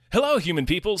Hello, human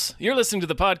peoples. You're listening to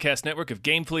the podcast network of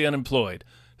Gamefully Unemployed.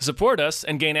 To support us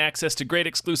and gain access to great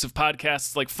exclusive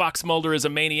podcasts like Fox Mulder is a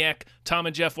Maniac, Tom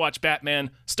and Jeff Watch Batman,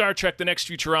 Star Trek The Next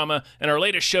Futurama, and our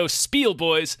latest show, Spiel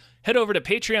Boys, head over to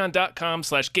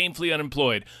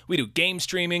patreon.com/gamefullyunemployed. We do game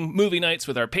streaming, movie nights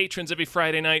with our patrons every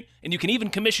Friday night, and you can even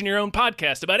commission your own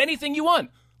podcast about anything you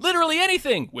want. Literally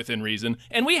anything, within reason,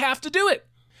 and we have to do it.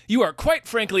 You are quite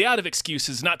frankly out of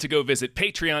excuses not to go visit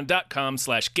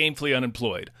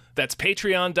patreon.com/gamefullyunemployed. That's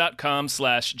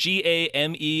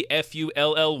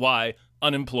patreon.com/GAMEFULLY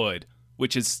unemployed,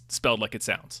 which is spelled like it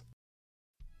sounds.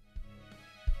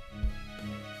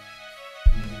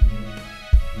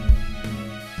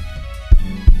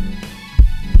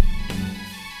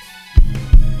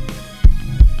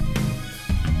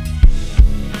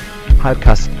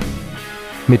 Halbkast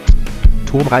mit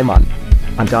Tom Reimann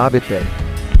und David Bell.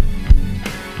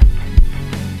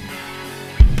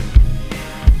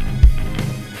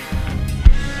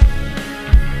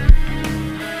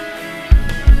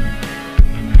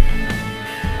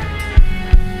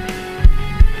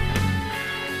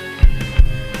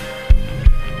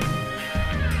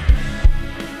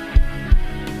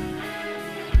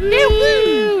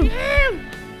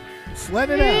 Let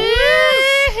it out.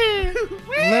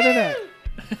 Let it out.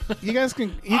 You guys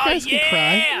can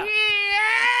cry.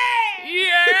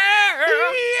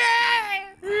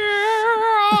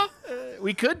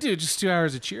 We could do just 2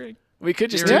 hours of cheering. We could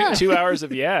just do 2 hours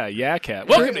of yeah cat.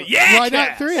 Welcome to Yeah Why Cat.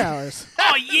 not 3 hours?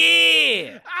 Oh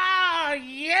yeah. Oh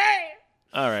yeah.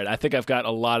 All right, I think I've got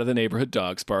a lot of the neighborhood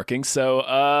dogs barking. So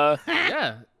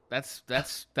Yeah, that's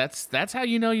how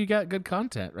you know you got good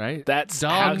content, right? that's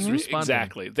dogs how, responding.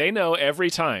 exactly. They know every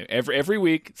time, every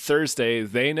week, Thursday.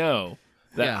 They know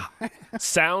that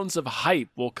sounds of hype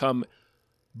will come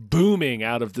booming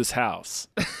out of this house,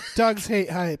 Dogs hate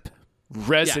hype.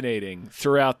 resonating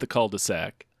throughout the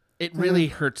cul-de-sac. It really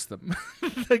hurts them.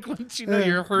 Like once you know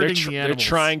you're hurting the They're animals.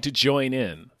 trying to join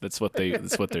in. That's what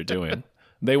they're doing.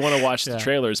 They want to watch the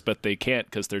trailers, but they can't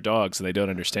because they're dogs and they don't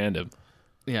understand them.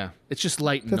 Yeah, it's just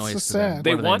light and That's noise so to them. sad.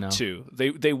 They What do want know? to.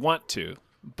 They want to,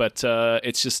 but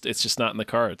it's just not in the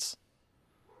cards.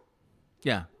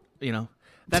 Yeah, you know,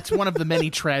 that's one of the many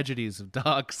tragedies of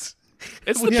dogs.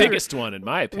 It's the biggest one, in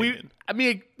my opinion. I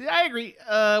agree.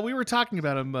 We were talking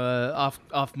about him off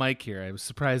mic here. I was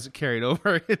surprised it carried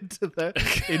over into the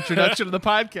introduction of the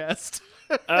podcast.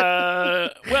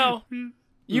 Well,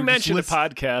 you mentioned a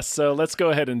podcast, so let's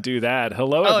go ahead and do that.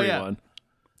 Hello, Oh, yeah. everyone.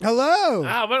 Hello.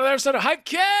 Well, there's a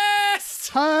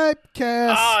Hypecast.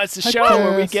 Hypecast. Oh, it's a show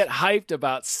where we get hyped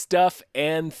about stuff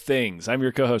and things. I'm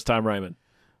your co-host, Tom Ryman.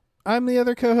 I'm the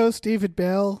other co-host, David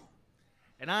Bell.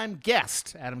 And I'm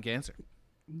guest Adam Ganser.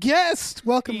 Guest.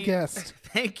 Welcome, guest.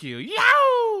 Thank you.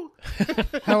 Yow!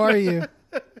 How are you?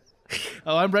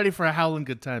 Oh, I'm ready for a howling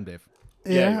good time, Dave.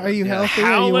 Yeah. Are you healthy? Are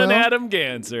you Howlin' well? Adam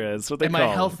Ganser. That's what they Am call I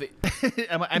him. healthy?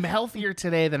 I'm healthier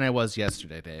today than I was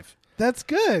yesterday, Dave. That's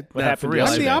good. What Yeah, happened for real. I'm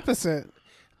yesterday? the opposite.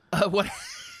 What?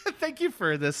 Thank you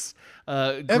for this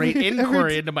great Every-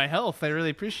 inquiry into my health. I really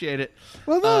appreciate it.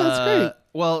 Well, no, that's great.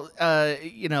 Well,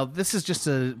 you know, this is just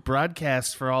a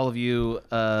broadcast for all of you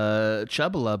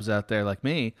chubbalubs out there like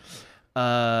me.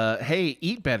 Hey,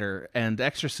 eat better and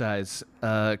exercise,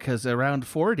 because around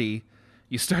 40,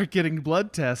 you start getting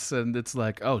blood tests, and it's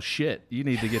like, oh shit, you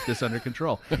need to get this under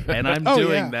control. And I'm Oh,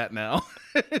 doing yeah. that now.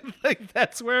 Like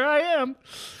that's where I am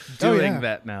Oh, doing yeah.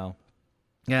 that now.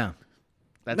 Yeah.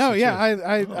 That's No, the yeah,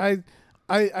 truth.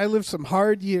 I lived some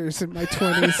hard years in my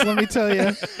 20s, let me tell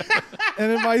you.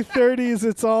 And in my 30s,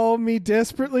 it's all me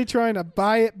desperately trying to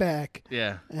buy it back.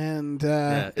 Yeah. And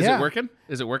Yeah. Is it working?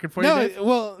 Is it working for you, No, Dave?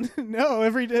 well, no.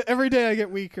 Every day I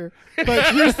get weaker.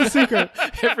 But here's the secret.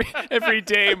 every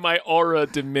day my aura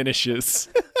diminishes.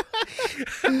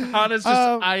 Hannah's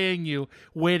just eyeing you,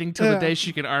 waiting till the day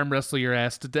she can arm wrestle your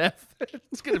ass to death.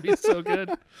 It's gonna be so good.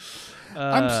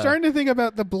 I'm starting to think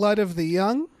about the blood of the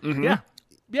young. Yeah.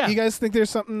 Yeah. You guys think there's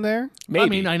something there? Maybe. I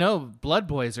mean, I know Blood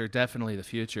Boys are definitely the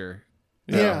future.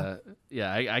 Yeah.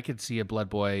 Yeah, I could see a Blood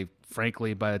Boy,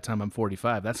 frankly, by the time I'm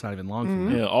 45. That's not even long for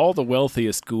me. Yeah, all the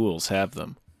wealthiest ghouls have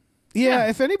them. Yeah.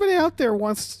 If anybody out there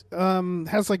wants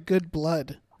has like good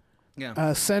blood,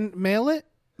 Yeah.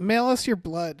 mail us your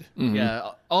blood.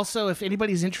 Yeah. Also, if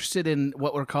anybody's interested in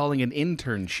what we're calling an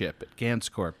internship at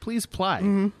Ganscorp, please apply.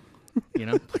 You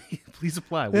know, please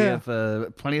apply. We Yeah.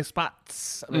 have plenty of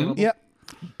spots available. Yep.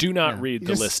 Do not read the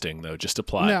Just- listing, though. Just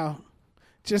apply. No.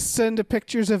 Just send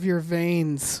pictures of your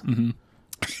veins.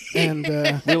 And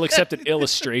We'll accept an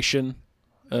illustration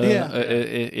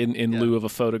in lieu of a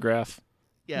photograph.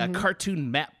 Yeah, a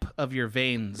cartoon map of your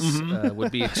veins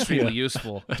would be extremely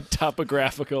useful. A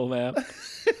topographical map.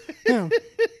 yeah.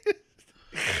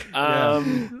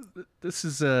 This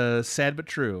is sad but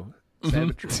true. Sad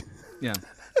but true. Yeah.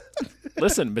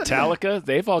 Listen, Metallica,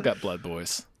 they've all got blood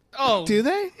boys. Oh, Do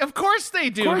they? of course they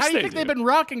do. course How do you they think do. they've been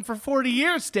rocking for 40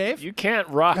 years, Dave? You can't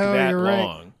rock Oh, that you're right.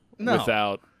 long No.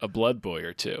 without a blood boy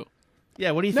or two.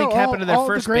 Yeah, what do you No, think happened to their all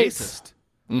the first greats.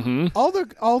 bassist?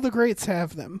 All the greats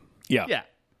have them. Yeah.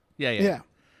 Yeah.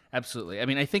 Absolutely. I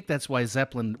mean, I think that's why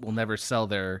Zeppelin will never sell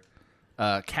their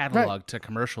catalog to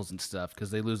commercials and stuff,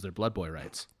 because they lose their Blood Boy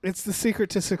rights. It's the secret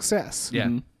to success.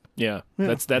 Yeah. Yeah.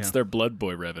 That's their blood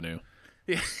boy revenue.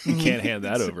 You can't hand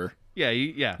that over.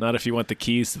 Yeah. Not if you want the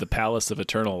keys to the Palace of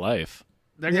Eternal Life.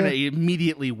 They're gonna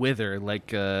immediately wither, like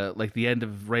the end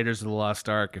of Raiders of the Lost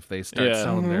Ark, if they start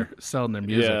selling their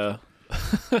music. Yeah.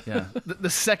 Yeah. The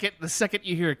second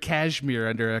you hear Cashmere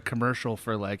under a commercial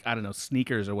for, like, I don't know,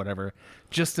 sneakers or whatever,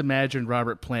 just imagine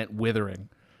Robert Plant withering.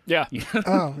 Yeah.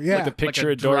 Oh, yeah. Like a picture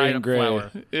a of Dorian dried-up Gray.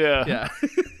 flower. Yeah. Yeah.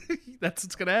 That's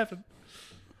what's gonna happen.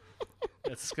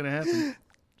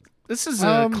 This is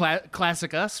a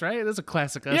classic Us, right? It is a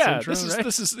classic Us Yeah. intro,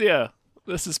 right?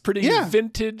 This is pretty Yeah,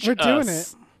 vintage. we're doing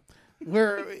us. it.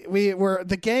 We're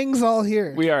the gang's all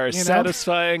here. We are you know?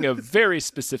 satisfying a very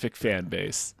specific fan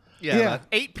base. Yeah, Yeah. about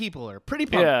 8 people are pretty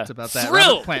pumped Yeah. about that Thrilled.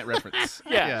 Robert Plant reference.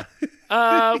 Yeah.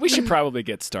 We should probably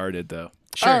get started though.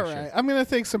 All right, I'm going to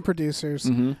thank some producers.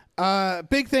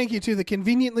 Big thank you to the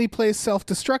conveniently placed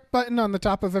self-destruct button on the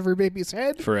top of every baby's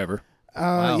head. Forever.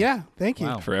 Wow. Yeah, thank you.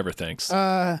 Wow. Forever. Thanks.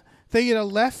 Thank you to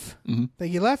Lef.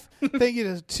 Thank you, Lef. Thank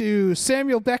you to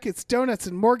Samuel Beckett's Donuts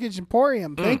and Mortgage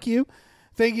Emporium. Thank you.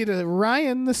 Thank you to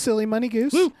Ryan, the silly money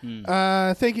goose.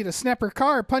 Thank you to Snapper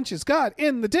Carr, punches God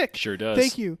in the dick. Sure does.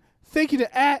 Thank you. Thank you to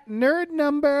 @Nerd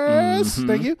Numbers.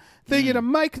 Thank you. Thank you to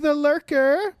Mike the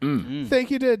Lurker.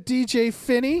 Thank you to DJ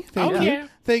Finney. Thank you. yeah.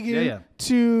 Thank you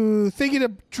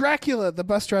to Dracula, the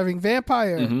bus driving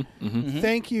vampire.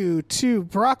 Thank you to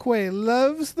Brockway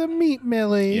loves the meat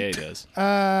Millie. Yeah, he does.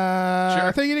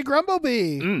 Thank you to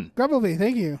Grumblebee. Grumblebee,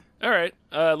 thank you. All right.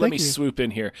 Let me you. swoop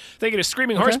in here. Thank you to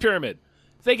Screaming Horse Pyramid.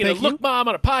 Thank you to Thank you. Look Mom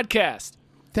on a podcast.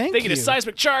 Thank Thank you you. to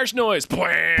Seismic Charge Noise.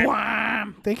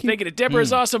 Bwam. Thank you. Thank you to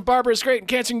Deborah's Awesome, Barbara's Great, and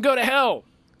Cancer Can Go to Hell.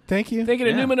 Thank you. Thank you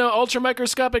to Numina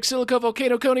Ultramicroscopic Silico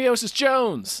Volcano Coniosis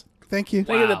Jones. Thank you.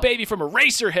 Thank you to the baby from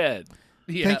Eraserhead.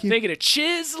 Yeah. Thank you. Thank you to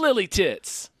Chiz Lily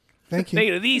Tits. Thank Thank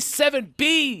you. you to these 7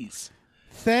 Bs.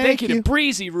 Thank Thank you to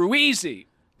Breezy Ruizy.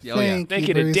 Thank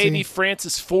you to Brucey. Davey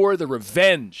Francis for the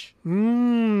Revenge.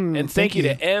 And thank you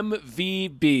to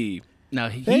MVB. Now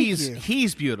Thank you.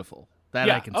 he's beautiful. That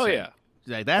Yeah. I can Oh, say. yeah.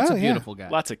 Like, that's Oh, a yeah. beautiful guy.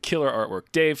 Lots of killer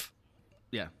artwork. Dave,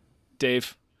 Yeah.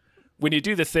 when you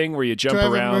do the thing where you jump Do I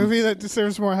have around, a movie that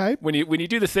deserves more hype? when you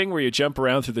do the thing where you jump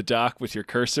around through the dock with your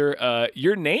cursor,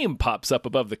 your name pops up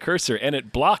above the cursor and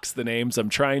it blocks the names I'm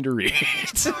trying to read.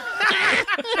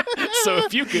 So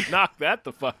if you could knock that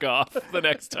the fuck off the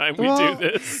next time we Well, do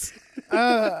this.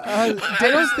 I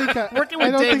don't think I, Working I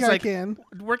with don't Dave's think I like can.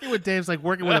 working with Dave's like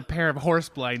working with a pair of horse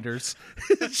blinders.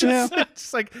 It's Yeah.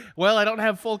 just like, well, I don't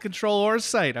have full control or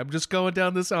sight. I'm just going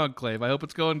down this enclave. I hope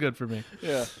it's going good for me.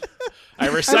 Yeah. I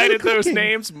recited those clicking.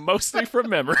 names mostly from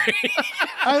memory.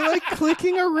 I like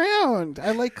clicking around.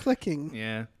 I like clicking.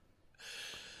 Yeah.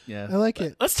 I like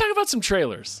it. Let's talk about some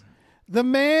trailers. The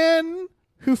Man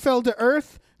Who Fell to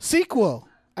Earth sequel,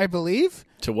 I believe.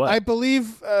 To what? I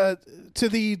believe to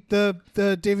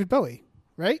the David Bowie,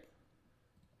 right?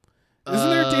 Isn't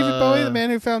there a David Bowie, The Man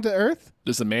Who Fell to Earth?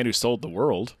 There's the man who sold the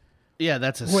world. Yeah,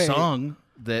 that's a Wait. song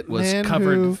that was Man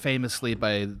covered who- famously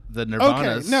by the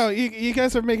Nirvanas. Okay, no, you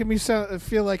guys are making me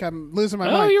feel like I'm losing my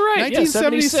Oh, mind. you're right. Yeah,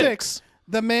 1976, 76.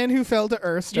 The Man Who Fell to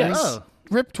Earth, stars Yes. Oh.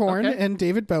 Rip Torn Okay. and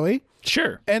David Bowie.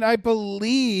 Sure. And I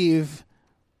believe,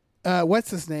 what's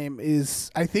his name,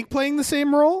 is, I think, playing the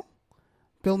same role?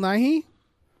 Bill Nighy?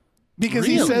 Because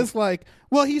he Really?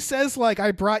 says,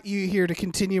 I brought you here to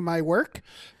continue my work.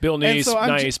 Bill Nighy's so I'm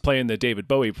Nighy's playing the David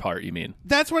Bowie part, you mean?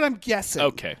 That's what I'm guessing.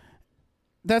 Okay.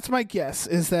 That's my guess,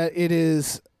 is that it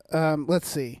is, let's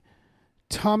see,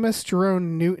 Thomas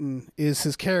Jerome Newton is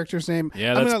his character's name.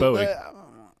 Yeah, I'm that's gonna- Bowie.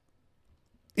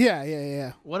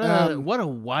 Yeah. What a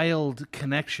wild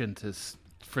connection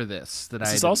for this that I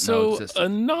This is didn't know also existed. a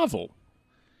novel.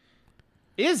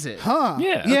 Is it? Huh.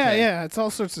 Yeah. Yeah. It's all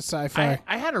sorts of sci-fi.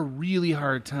 I had a really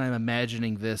hard time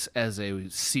imagining this as a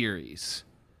series.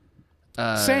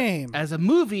 Same. As a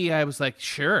movie, I was like,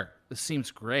 sure, this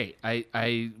seems great.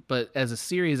 But as a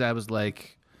series, I was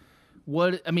like,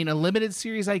 what? I mean, a limited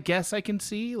series, I guess I can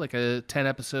see, like a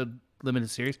 10-episode limited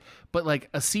series. But like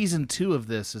a season 2 of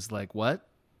this is like, what?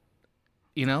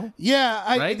 You know?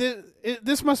 Yeah, Right?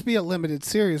 This must be a limited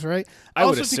series, right? I would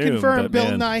also, assume, to confirm, but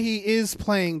Bill man. Nighy is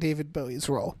playing David Bowie's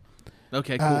role.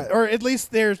 Okay, cool. Or at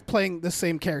least they're playing the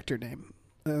same character name.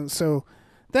 So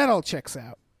that all checks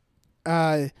out.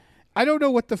 I don't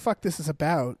know what the fuck this is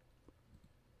about.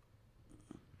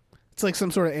 It's like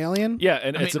some sort of alien? Yeah,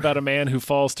 and it's about a man who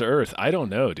falls to Earth. I don't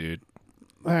know, dude.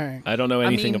 All right. I don't know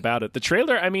anything about it. The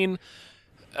trailer, the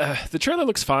trailer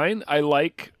looks fine. I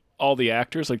like all the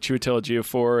actors, like Chiwetel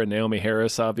Ejiofor and Naomi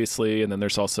Harris, obviously, and then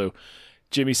there's also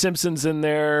Jimmy Simpson's in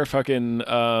there. Fucking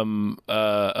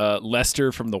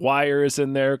Lester from The Wire is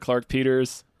in there. Clark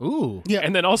Peters. Ooh. Yeah.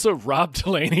 And then also Rob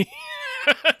Delaney.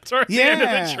 Towards the end of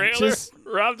the trailer, just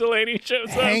Rob Delaney shows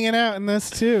up. hanging out in this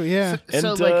too, yeah. And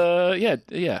So,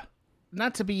 yeah.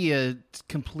 not to be a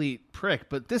complete prick,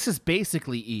 but this is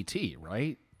basically E.T.,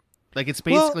 right? Like, it's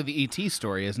basically the E.T.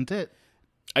 story, isn't it?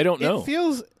 I don't know. It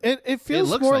feels It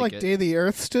looks more like like it. Day the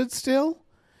Earth Stood Still.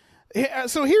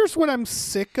 So here's what I'm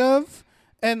sick of,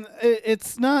 and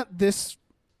it's not this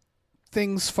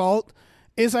thing's fault,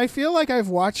 is I feel like I've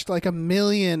watched like a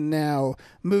million now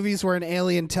movies where an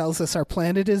alien tells us our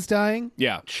planet is dying.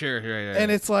 Yeah. Sure, right. And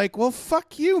it's like, well,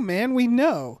 fuck you, man. We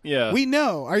know. Yeah. We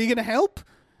know. Are you going to help?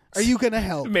 Are you going to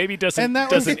help? Maybe doesn't And that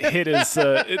was- hit as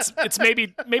it's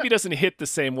maybe doesn't hit the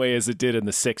same way as it did in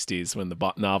the 60s when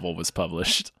the novel was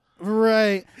published.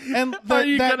 Right. And Are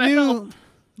you that gonna new help?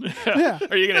 Yeah.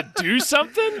 Are you gonna do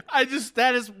something?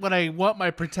 that is what I want my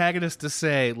protagonist to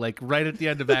say, like right at the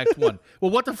end of Act 1.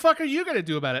 Well, what the fuck are you going to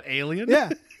do about it, alien?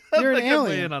 Yeah. You're Like, an I'm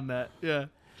alien. in on that. Yeah.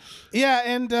 Yeah,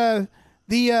 and the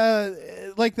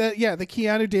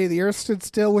Keanu Day the Earth Stood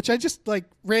Still, which I just like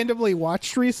randomly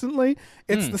watched recently.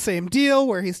 It's the same deal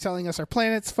where he's telling us our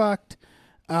planet's fucked.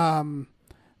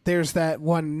 There's that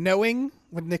one Knowing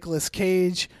with Nicolas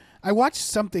Cage. I watched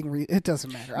something. It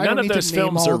doesn't matter. I None don't of need those to name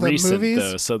films all are the recent movies.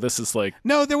 though, so this is like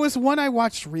No, there was one I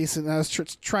watched recent. And I was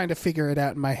trying to figure it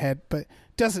out in my head, but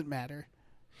doesn't matter.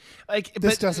 Like,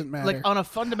 This but, doesn't matter. Like, on a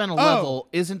fundamental Oh. level,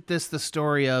 isn't this the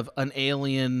story of an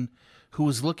alien who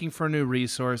is looking for new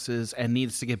resources and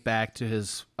needs to get back to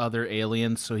his other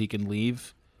aliens so he can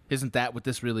leave? Isn't that what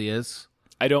this really is?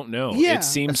 I don't know. Yeah. It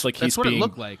seems like That's he's what being it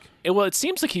looked like. it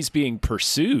seems like he's being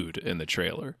pursued in the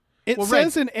trailer It Well,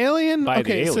 says an alien. by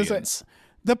okay, the it says aliens.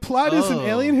 the plot is an Oh.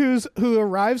 alien who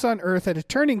arrives on Earth at a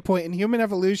turning point in human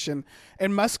evolution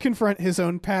and must confront his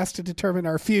own past to determine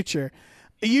our future.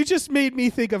 You just made me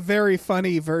think a very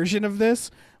funny version of this,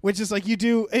 which is like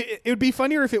it would be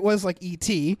funnier if it was like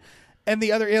E.T. and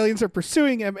the other aliens are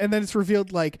pursuing him, and then it's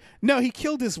revealed like, no, he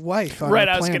killed his wife. On Right,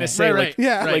 our I was gonna planet. say Right, like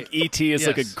yeah. like E.T. is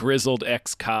like a Yes. grizzled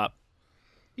ex-cop.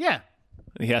 Yeah.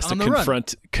 He has to On the run.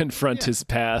 confront his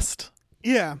past.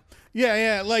 Yeah.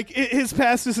 Like his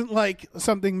past isn't like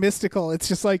something mystical. It's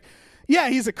just like, yeah,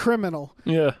 he's a criminal.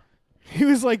 Yeah. He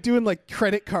was like doing like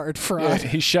credit card fraud.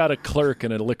 He shot a clerk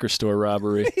in a liquor store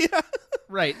robbery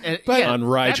Right. And, But- yeah, on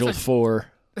Rigel that's a- 4.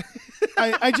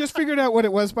 I just figured out what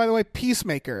it was. By the way,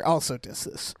 Peacemaker also does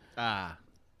this. I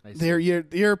see.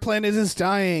 Your planet is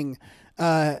dying,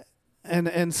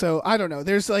 and so I don't know.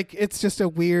 There's like it's just a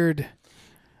weird.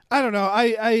 I don't know.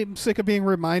 I'm sick of being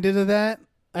reminded of that.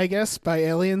 I guess by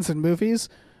aliens and movies,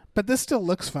 but this still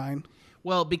looks fine.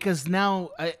 Well, because now,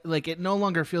 it no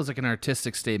longer feels like an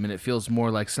artistic statement. It feels more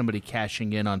like somebody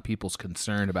cashing in on people's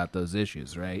concern about those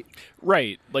issues, right?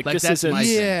 Right. Like Like, this that's isn't my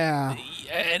thing. Yeah.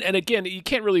 and again, you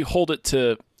can't really hold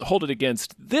it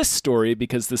against this story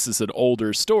because this is an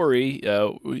older story,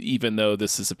 even though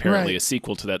this is apparently Right. a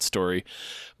sequel to that story.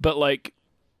 But like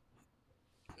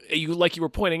you were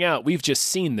pointing out, we've just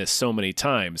seen this so many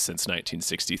times since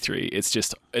 1963.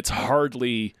 It's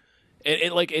hardly.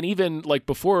 And even like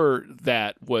before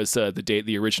that was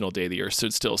the original Day the Earth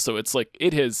Stood Still. So it's like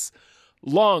it has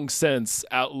long since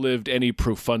outlived any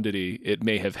profundity it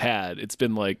may have had. It's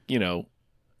been like,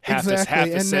 half Exactly,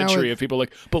 a and now century it- of people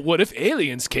like, but what if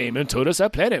aliens came and told us our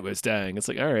planet was dying? It's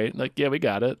like, all right, like, yeah, we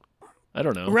got it. I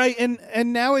don't know. Right,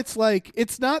 and now it's like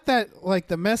it's not that like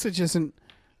the message isn't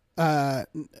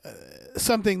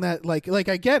something that like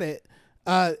I get it.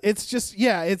 It's just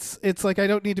it's like I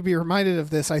don't need to be reminded of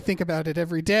this. I think about it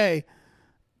every day.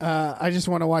 I just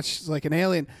want to watch like an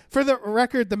alien. For the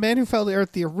record, The Man Who Fell to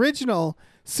Earth, the original,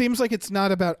 seems like it's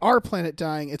not about our planet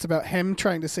dying. It's about him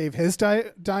trying to save his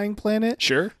dying planet.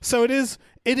 Sure. So it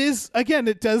is again,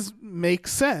 it does make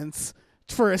sense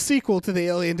for a sequel to the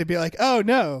Alien to be like, oh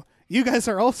no, you guys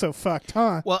are also fucked,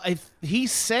 huh? Well, he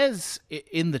says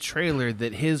in the trailer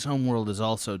that his homeworld is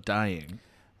also dying.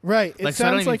 Right. It Like, so I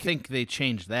don't sounds even like think they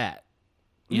changed that.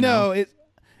 You know? no,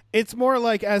 it's more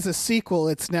like as a sequel,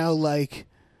 it's now like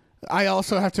I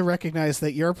also have to recognize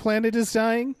that your planet is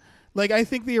dying. Like I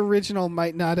think the original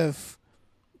might not have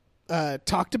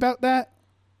talked about that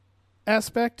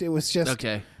aspect. It was just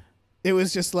Okay. it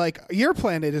was just like, your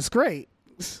planet is great.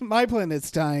 My planet's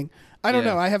dying. I don't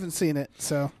Yeah. know. I haven't seen it,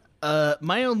 so.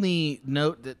 My only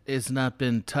note that has not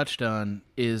been touched on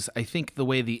is I think the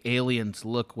way the aliens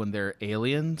look when they're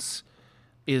aliens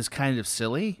is kind of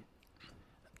silly.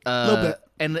 Little bit.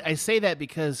 And I say that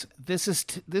because this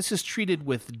is treated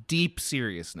with deep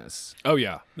seriousness, Oh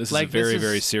yeah, this is Like, a very this is-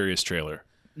 very serious trailer.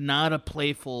 not a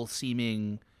playful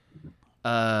seeming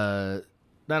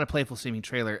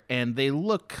trailer, and they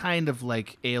look kind of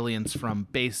like aliens from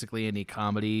basically any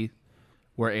comedy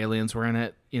where aliens were in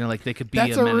it. You know, like they could be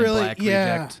That's a a Men really- in Black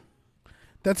yeah. reject.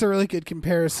 That's a really good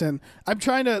comparison. I'm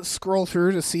trying to scroll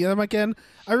through to see them again.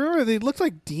 I remember they looked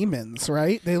like demons,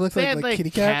 right? They looked They like, had like kitty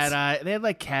cat cats. eye. They had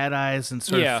like cat eyes and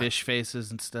sort Yeah. of fish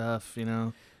faces and stuff. You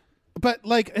know. But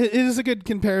like, it is a good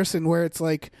comparison where it's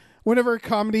like, whenever a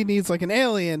comedy needs like an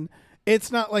alien,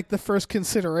 it's not like the first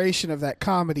consideration of that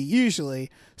comedy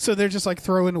usually. So they're just like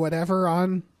throwing whatever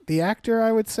on the actor,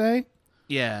 I would say.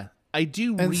 Yeah, I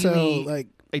do And really. so like,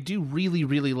 I do really,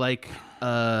 really like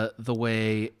the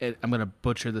way I'm going to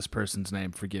butcher this person's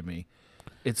name. Forgive me.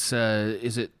 It's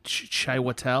is it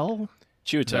Chiwetel?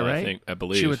 Chiwetel, right? I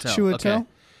believe. Chiwetel. Chiwetel? Okay.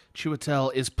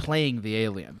 Chiwetel is playing the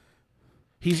alien.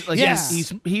 He's like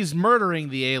Yes. he's murdering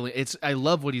the alien. I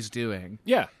love what he's doing.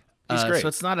 Yeah, he's great. So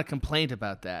it's not a complaint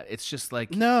about that. It's just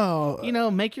like no,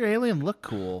 make your alien look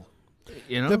cool.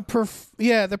 You know.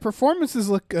 the performances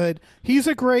look good. He's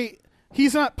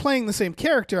not playing the same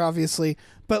character, obviously,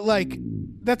 but like,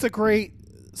 that's a great.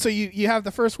 So you have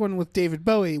the first one with David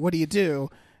Bowie. What do?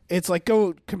 It's like,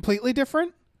 go completely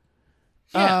different.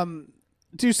 Yeah.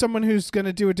 Do someone who's going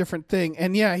to do a different thing,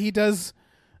 and yeah, he does.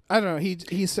 I don't know.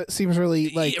 He seems really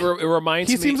like. it reminds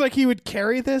He me. seems like he would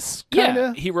carry this kind yeah,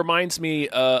 of. he reminds me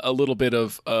a little bit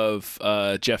of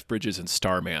Jeff Bridges and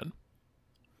Starman.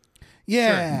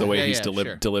 Yeah. The way Yeah, he's yeah,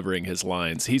 sure. delivering his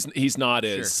lines. He's not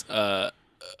as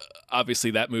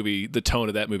obviously that movie. The tone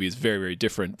of that movie is very very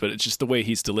different, but it's just the way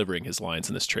he's delivering his lines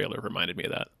in this trailer reminded me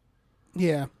of that.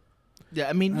 Yeah. Yeah,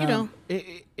 I mean,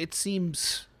 it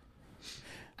seems.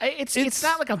 It's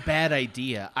not like a bad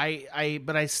idea.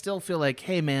 But I still feel like,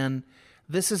 hey man,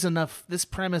 this is enough. This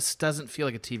premise doesn't feel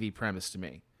like a TV premise to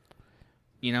me.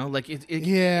 You know, like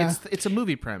Yeah. it's a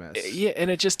movie premise. Yeah, and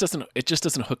it just doesn't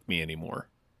hook me anymore.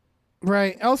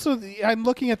 Right. Also, I'm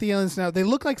looking at the aliens now. They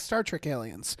look like Star Trek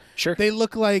aliens. Sure. They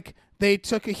look like they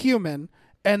took a human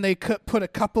and they put a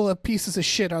couple of pieces of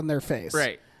shit on their face.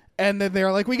 Right. And then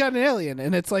they're like, we got an alien.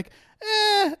 And it's like,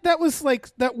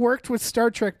 that worked with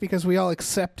Star Trek because we all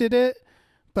accepted it.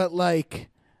 But like,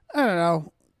 I don't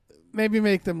know, maybe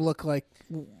make them look like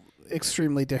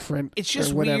extremely different. It's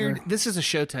just or whatever. weird. This is a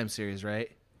Showtime series,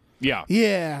 right? Yeah.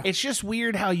 Yeah. It's just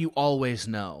weird how you always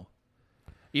know.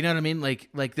 You know what I mean? Like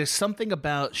there's something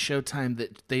about Showtime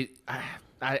that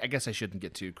I guess I shouldn't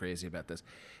get too crazy about this.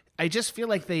 I just feel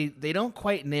like they don't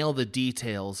quite nail the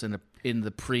details in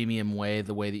the premium way,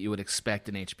 the way that you would expect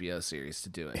an HBO series to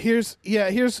do it.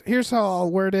 Here's how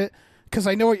I'll word it, because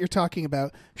I know what you're talking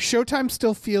about. Showtime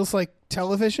still feels like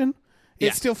television. Yeah.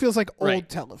 It still feels like old Right.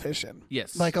 television.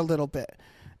 Yes. Like a little bit.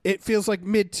 It feels like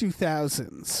mid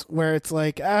 2000s where it's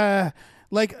like I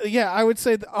would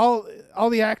say that all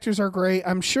the actors are great.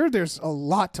 I'm sure there's a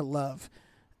lot to love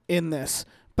in this,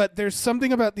 but there's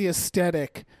something about the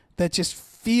aesthetic that just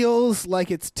feels like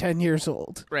it's 10 years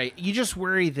old. Right. You just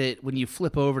worry that when you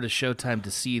flip over to Showtime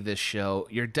to see this show,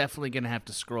 you're definitely going to have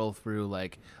to scroll through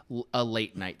like a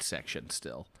late night section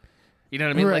still. You know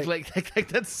what I mean? Right. Like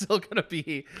that's still going to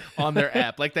be on their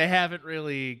app. Like they haven't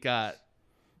really got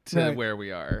to Right. where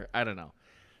we are. I don't know.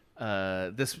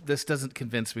 This doesn't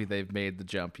convince me they've made the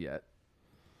jump yet.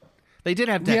 They did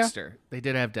have Yeah. Dexter. They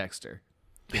did have Dexter.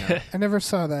 You know? I never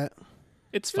saw that.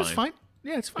 It's It was fine. fine.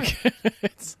 Yeah, it's fine.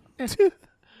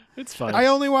 It's fine. I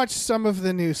only watched some of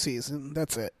the new season.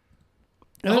 That's it.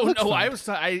 And it Oh looked no,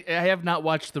 fun. I have not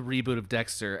watched the reboot of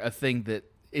Dexter, a thing that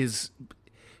is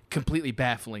completely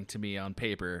baffling to me on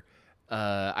paper.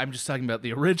 I'm just talking about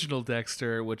the original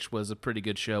Dexter, which was a pretty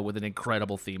good show with an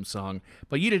incredible theme song.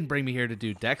 But you didn't bring me here to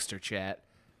do Dexter chat.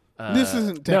 This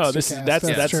isn't Dexter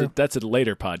no, Cast, that's a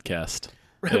later podcast.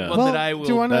 Yeah. One Well, that I do will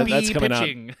you wanna- be That's coming out.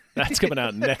 pitching. That's coming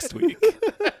out next week.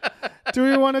 Do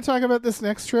we want to talk about this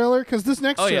next trailer? Because this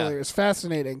next Oh, yeah. trailer is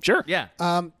fascinating. Sure. Yeah.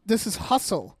 This is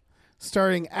Hustle,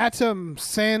 starring Adam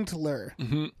Sandler.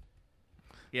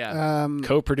 Yeah.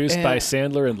 Co-produced by and-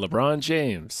 Sandler and LeBron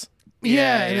James.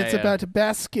 Yeah, and yeah, it's yeah. about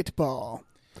basketball.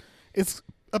 It's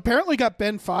apparently got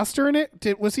Ben Foster in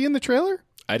it. Was he in the trailer?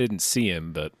 I didn't see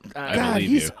him, but I God, believe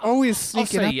he's you. always I'll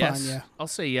sneaking say up yes. on you. I'll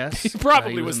say yes. He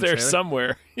probably He was in the there trailer.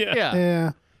 somewhere. Yeah. Yeah.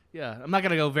 Yeah. Yeah. I'm not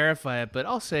gonna go verify it, but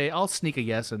I'll sneak a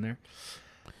yes in there.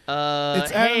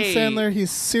 It's Adam Sandler.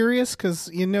 He's serious because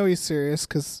he's serious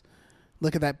because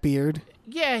look at that beard.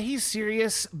 Yeah, he's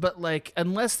serious, but like,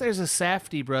 unless there's a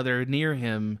Safdie brother near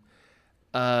him,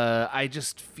 I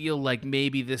just feel like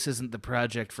maybe this isn't the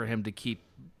project for him to keep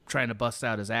trying to bust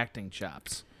out his acting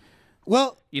chops.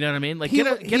 Well, you know what I mean? Like, he get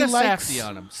a likes, Safdie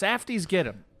on him. Safdies get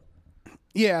him.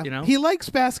 Yeah, you know? He likes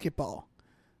basketball.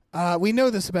 We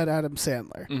know this about Adam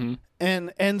Sandler,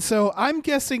 and so I'm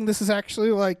guessing this is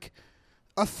actually like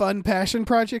a fun passion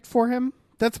project for him.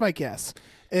 That's my guess.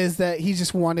 Is that he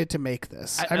just wanted to make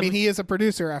this. I mean, he is a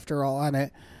producer after all on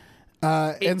it.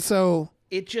 And so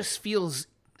it just feels,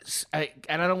 and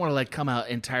I don't want to like come out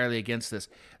entirely against this.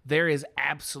 There is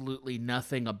absolutely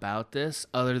nothing about this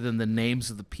other than the names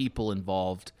of the people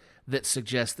involved that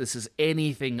suggest this is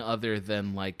anything other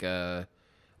than like the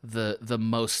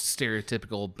most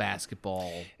stereotypical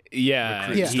basketball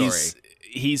story.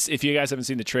 He's if you guys haven't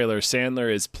seen the trailer,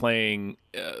 Sandler is playing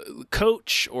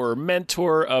coach or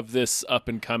mentor of this up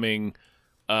and coming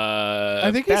I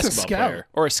think he's a scout player.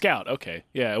 Or a scout. Okay,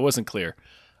 yeah, it wasn't clear.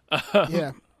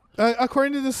 Yeah,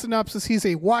 according to the synopsis, he's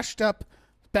a washed-up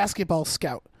basketball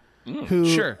scout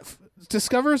who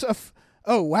discovers a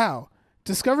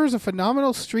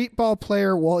phenomenal street ball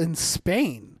player while in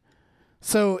Spain.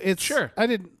 So it's all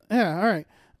right.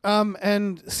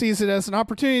 And sees it as an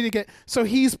opportunity to get. So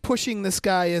he's pushing this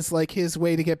guy as like his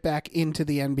way to get back into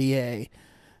the NBA.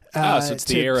 So it's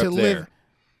the era up there.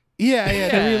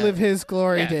 To relive his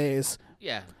glory days.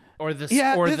 Yeah, or the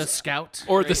scout,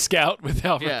 or the scout with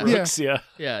Albert Brooks. Yeah.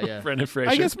 Brendan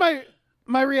Fraser. I guess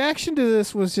my reaction to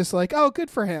this was just like, oh, good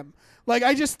for him. Like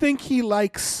I just think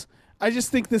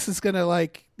this is gonna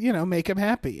like make him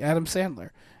happy, Adam Sandler,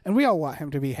 and we all want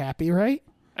him to be happy, right?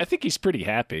 I think he's pretty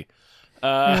happy.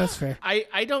 Yeah, that's fair.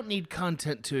 I don't need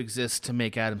content to exist to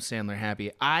make Adam Sandler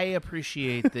happy. I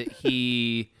appreciate that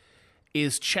he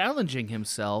is challenging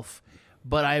himself,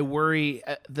 but I worry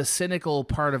the cynical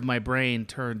part of my brain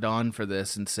turned on for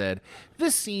this and said,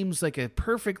 this seems like a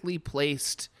perfectly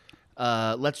placed,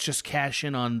 let's just cash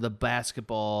in on the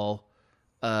basketball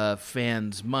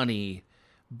fans' money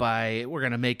we're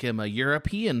going to make him a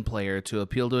European player to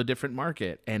appeal to a different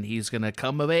market, and he's going to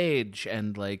come of age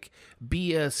and like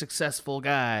be a successful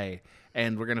guy,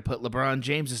 and we're going to put LeBron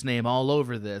James's name all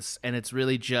over this, and it's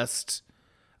really just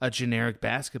a generic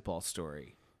basketball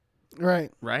story.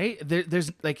 Right.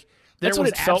 There's like That's was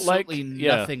what it felt like.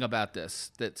 nothing about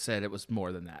this that said it was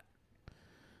more than that.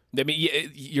 I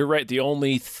mean, you're right. The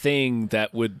only thing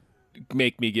that would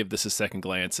make me give this a second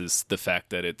glance is the fact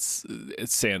that it's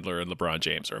Sandler and LeBron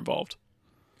James are involved.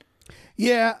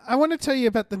 Yeah, I want to tell you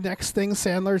about the next thing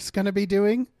Sandler's going to be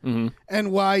doing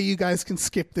and why you guys can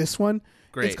skip this one.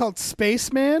 Great. It's called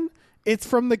Spaceman. It's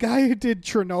from the guy who did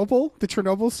Chernobyl, the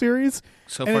Chernobyl series.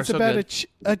 So and far, it's so about good.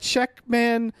 a Czech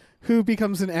man who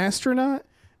becomes an astronaut,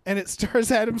 and it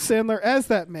stars Adam Sandler as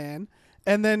that man,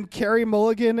 and then Carey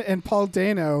Mulligan and Paul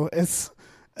Dano as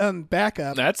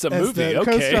backup. That's a as movie, the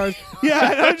okay. co-stars.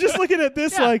 Yeah, and I'm just looking at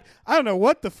this like, I don't know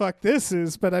what the fuck this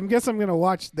is, but I guess I'm going to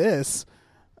watch this.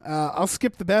 I'll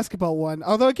skip the basketball one.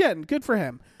 Although, again, good for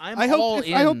him. I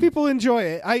hope people enjoy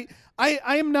it. I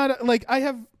am not, like, I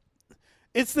have...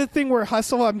 It's the thing where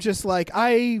Hustle, I'm just like,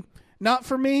 not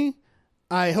for me.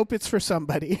 I hope it's for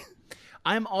somebody.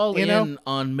 I'm all in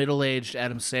on middle-aged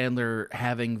Adam Sandler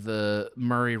having the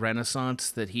Murray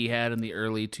Renaissance that he had in the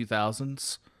early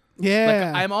 2000s.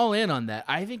 Yeah. I'm all in on that.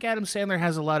 I think Adam Sandler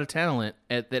has a lot of talent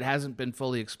that hasn't been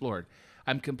fully explored.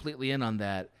 I'm completely in on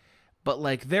that. But,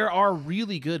 like, there are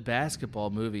really good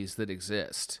basketball movies that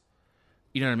exist.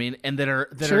 You know what I mean? And that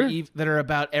are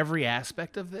about every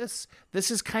aspect of this.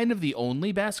 This is kind of the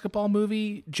only basketball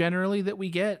movie generally that we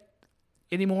get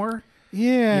anymore.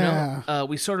 Yeah. You know,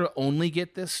 we sort of only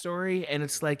get this story, and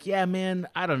it's like, yeah, man,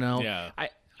 I don't know. Yeah.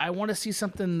 I want to see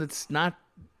something that's not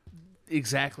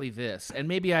exactly this, and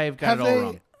maybe I've got it all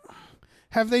wrong.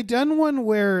 Have they done one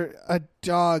where a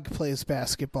dog plays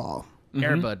basketball?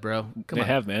 Air Bud, bro. Come on.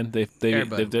 They have, man.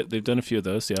 They've done a few of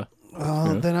those, yeah.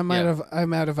 Oh, then I'm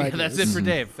out of ideas. That's it for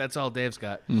Dave. That's all Dave's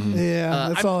got. Yeah,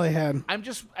 that's all I had.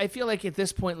 I feel like at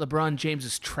this point, LeBron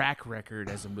James's track record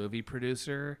as a movie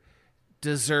producer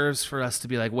deserves for us to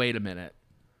be like, wait a minute.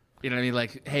 You know what I mean?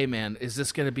 Like, hey, man, is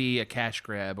this going to be a cash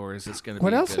grab, or is this going to be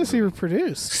What else has he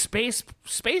produced?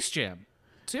 Space Jam,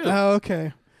 too. Oh,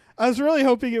 okay. I was really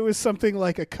hoping it was something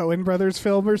like a Coen Brothers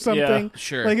film or something. Yeah,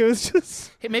 sure. Like it was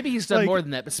just... Hey, maybe he's done more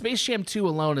than that, but Space Jam 2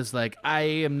 alone is like, I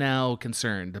am now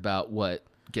concerned about what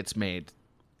gets made,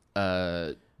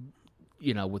 with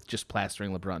just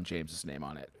plastering LeBron James's name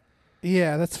on it.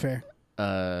 Yeah, that's fair.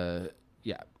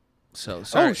 Yeah. So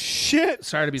sorry. Oh shit!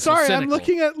 Sorry to be so sorry. cynical. I'm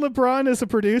looking at LeBron as a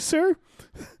producer.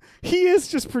 He is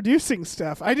just producing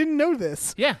stuff. I didn't know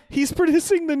this. Yeah. He's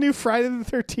producing the new Friday the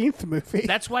 13th movie.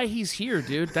 That's why he's here,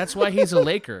 dude. That's why he's a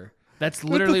Laker. That's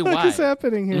literally what the why. fuck is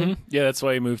happening here? Mhm. Yeah, that's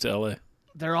why he moved to LA.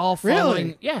 They're all following.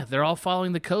 Really? Yeah, they're all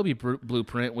following the Kobe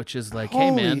blueprint, which is like, Holy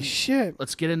hey man, shit!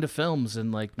 let's get into films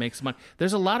and like make some money.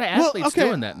 There's a lot of athletes okay.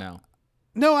 doing that now.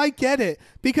 No, I get it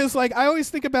because like I always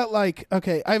think about like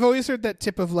okay, I've always heard that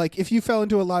tip of like if you fell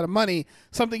into a lot of money,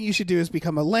 something you should do is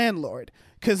become a landlord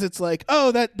because it's like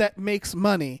oh that makes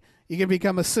money. You can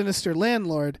become a sinister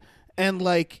landlord and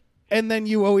like and then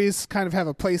you always kind of have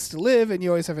a place to live and you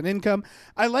always have an income.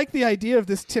 I like the idea of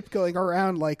this tip going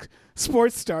around like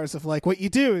sports stars of like what you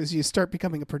do is you start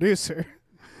becoming a producer.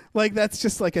 Like that's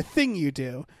just like a thing you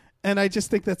do. And I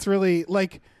just think that's really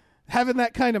like having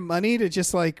that kind of money to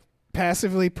just like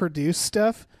passively produce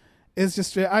stuff is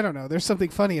just I don't know. There's something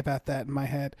funny about that in my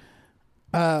head.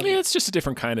 Yeah, it's just a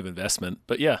different kind of investment,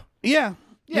 but yeah. Yeah.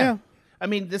 I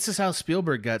mean, this is how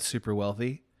Spielberg got super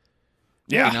wealthy.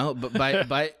 Yeah. You know, but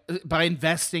by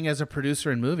investing as a producer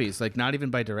in movies, like not even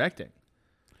by directing.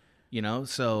 You know,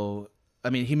 so I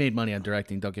mean, he made money on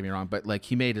directing, don't get me wrong, but like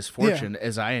he made his fortune,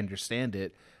 as I understand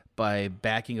it, by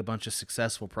backing a bunch of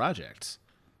successful projects.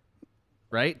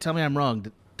 Right? Tell me I'm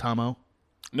wrong, Tomo.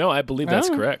 No, I believe that's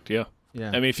Oh. correct. Yeah.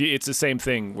 Yeah. I mean, it's the same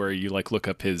thing where you like look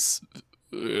up his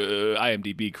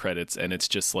IMDb credits, and it's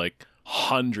just like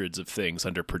hundreds of things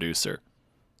under producer.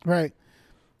 Right.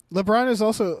 LeBron is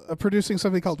also producing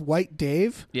something called White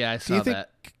Dave. Yeah, I Do you saw think that.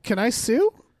 can I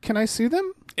sue? Can I sue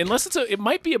them? Unless it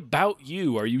might be about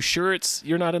you. Are you sure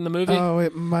you're not in the movie? Oh,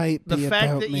 it might The be fact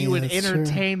about that me, you would that's true.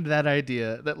 entertain that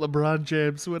idea that LeBron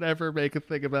James would ever make a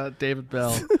thing about David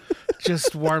Bell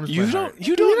just warms my heart.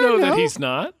 You don't know that know. he's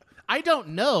not. I don't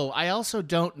know. I also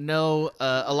don't know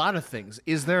a lot of things.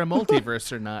 Is there a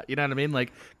multiverse or not? You know what I mean?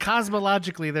 Like,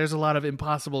 cosmologically, there's a lot of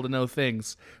impossible to know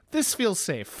things. This feels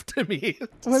safe to me.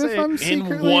 What if I'm In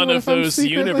secretly one what of if I'm those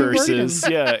secretly universes,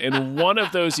 working? yeah, in one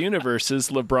of those universes,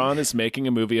 LeBron is making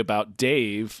a movie about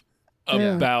Dave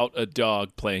about a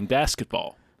dog playing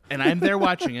basketball. And I'm there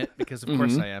watching it because, of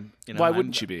course, I am. You know, Why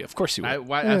wouldn't you be? Of course you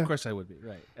would. Of course, I would be.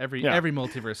 Right. Every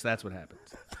multiverse, that's what happens.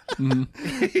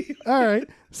 All right.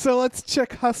 So let's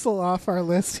check Hustle off our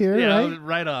list here, right?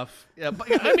 right off. Yeah, but,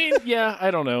 I mean, yeah,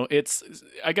 I don't know.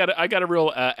 I got a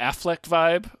real Affleck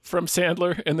vibe from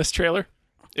Sandler in this trailer,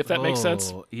 if that makes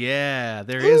sense. Yeah,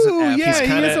 there is an Ooh, F. yeah,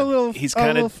 he is a little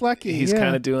flecky. He's yeah.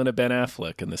 kind of doing a Ben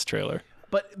Affleck in this trailer.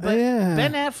 But Yeah.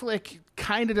 Ben Affleck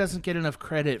kind of doesn't get enough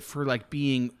credit for like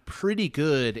being pretty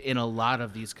good in a lot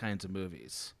of these kinds of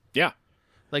movies. Yeah.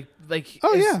 Like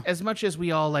Oh, as, yeah. as much as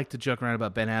we all like to joke around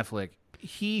about Ben Affleck,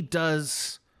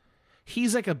 he's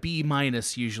like a B-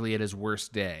 usually at his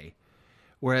worst day.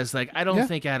 Whereas like I don't Yeah.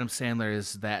 think Adam Sandler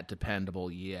is that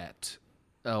dependable yet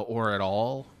or at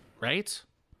all, right?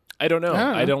 I don't know.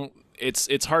 I don't know.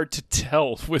 It's hard to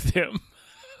tell with him,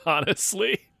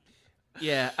 honestly.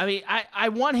 Yeah, I mean, I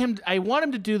want him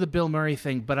to do the Bill Murray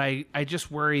thing, but I just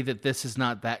worry that this is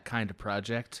not that kind of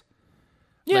project.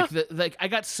 Yeah. Like I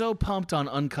got so pumped on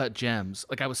Uncut Gems.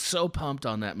 Like I was so pumped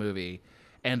on that movie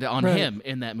and on Right. him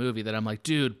in that movie that I'm like,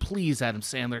 dude, please, Adam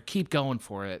Sandler, keep going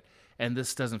for it. And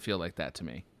this doesn't feel like that to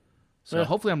me. So Yeah.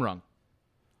 hopefully I'm wrong.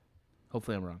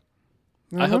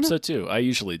 I hope so too. I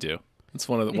usually do. It's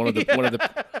one of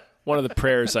the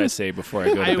prayers I say before I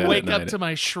go to I bed wake at up night. to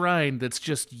my shrine that's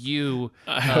just you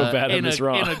I hope Adam in is a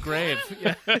wrong. grave.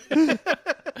 Yeah.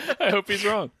 I hope he's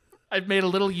wrong. I've made a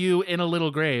little you in a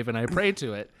little grave and I pray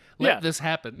to it. Let Yeah. this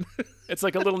happen. It's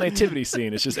like a little nativity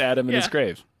scene. It's just Adam in his Yeah.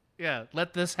 grave. Yeah,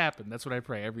 let this happen. That's what I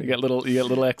pray every You day. got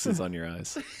little X's on your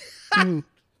eyes.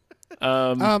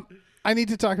 I need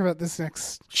to talk about this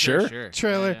next Sure.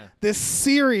 trailer. Yeah. This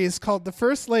series called The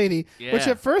First Lady, which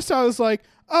Yeah. at first I was like,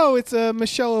 oh, it's a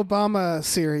Michelle Obama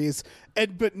series.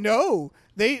 But no,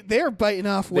 they're biting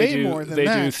off way more than they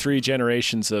that. do 3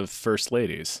 generations of first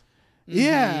ladies.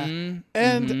 Yeah. Mm-hmm.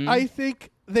 And I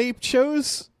think they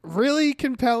chose really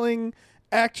compelling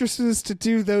actresses to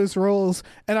do those roles.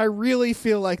 And I really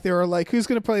feel like they were like, who's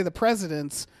going to play the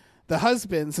presidents? The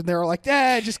husbands. And they were like,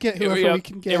 just get whoever Yeah, we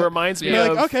can get. It reminds me And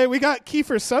they're of like, okay, we got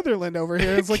Kiefer Sutherland over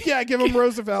here. It's like, yeah, give him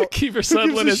Roosevelt. Kiefer Who gives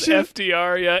Sutherland a as shit?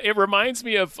 FDR. Yeah, it reminds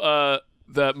me of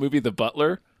the movie The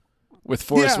Butler with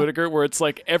Forrest Yeah. Whitaker, where it's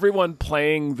like everyone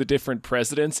playing the different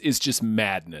presidents is just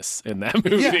madness in that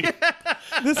movie. Yeah.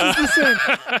 This is the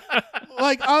same.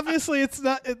 Like, obviously, it's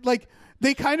not like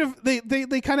they kind of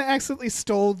accidentally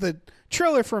stole the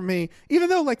trailer from me, even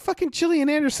though like fucking Gillian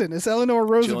Anderson is Eleanor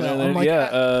Roosevelt. I'm like,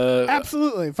 yeah,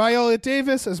 absolutely. Viola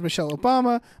Davis as Michelle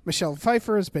Obama, Michelle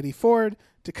Pfeiffer as Betty Ford,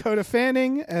 Dakota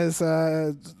Fanning as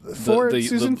Ford,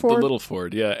 Susan Ford. the little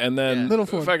Ford, yeah, and then Little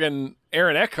Ford. fucking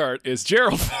Aaron Eckhart is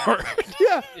Gerald Ford.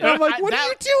 Yeah. And I'm like, what are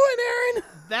you doing, Aaron?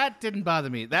 That didn't bother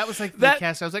me. That was like the That-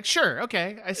 cast. I was like, sure,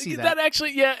 okay, I see that. That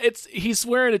actually, yeah, he's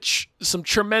wearing some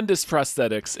tremendous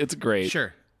prosthetics. It's great.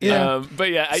 Sure. Yeah.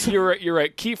 But yeah, you're right. You're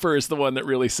right. Kiefer is the one that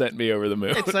really sent me over the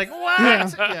moon. It's like, what?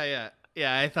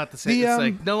 Yeah, I thought the same. The, It's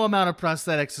like no amount of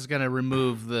prosthetics is going to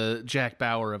remove the Jack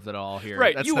Bauer of it all here.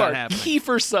 Right, That's you not are happening.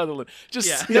 Kiefer Sutherland.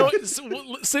 Just Yeah.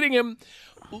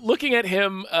 looking at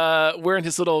him wearing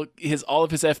all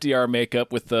of his FDR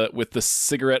makeup with the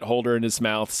cigarette holder in his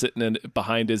mouth, sitting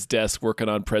behind his desk working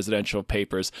on presidential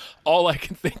papers. All I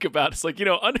can think about is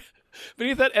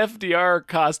beneath that FDR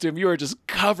costume, you are just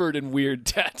covered in weird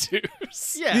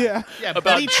tattoos. Yeah.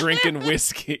 About drinking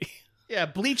whiskey. Yeah,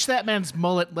 bleach that man's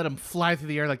mullet, let him fly through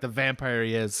the air like the vampire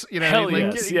he is. You know Hell what I mean?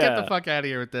 Like, yes, get yeah. the fuck out of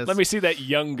here with this. Let me see that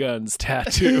Young Guns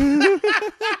tattoo.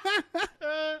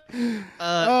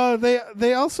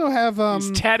 They also have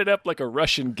He's tatted up like a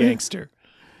Russian gangster.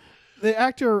 the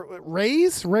actor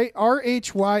Rhys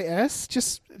RHYS.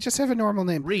 Just have a normal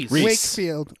name. Reese.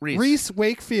 Wakefield. Reese. Reese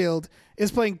Wakefield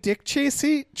is playing Dick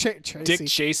Tracy. Dick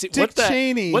Chasey. Dick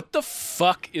Cheney. What the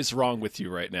fuck is wrong with you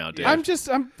right now, Dave?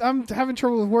 I'm having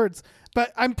trouble with words,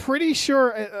 but I'm pretty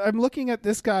sure I'm looking at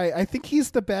this guy. I think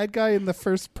he's the bad guy in the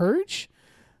first Purge,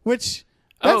 which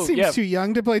seems too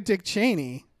young to play Dick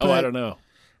Cheney. I but don't know.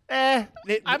 I'm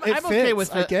It okay fits.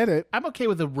 with I get it. I'm okay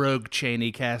with the Rogue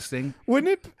Cheney casting.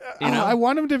 Wouldn't it? know? I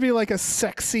want him to be like a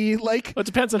sexy, like. Well, it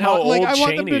depends on how Not- like, old I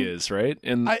want them Cheney to- is, right?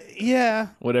 In Yeah.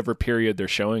 whatever period they're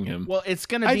showing him. Well, it's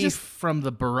going to I be just- from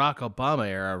the Barack Obama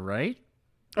era, right?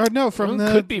 Or no, from Well,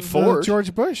 the could be the Ford.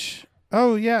 George Bush.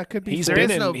 Oh yeah, it could be. He's Ford.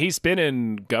 been is no- he's been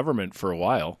in government for a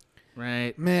while.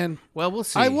 Right. Man. Well, we'll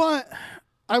see. I want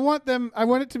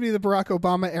it to be the Barack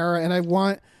Obama era, and I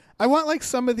want like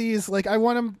some of these, like I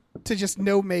want him to just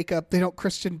no makeup. They don't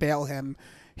Christian Bale him.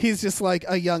 He's just like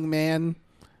a young man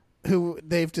who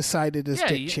they've decided is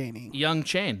Dick Cheney. Young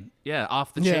Chain. Yeah,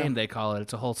 off the Yeah. chain they call it.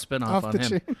 It's a whole spin-off Off on the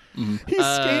him. chain. He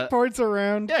skateboards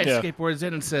around. Yeah, he Yeah. skateboards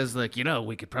in and says like,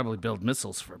 we could probably build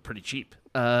missiles for pretty cheap.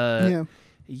 Yeah.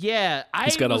 Yeah,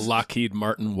 He's got a Lockheed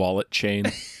Martin wallet chain.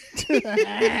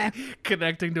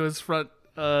 connecting to his front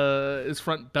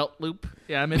belt loop.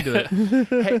 Yeah, I'm into it.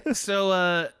 Hey,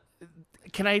 so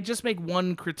can I just make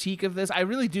one critique of this? I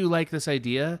really do like this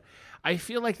idea. I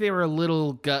feel like they were a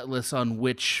little gutless on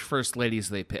which first ladies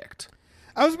they picked.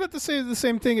 I was about to say the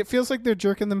same thing. It feels like they're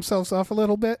jerking themselves off a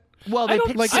little bit. Well, they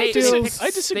picked like, safe. I they dis- picked- I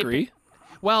disagree.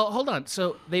 Well, hold on.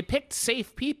 So they picked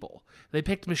safe people. They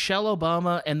picked Michelle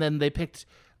Obama, and then they picked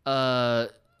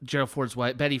Gerald Ford's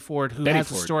wife, Betty Ford, who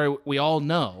has a story we all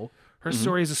know. Her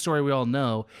story is a story we all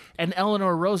know. And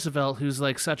Eleanor Roosevelt, who's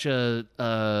like such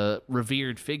a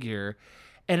revered figure.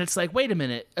 And it's like, wait a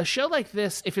minute, a show like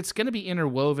this, if it's going to be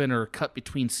interwoven or cut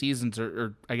between seasons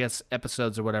or I guess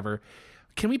episodes or whatever,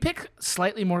 can we pick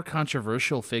slightly more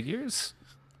controversial figures?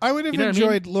 I would have know what I mean?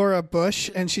 enjoyed Laura Bush,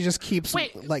 and she just keeps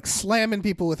Wait. like slamming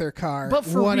people with her car, But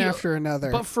for one real, after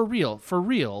another. But for real,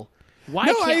 why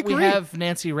No, I can't we agree. have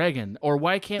Nancy Reagan, or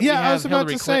why can't we have I was about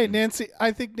Hillary to say Clinton? Nancy.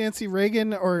 I think Nancy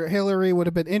Reagan or Hillary would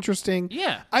have been interesting.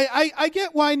 Yeah. I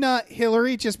get why not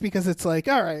Hillary, just because it's like,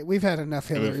 all right, we've had enough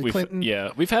Hillary Clinton.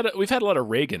 We've had a lot of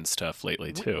Reagan stuff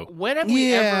lately too. When have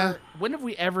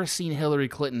we ever seen Hillary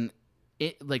Clinton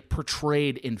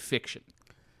portrayed in fiction?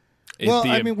 Well, the,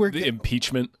 I mean, the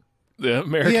impeachment, the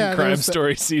American Yeah, there Crime was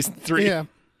Story season 3. Yeah,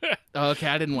 Oh, okay,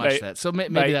 I didn't watch By- that. So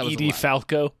maybe by that was Edie a lie.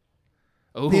 Falco.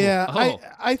 Oh, yeah. oh.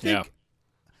 I think.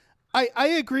 Yeah. I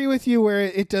agree with you where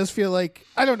it does feel like,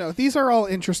 I don't know, these are all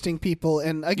interesting people,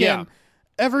 and again, Yeah.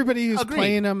 everybody who's Agreed.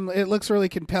 playing them, it looks really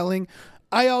compelling.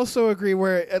 I also agree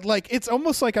where it's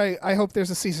almost like I hope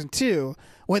there's a season 2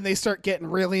 when they start getting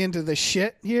really into the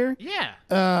shit here.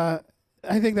 Yeah.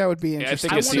 I think that would be I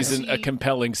interesting. think I wanna a see-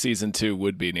 compelling season 2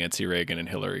 would be Nancy Reagan and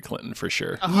Hillary Clinton for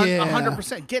sure.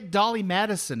 100%. Get Dolly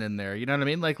Madison in there. You know what I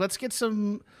mean? Like, let's get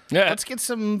some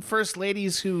first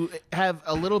ladies who have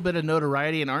a little bit of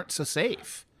notoriety and aren't so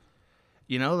safe.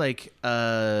 You know, like,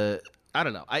 I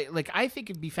don't know. I think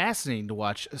it'd be fascinating to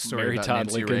watch a story Mary about Todd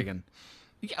Nancy Lincoln. Reagan.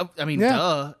 Yeah, I mean, Yeah.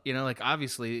 duh. You know, like,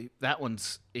 obviously that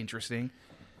one's interesting.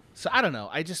 So I don't know.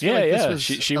 I just feel like this was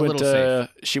She a went little safe.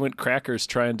 she went crackers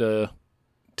trying to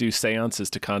do seances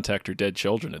to contact her dead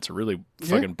children. It's a really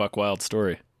fucking buck wild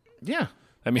story. Yeah.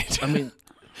 I mean,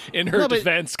 in her No, but-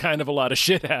 defense, kind of a lot of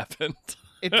shit happened.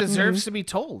 It deserves to be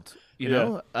told, you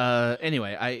know?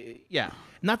 Anyway,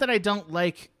 not that I don't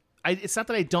like it's not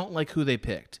that I don't like who they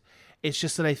picked. It's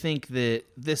just that I think that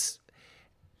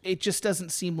it just doesn't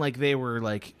seem like they were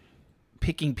like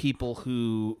picking people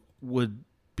who would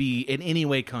be in any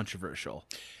way controversial.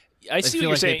 I see feel what you're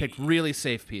like saying. they pick really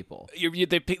safe people.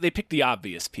 They pick the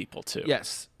obvious people too.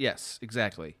 Yes,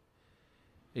 exactly.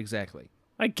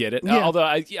 I get it. Yeah. Although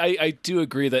I do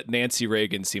agree that Nancy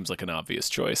Reagan seems like an obvious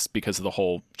choice because of the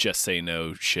whole just say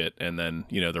no shit, and then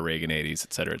the Reagan 80s,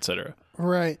 et cetera, et cetera.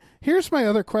 Right. Here's my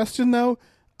other question, though.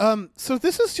 So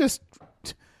this is just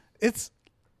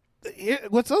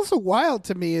what's also wild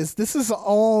to me is this is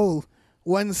all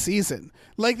one season.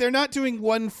 Like they're not doing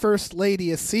one first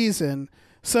lady a season.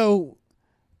 So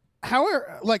how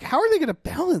are they going to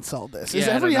balance all this? Is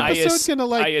Yeah, I every don't know. episode going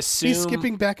to I be assume-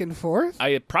 skipping back and forth?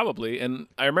 I probably, and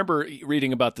I remember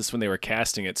reading about this when they were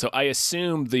casting it. So I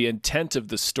assume the intent of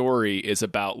the story is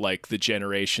about like the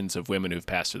generations of women who've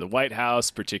passed through the White House,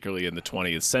 particularly in the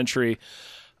 20th century,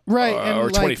 Right. or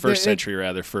and, like, 21st century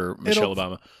rather, for Michelle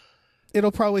Obama.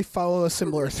 It'll probably follow a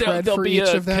similar thread There'll for be each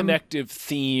a of them. connective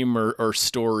theme or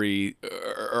story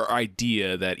or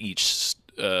idea that each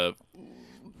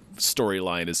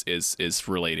storyline is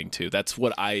relating to. That's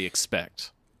what I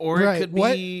expect. Or Right,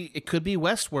 it could be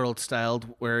Westworld styled,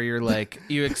 where you're like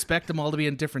you expect them all to be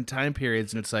in different time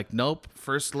periods, and it's like, nope,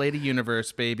 First Lady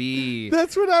universe, baby.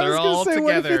 That's what I They're was all going to say.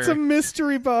 What if it's a together.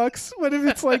 mystery box? What if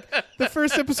it's like the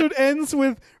first episode ends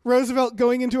with Roosevelt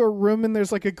going into a room and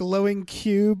there's like a glowing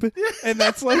cube, and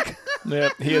that's like Yeah,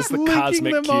 he is the linking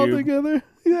cosmic them all cube. together.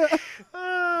 Yeah,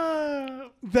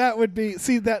 that would be.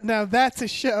 See that now? That's a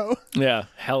show. Yeah,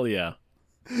 hell yeah.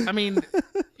 I mean,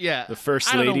 yeah. The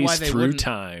First I don't know why Ladies they through wouldn't-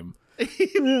 time.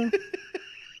 I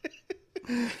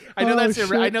know Oh, I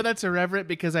shit. know that's irreverent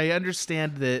because I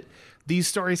understand that these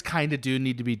stories kind of do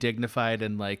need to be dignified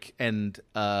and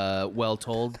well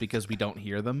told because we don't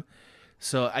hear them.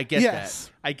 So I get Yes.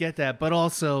 that. I get that. But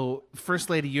also First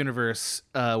Lady universe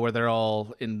where they're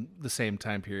all in the same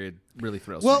time period really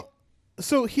thrills me. Well,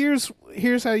 so here's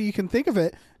how you can think of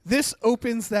it. This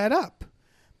opens that up.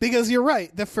 Because you're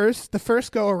right, the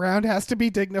first go around has to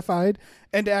be dignified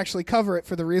and to actually cover it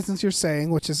for the reasons you're saying,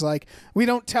 which is like we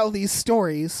don't tell these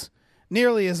stories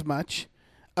nearly as much,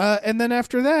 and then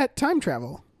after that, time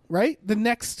travel, right? The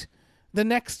next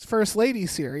First Lady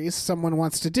series someone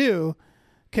wants to do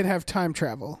can have time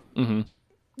travel.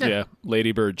 Yeah,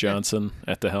 Lady Bird Johnson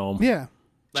at the helm. Yeah,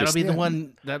 that'll be the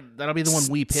one that'll be the one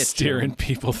we pitch. Steering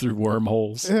people through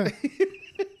wormholes.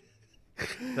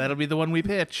 That'll be the one we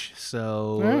pitch.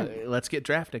 So right. let's get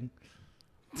drafting.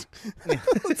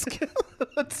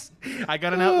 I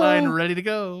got an outline ready to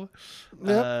go.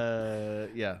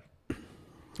 Yeah.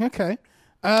 okay.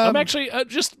 I'm actually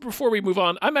just before we move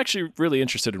on, I'm actually really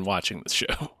interested in watching this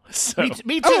show. So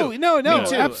Me too. Oh no, Me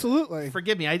too. absolutely.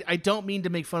 Forgive me. I don't mean to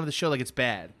make fun of the show like it's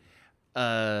bad.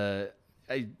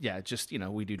 Just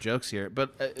we do jokes here,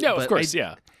 but yeah, but of course, I,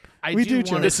 yeah. I We do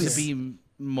do want jokes it to here. be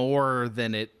more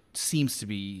than it seems to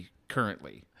be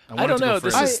currently. I don't know.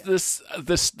 This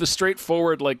The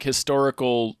straightforward like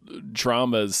historical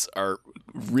dramas are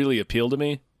really appeal to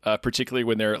me, particularly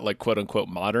when they're like quote unquote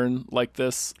modern like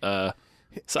this. So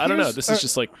I don't know. Here's- This is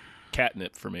just like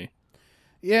catnip for me.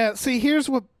 Yeah, see, here's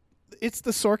what it's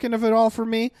the Sorkin of it all for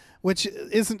me, which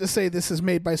isn't to say this is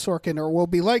made by Sorkin or will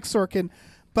be like Sorkin,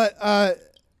 but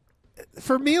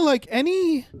for me, like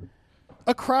any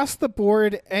across the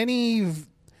board, any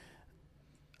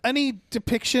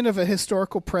depiction of a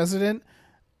historical president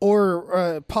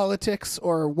or politics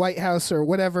or White House or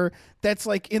whatever that's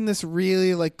like in this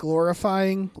really like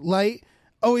glorifying light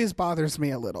always bothers me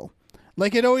a little.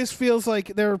 Like it always feels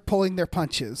like they're pulling their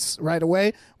punches right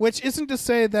away, which isn't to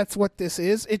say that's what this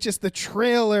is. It's just the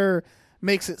trailer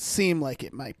makes it seem like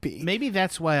it might be. Maybe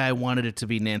that's why I wanted it to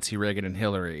be Nancy Reagan and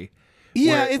Hillary.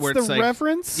 Yeah, where it's the like,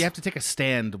 reverence. You have to take a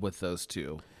stand with those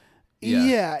two.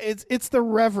 Yeah, it's the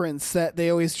reverence that they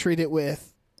always treat it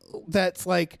with. That's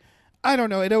like, I don't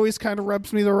know. It always kind of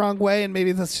rubs me the wrong way, and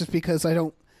maybe that's just because I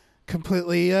don't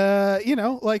completely,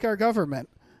 like our government,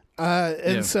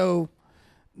 so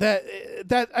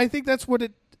that I think that's what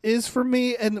it is for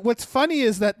me. And what's funny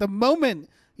is that the moment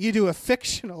you do a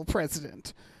fictional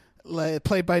president,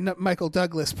 played by Michael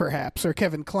Douglas, perhaps, or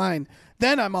Kevin Kline,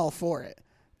 then I'm all for it.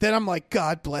 Then I'm like,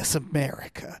 God bless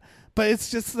America. But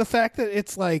it's just the fact that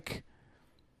it's like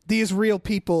these real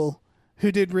people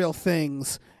who did real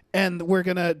things, and we're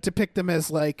going to depict them as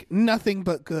like nothing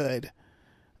but good.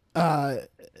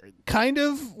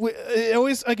 It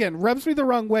always, again, rubs me the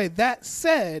wrong way. That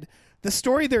said, the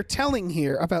story they're telling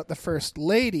here about the First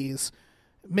Ladies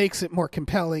makes it more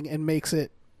compelling and makes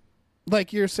it,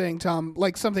 like you're saying, Tom,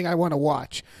 like something I want to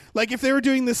watch. Like if they were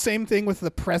doing the same thing with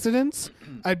the presidents,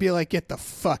 I'd be like, get the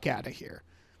fuck out of here.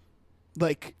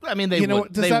 Like, I mean, they you know,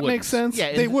 would. does They that wouldn't. make sense?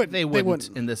 Yeah, They would. They They wouldn't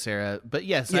wouldn't. in this era. But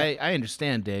yes, Yeah. I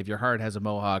understand, Dave. Your heart has a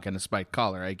mohawk and a spiked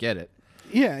collar. I get it.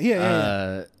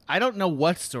 Yeah. I don't know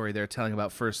what story they're telling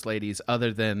about first ladies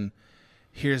other than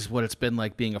here's what it's been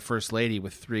like being a first lady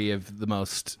with three of the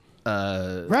most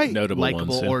Right. Notable likable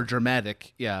ones. Yeah. or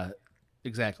dramatic. Yeah,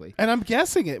 exactly. And I'm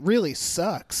guessing it really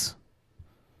sucks.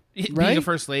 Being Right? a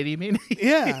first lady, you mean?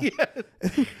 Yeah. It's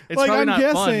Like, probably I'm not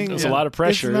guessing- fun. There's Yeah. a lot of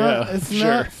pressure. It's not, yeah, it's sure.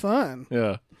 not fun.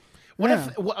 Yeah. What Yeah.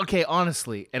 if? Okay,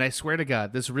 honestly, and I swear to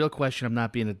God, this is a real question. I'm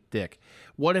not being a dick.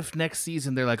 What if next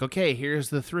season they're like, okay, here's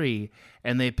the three,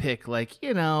 and they pick like,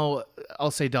 you know,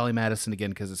 I'll say Dolly Madison again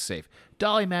because it's safe.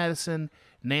 Dolly Madison,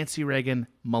 Nancy Reagan,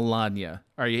 Melania.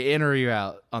 Are you in or are you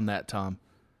out on that, Tom?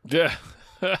 Yeah.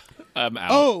 I'm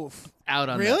out. Oh, Out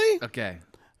on Really? that. Okay.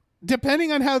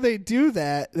 depending on how they do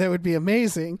that, that would be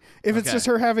amazing. If it's Okay. just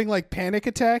her having like panic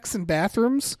attacks in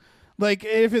bathrooms, like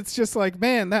if it's just like,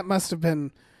 man, that must have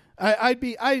been.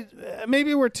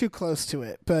 Maybe we're too close to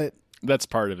it, but That's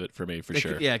part of it for me, for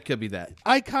sure. Yeah, it could be that.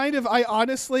 I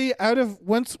honestly, out of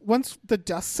once the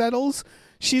dust settles,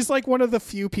 she's like one of the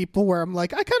few people where I'm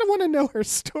like, I kind of want to know her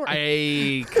story.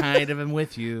 I kind of am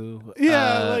with you.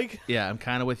 Yeah, yeah, I'm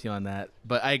kind of with you on that.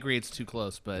 But I agree it's too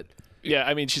close. But Yeah,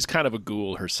 I mean, she's kind of a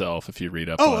ghoul herself if you read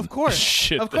up Oh, on of course.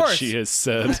 shit Of that course. she has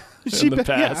said She in the be-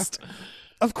 yeah. past.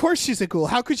 Of course, she's a ghoul.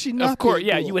 How could she not? Of course, be a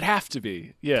yeah, ghoul? you would have to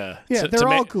be. Yeah. Yeah, To- they're to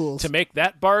all make, ghouls. To make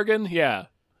that bargain, yeah.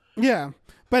 Yeah,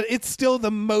 but it's still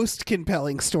the most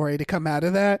compelling story to come out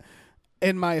of that,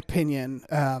 in my opinion.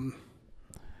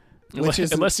 Unless,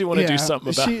 is unless you want to yeah, do something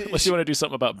about she- unless you want to do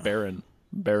something about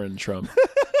Baron Trump.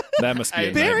 That must be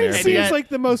a Barry nightmare. seems yet like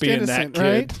the most being innocent, that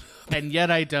right? kid. and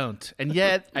yet I don't. And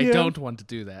yet I Yeah. don't want to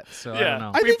do that. So I Yeah, don't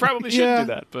know. I we think- probably should yeah. do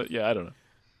that, but yeah, I don't know.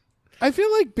 I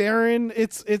feel like Baron.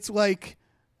 It's like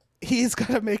he's got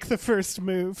to make the first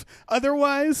move.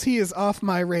 Otherwise, he is off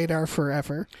my radar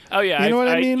forever. Oh yeah, You know what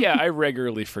I mean? Yeah, I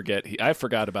regularly forget. I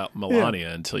forgot about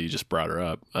Melania until you just brought her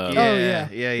up. yeah.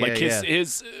 Like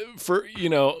his for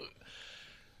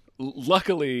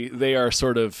luckily they are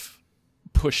sort of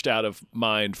pushed out of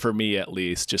mind for me at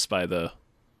least, just by the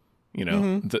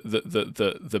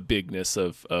the bigness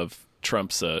of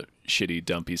Trump's shitty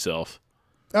dumpy self.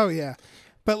 Oh yeah,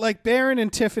 but like Baron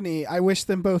and Tiffany, I wish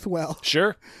them both well.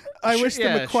 Sure. I wish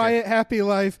them yeah, a quiet, happy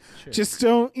life. Just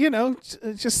don't,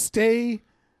 just stay.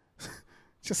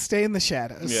 Just stay in the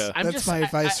shadows. Yeah. That's my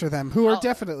advice for them, who are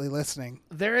definitely listening.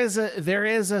 There is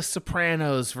a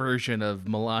Sopranos version of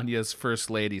Melania's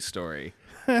first lady story.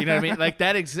 You know what I mean? Like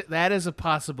that is a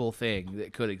possible thing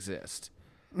that could exist.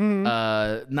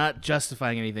 Not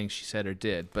justifying anything she said or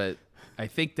did, but I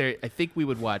think we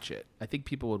would watch it. I think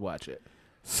people would watch it.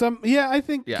 I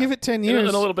think Yeah. give it 10 In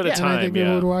years. a little bit of and I time, think people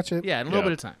yeah. would watch it. Yeah, in a little Yeah.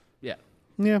 bit of time. Yeah.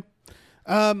 Yeah.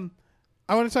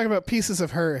 I want to talk about Pieces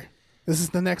of Her. This is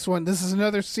the next one. This is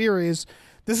another series.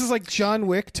 This is like John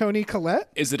Wick, Toni Collette.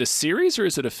 Is it a series or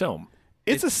is it a film?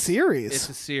 It's a series. It's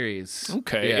a series.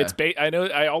 Okay, Yeah. it's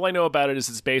all I know about it is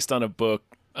it's based on a book,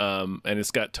 and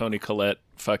it's got Toni Collette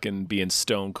fucking being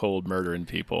stone cold murdering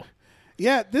people.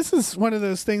 Yeah, this is one of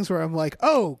those things where I'm like,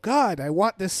 oh God, I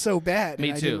want this so bad. Me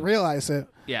and too. I didn't realize it.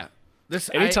 Yeah. This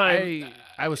Anytime-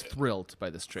 I was thrilled by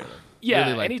this trailer. Yeah,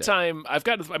 Really liked it. anytime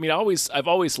I've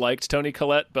always liked Toni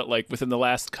Collette, but like within the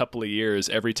last couple of years,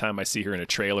 every time I see her in a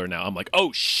trailer now, I'm like,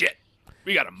 oh shit,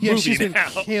 we got a movie Yeah, she's been now.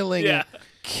 killing yeah. it.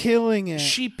 Killing it.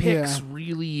 She picks Yeah.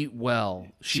 really well.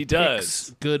 She picks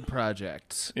does. good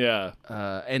projects. Yeah.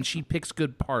 And she picks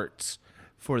good parts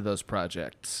for those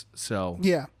projects. So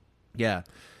Yeah. yeah,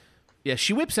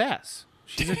 she whips ass.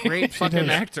 She's a great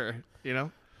fucking actor. You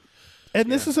know. And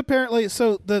this is apparently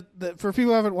so the for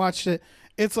people who haven't watched it,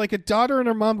 it's like a daughter and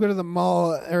her mom go to the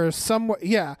mall or somewhere.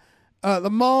 Yeah, the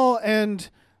mall, and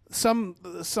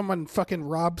someone fucking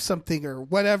robs something or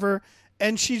whatever,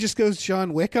 and she just goes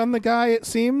John Wick on the guy. It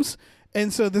seems,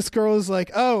 and so this girl is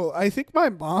like, "Oh, I think my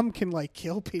mom can like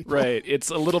kill people." Right. It's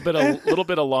a little bit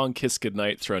of Long Kiss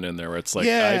Goodnight thrown in there where it's like,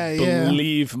 Yeah, I yeah.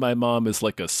 believe my mom is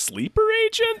like a sleeper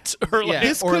agent or like Yeah,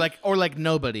 This or could- like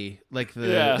nobody, like the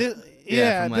Yeah.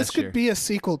 Yeah, from this last could year. be a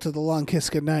sequel to The Long Kiss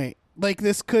Goodnight. Like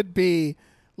this could be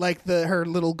like her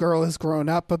little girl has grown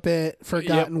up a bit,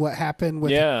 forgotten what happened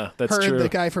with Yeah, that's her true. and the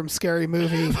guy from Scary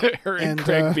Movie. her and and,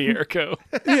 Craig Bierko.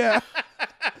 Yeah.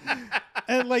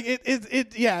 And like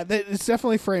it's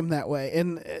definitely framed that way,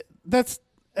 and that's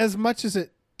as much as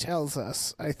it tells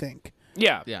us, I think.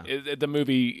 Yeah. Yeah. The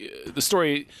movie, the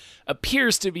story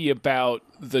appears to be about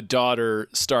the daughter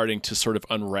starting to sort of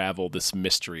unravel this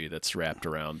mystery that's wrapped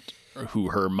around who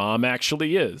her mom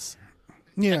actually is.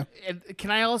 Yeah. And can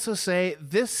I also say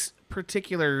this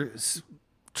particular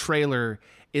trailer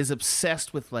is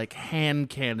obsessed with like hand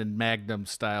cannon Magnum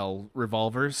style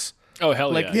revolvers. Oh,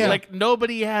 hell Like, yeah. like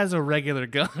nobody has a regular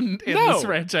gun in No. this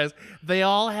franchise. They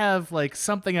all have like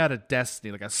something out of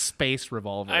Destiny, like a space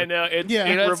revolver. I know. Yeah.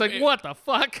 You know, it's like, what the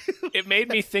fuck? It made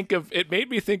me think of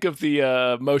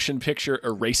the motion picture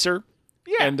Eraser.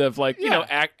 Yeah. And of like, you Yeah. know,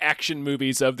 action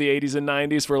movies of the 80s and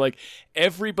 90s where like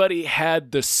everybody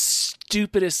had the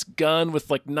stupidest gun with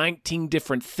like 19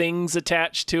 different things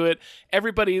attached to it.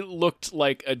 Everybody looked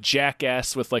like a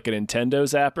jackass with like a Nintendo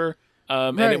zapper.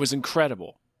 And Right. it was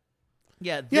incredible.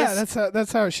 Yeah, Yeah,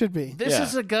 that's how it should be. This Yeah.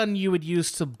 is a gun you would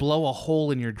use to blow a hole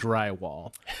in your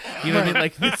drywall. You know what I mean?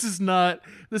 Like this is not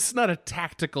a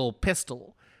tactical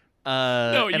pistol.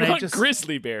 No, you and I hunt just-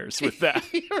 grizzly bears with that.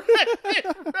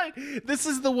 right. This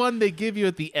is the one they give you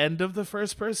at the end of the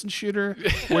first-person shooter,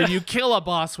 where you kill a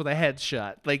boss with a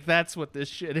headshot. Like that's what this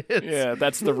shit is. Yeah,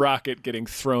 that's the rocket getting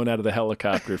thrown out of the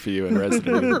helicopter for you in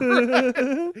Resident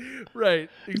Evil. Right.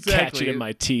 Exactly. Catch it in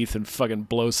my teeth and fucking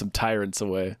blow some tyrants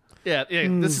away. Yeah.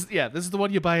 This is the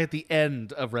one you buy at the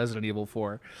end of Resident Evil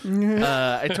 4.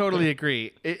 I totally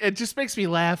agree. It just makes me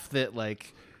laugh that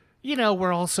like, you know,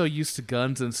 we're all so used to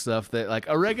guns and stuff that like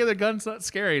a regular gun's not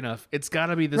scary enough. It's got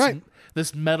to be this Right.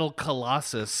 this metal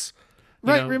colossus.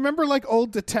 you Right, know? remember like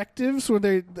old detectives where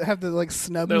they have the like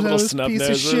snub Their little nose snub piece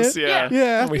noses, of shit? yeah.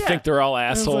 Yeah. And we think they're all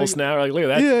assholes like- now. We're like, look at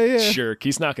that Yeah, yeah. jerk.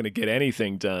 He's not going to get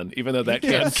anything done, even though that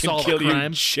Yeah. gun can Solve a kill you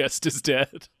crime. just as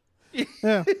dead.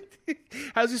 Yeah.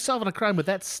 How's he solving a crime with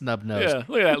that snub nose? Yeah,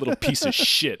 look at that little piece of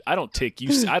shit. I don't take you.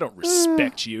 I don't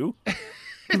respect you.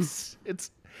 It's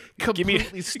Give me,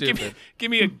 completely stupid.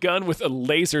 give me a gun with a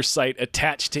laser sight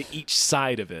attached to each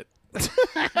side of it.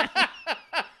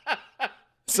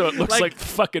 So it looks like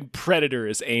fucking Predator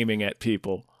is aiming at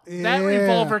people. That Yeah.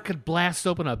 revolver could blast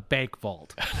open a bank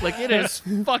vault. Like it is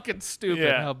fucking stupid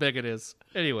Yeah. how big it is.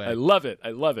 Anyway, I love it.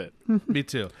 I love it. me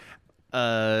too.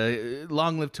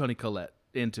 Long live Tony Collette.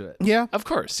 Into it. Yeah. Of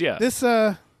course, yeah. This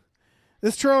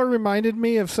trailer reminded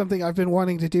me of something I've been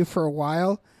wanting to do for a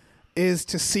while, is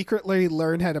to secretly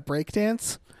learn how to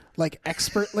breakdance, like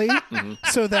expertly,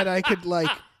 so that I could like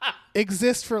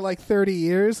exist for like 30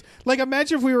 years. Like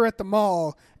imagine if we were at the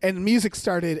mall and music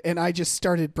started and I just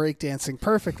started breakdancing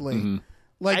perfectly.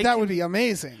 Like that would be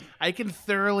amazing. I can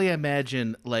thoroughly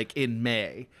imagine, like in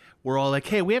May, we're all like,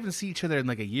 "Hey, we haven't seen each other in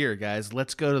like a year, guys.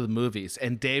 Let's go to the movies."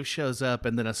 And Dave shows up,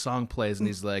 and then a song plays, and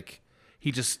he's like,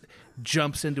 he just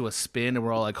jumps into a spin, and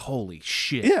we're all like, "Holy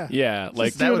shit!" Yeah. Yeah,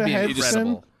 like that would doing be a head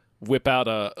incredible. whip out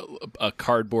a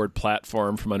cardboard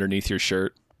platform from underneath your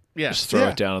shirt, Yeah, just throw Yeah.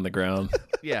 it down on the ground,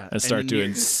 yeah, and start then doing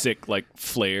you're- sick like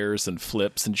flares and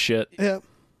flips and shit. Yeah.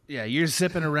 Yeah, you're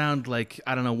zipping around like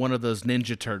I don't know, one of those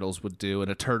Ninja Turtles would do in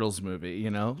a Turtles movie. You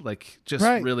know, like just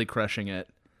Right. really crushing it.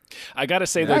 I gotta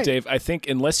say though, Right. Dave, I think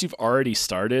unless you've already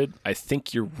started, I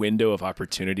think your window of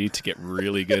opportunity to get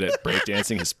really good at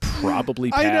breakdancing has probably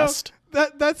I know. passed.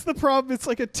 That's the problem. It's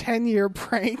like a 10-year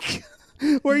prank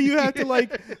where you have to like,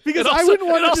 because It I also- wouldn't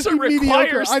want it to just also be mediocre.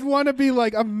 requires- I'd want to be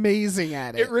like amazing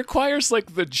at it. It requires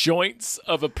like the joints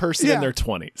of a person in Yeah. their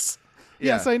 20s.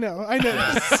 Yes, Yeah. I know. I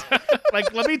know.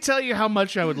 Like, let me tell you how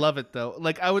much I would love it though.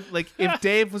 Like, I would like if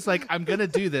Dave was like, "I'm gonna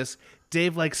do this."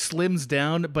 Dave like slims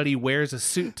down, but he wears a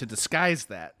suit to disguise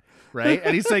that, right?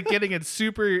 And he's like getting it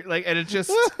super like, and it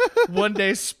just one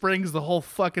day springs the whole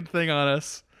fucking thing on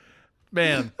us.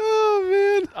 Man,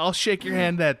 Oh man. I'll shake your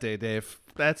hand that day, Dave.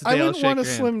 That's the I day I'll wouldn't shake want to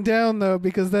your hand. slim down though,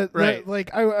 because that Right.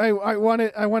 like I want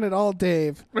it all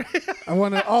Dave. I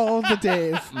want it all the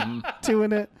Dave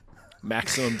doing it.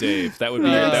 Maximum Dave. That would be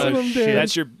Maximum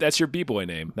Dave. that's your b-boy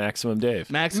name, Maximum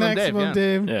Dave. Maximum, Maximum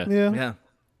Dave. Dave. Yeah. Yeah. Yeah,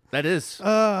 that is.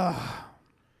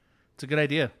 It's a good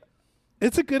idea.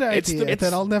 It's a good It's idea the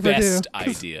that I'll never best do. 'Cause-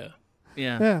 idea.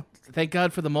 Yeah. Yeah. Thank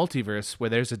God for the multiverse where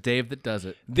there's a Dave that does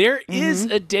it. There is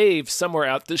Mm-hmm. a Dave somewhere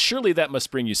out there. Surely that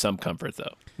must bring you some comfort,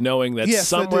 though, knowing that Yes, that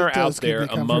somewhere does out give me there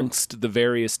comfort. amongst the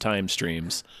various time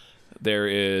streams, there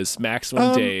is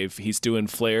Maximum Dave. He's doing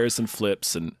flares and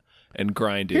flips and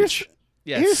grindage,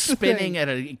 Yeah, Here's the spinning thing. at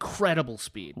an incredible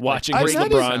speed. watching I'm his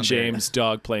not LeBron even- James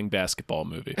dog playing basketball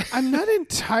movie. I'm not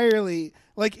entirely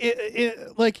like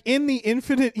like in the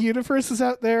infinite universes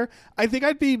out there. I think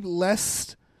I'd be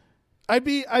less. I'd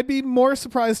be more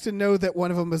surprised to know that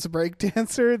one of them is a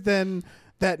breakdancer than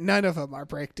that none of them are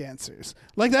breakdancers.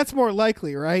 Like that's more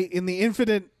likely, right? In the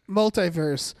infinite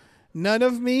multiverse, none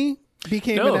of me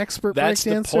became No, an expert that's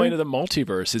breakdancer. the point of the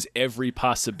multiverse: is every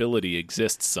possibility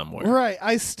exists somewhere. Right.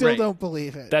 I still Right. don't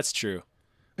believe it. That's true.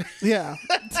 Yeah.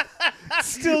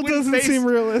 Still When doesn't faced- seem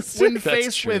realistic. When That's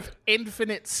faced true. with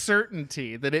infinite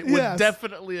certainty that it would Yes.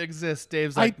 definitely exist,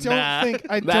 Dave's I like, don't nah. think it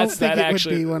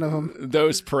actually would be one of them.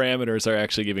 Those parameters are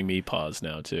actually giving me pause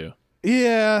now too.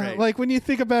 Yeah, Right. like when you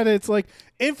think about it, it's like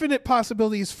infinite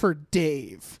possibilities for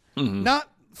Dave, not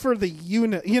for the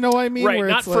unit. You know what I mean? Right, Where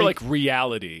not it's for like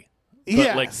reality, but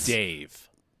Yes. like Dave.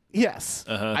 Yes.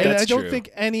 That's I don't true. think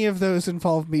any of those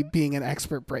involve me being an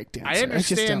expert breakdancer. I just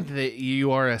understand don't. that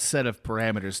you are a set of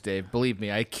parameters, Dave. Believe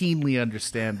me, I keenly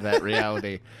understand that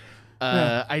reality.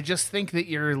 I just think that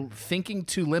you're thinking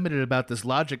too limited about this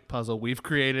logic puzzle we've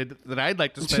created that I'd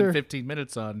like to spend Sure. 15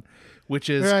 minutes on, which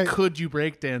is Right. could you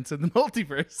breakdance in the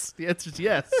multiverse? The answer is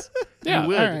yes. Yeah. You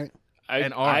would. All right.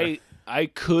 And R. I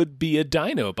could be a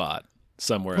Dinobot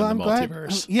somewhere Well, in I'm the glad.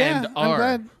 multiverse. Yeah, and I'm R.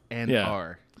 glad. And Yeah.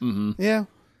 R. Yeah,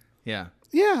 Yeah.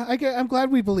 yeah. I'm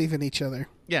glad we believe in each other.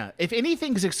 Yeah. If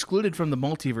anything's excluded from the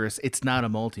multiverse, it's not a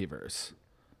multiverse.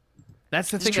 That's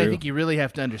the thing I true. think you really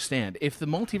have to understand. If the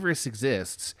multiverse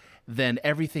exists, then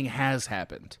everything has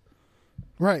happened.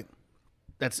 Right.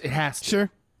 It has to. Sure.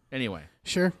 Anyway.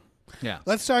 Sure. Yeah.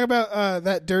 Let's talk about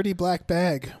that dirty black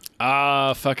bag.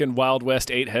 Fucking Wild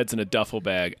West 8 heads in a duffel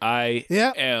bag. I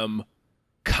Yeah. am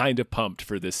kind of pumped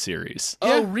for this series.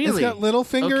 Oh, Yeah, really? It's got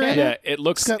Littlefinger Okay. in Yeah, it. it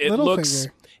looks got it looks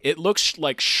Littlefinger. it looks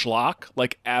like schlock,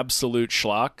 like absolute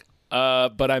schlock.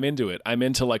 But I'm into it. I'm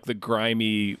into like the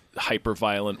grimy,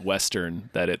 hyper-violent western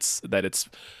that it's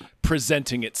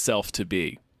presenting itself to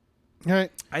be. All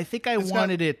right. I think I got-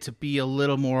 wanted it to be a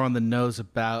little more on the nose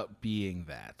about being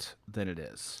that than it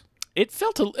is. It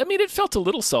felt a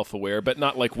little self-aware, but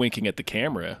not like winking at the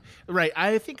camera. Right.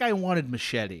 I think I wanted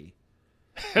Machete.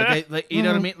 You know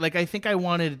what I mean? Like, I think I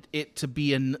wanted it to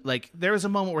be there was a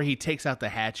moment where he takes out the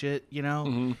hatchet, you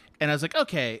know? And I was like,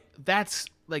 okay, that's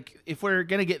like, if we're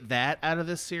going to get that out of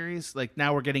this series, like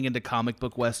now we're getting into comic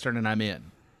book Western and I'm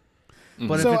in.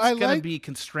 But So if I it's going like- to be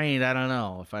constrained, I don't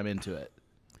know if I'm into it.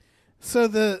 So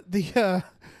the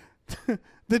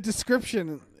the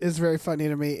description is very funny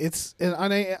to me. It's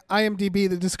on IMDb.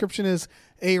 The description is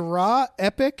a raw,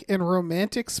 epic, and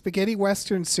romantic spaghetti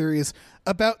western series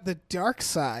about the dark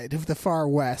side of the far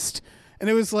west. And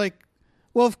it was like,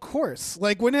 well, of course.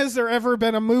 Like, when has there ever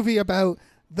been a movie about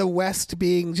the West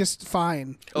being just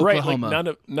fine? Oklahoma. Right,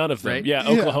 like none of them. Right? Yeah,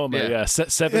 Yeah. Oklahoma. Yeah. Yeah,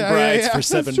 seven Yeah, brides yeah, for that's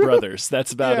 7 true. brothers.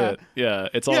 That's about Yeah. it. Yeah,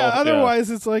 it's all. Yeah.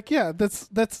 Otherwise, it's like, yeah, that's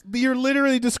you're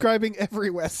literally describing every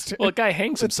western. Well, a guy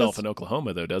hangs himself just- in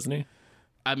Oklahoma, though, doesn't he?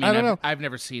 I mean, I don't know. I've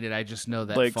never seen it. I just know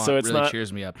that Like, font so it's really not-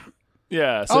 cheers me up.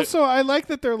 Yeah. So Also, I like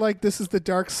that they're like, this is the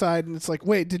dark side, and it's like,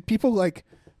 wait, did people like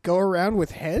go around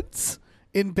with heads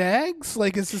in bags?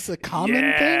 Like, is this a common thing?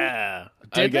 yeah.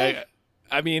 Did they?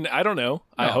 I mean, I don't know.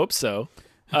 I No. hope so.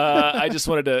 I just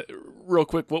wanted to real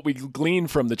quick. What we glean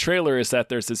from the trailer is that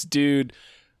there's this dude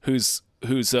who's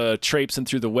traipsing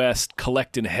through the West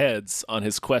collecting heads on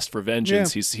his quest for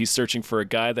vengeance. Yeah. He's searching for a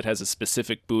guy that has a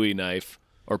specific Bowie knife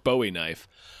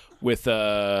with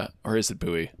or is it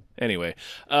Bowie? Anyway,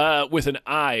 with an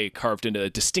eye carved into a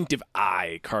distinctive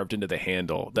eye carved into the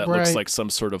handle that looks Right. like some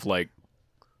sort of like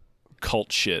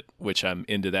cult shit, which I'm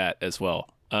into that as well.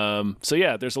 So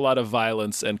yeah, there's a lot of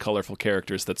violence and colorful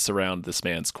characters that surround this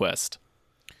man's quest.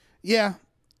 Yeah.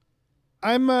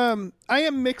 I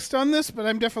am mixed on this, but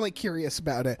I'm definitely curious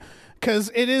about it because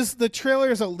the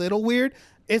trailer is a little weird.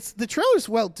 The trailer's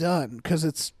well done because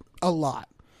it's a lot.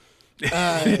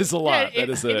 It is a lot. Yeah, That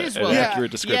is it an is well- accurate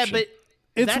Yeah, description. but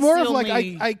It's that's more the of like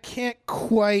only- I can't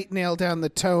quite nail down the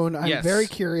tone. I'm Yes. very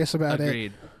curious about it.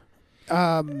 Agreed.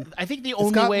 I think the It's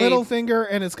only got way Littlefinger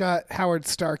and it's got Howard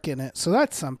Stark in it, so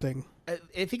that's something.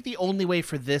 I think the only way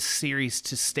for this series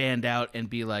to stand out and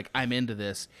be like, I'm into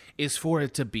this, is for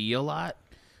it to be a lot.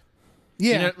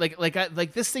 Yeah, You know,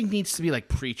 like this thing needs to be like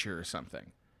Preacher or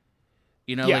something.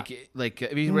 You know, Yeah. like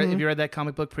have you read that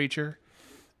comic book Preacher?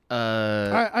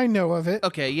 I know of it.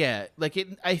 Okay, yeah.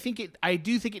 I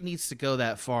do think it needs to go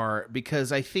that far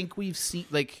because I think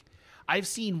I've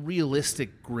seen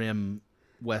realistic grim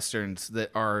westerns that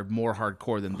are more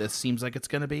hardcore than this seems like it's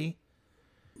going to be.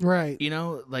 Right. You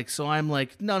know, so I'm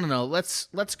like, no, let's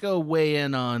go weigh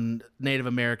in on Native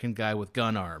American guy with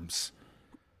gun arms.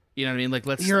 You know what I mean? Like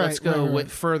let's You're let's right, go right.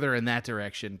 further in that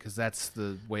direction because that's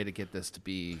the way to get this to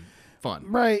be fun.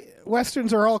 Right.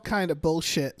 Westerns are all kind of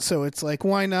bullshit, so it's like,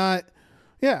 why not?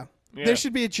 Yeah. There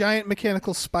should be a giant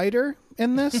mechanical spider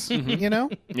in this, you know?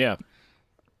 yeah,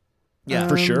 Yeah.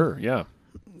 for sure. Yeah.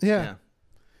 Yeah. Yeah.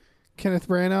 Kenneth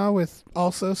Branagh with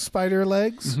also spider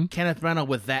legs. Kenneth Branagh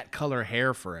with that color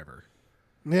hair forever.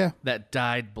 Yeah. That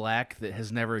dyed black that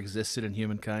has never existed in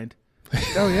humankind.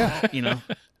 Oh, yeah. You know?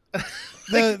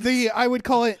 the I would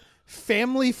call it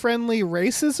family-friendly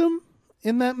racism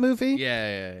in that movie.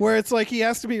 Yeah. Where it's like he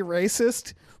has to be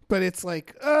racist, but it's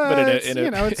like,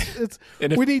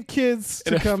 we need kids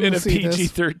to come in and a see this.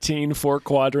 PG-13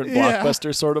 4-quadrant Yeah.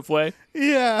 blockbuster sort of way.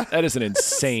 Yeah, That is an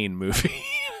insane movie.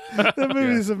 that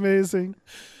movie's amazing.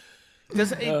 Do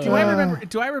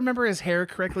I remember his hair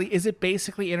correctly? Is it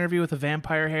basically Interview with a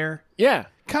Vampire hair? Yeah.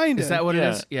 Kind of. Is that what it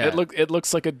is? Yeah. It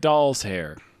looks like a doll's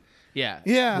hair. Yeah.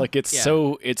 Yeah. Like it's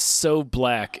so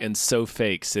black and so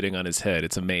fake sitting on his head.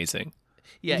 It's amazing.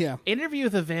 Yeah. Interview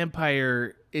with a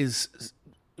Vampire is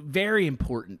very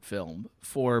important film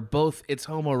for both its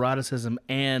homoeroticism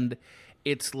and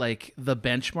it's like the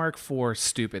benchmark for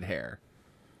stupid hair.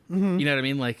 Mm-hmm. You know what I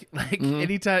mean? Like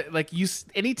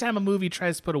anytime a movie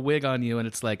tries to put a wig on you and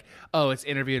it's like, oh, it's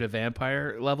Interview with a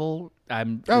Vampire level.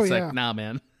 Like, nah,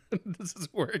 man, this is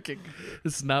working.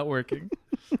 This is not working.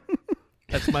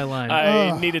 That's my line.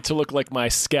 I need it to look like my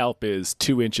scalp is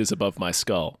 2 inches above my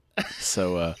skull.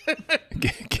 So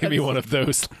give me one of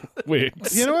those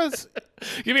wigs. You know what's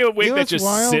Give me a wig that just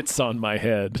wild? sits on my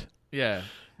head. Yeah.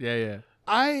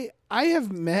 I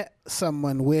have met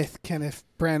someone with Kenneth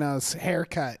Branagh's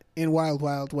haircut in Wild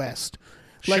Wild West.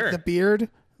 Like Sure.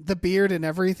 the beard and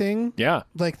everything. Yeah.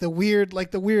 Like the weird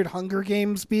Hunger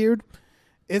Games beard.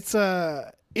 It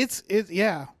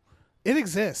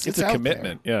exists. It's a out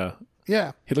commitment. there. Yeah.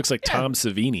 Yeah. He looks like Tom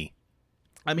Savini.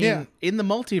 I mean, Yeah. in the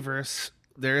multiverse,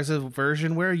 there is a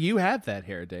version where you have that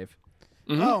hair, Dave.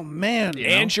 Oh man.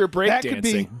 And you're That could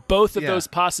be- breakdancing. Both of Yeah. those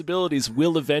possibilities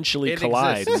will eventually It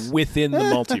collide exists. within the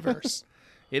multiverse.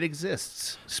 It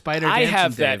exists. Spider. I Dancing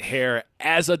have that Dave. hair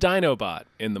as a Dinobot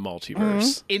in the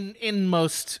multiverse. in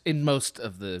most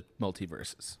of the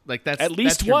multiverses. Like that's At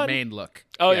least that's your one. main look.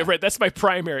 Oh, yeah, right. That's my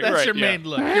primary. That's right, your yeah. main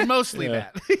look. You're mostly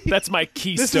that. That's my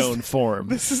keystone form.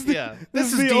 This is the, Yeah.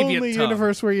 this This is is the Deviant only Tom.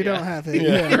 universe where you don't have it.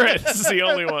 Yeah, right. This is the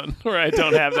only one where I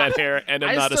don't have that hair and I'm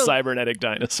I not a still- cybernetic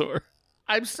dinosaur.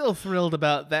 I'm still thrilled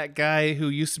about that guy who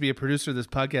used to be a producer of this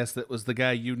podcast that was the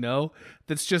guy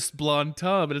that's just blonde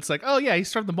Tom. And it's like, oh, yeah,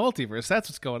 he's from the multiverse. That's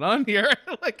what's going on here.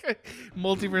 Like,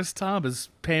 Multiverse Tom is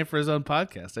paying for his own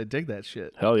podcast. I dig that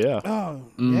shit. Hell yeah. Oh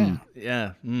yeah.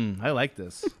 Yeah, I like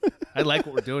this. I like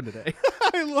what we're doing today.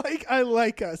 I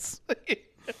like us.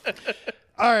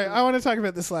 All right, I want to talk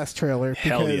about this last trailer because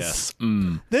Hell yes.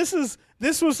 this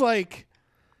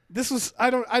was I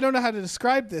don't know how to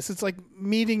describe this. It's like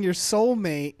meeting your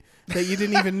soulmate that you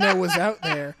didn't even know was out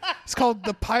there. It's called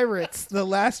The Pirates, The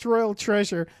Last Royal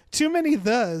Treasure. Too many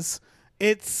thes.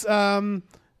 It's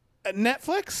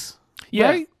Netflix. Yeah,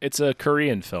 right? it's a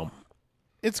Korean film.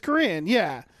 It's Korean,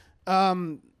 yeah.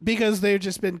 Because they've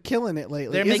just been killing it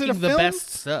lately. They're Is it making a the film? best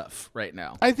stuff right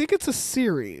now. I think it's a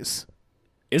series.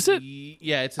 Is it?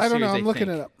 Yeah, it's a I don't series. know, I'm looking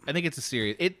think. it up. I think it's a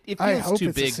series. It I feels hope too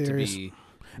it's a big to series. be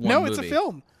one No, movie. it's a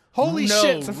film. Holy No,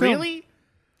 shit, it's a film. really?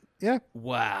 Yeah.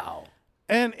 Wow.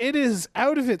 And it is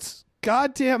out of its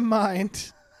goddamn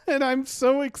mind. And I'm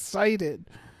so excited.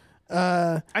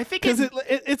 I think Because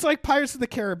it's like Pirates of the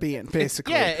Caribbean,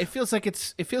 basically. yeah, it feels like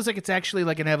it's actually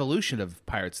like an evolution of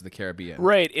Pirates of the Caribbean.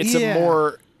 Right. It's Yeah. a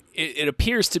more. It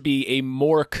appears to be a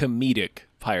more comedic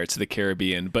Pirates of the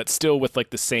Caribbean, but still with like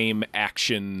the same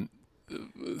action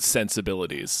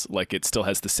sensibilities. Like it still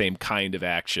has the same kind of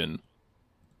action,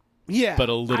 Yeah. but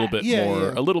a little bit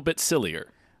more, a little bit sillier.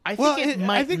 I think Well, it I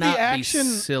might think the not action- be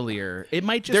sillier. It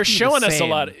might just They're be the showing us a same.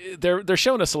 lot. They're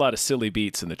showing us a lot of silly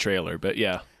beats in the trailer, but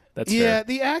yeah, that's Yeah, fair.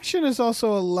 the action is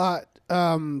also a lot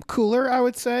cooler, I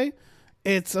would say.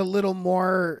 It's a little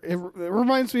more. It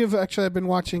reminds me of actually. I've been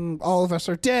watching All of Us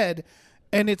Are Dead,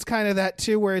 and it's kind of that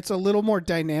too, where it's a little more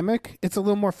dynamic. It's a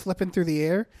little more flipping through the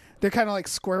air. They're kind of like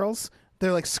squirrels.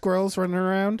 They're like squirrels running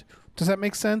around. Does that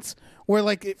make sense? Where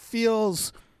like it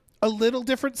feels a little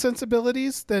different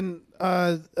sensibilities than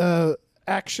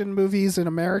action movies in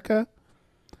America,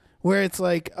 where it's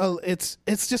like it's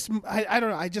just I don't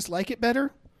know. I just like it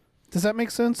better. Does that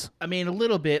make sense? I mean, a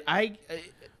little bit.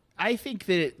 I think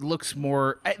that it looks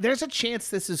more. There's a chance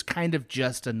this is kind of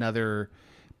just another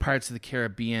Pirates of the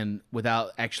Caribbean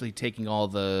without actually taking all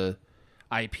the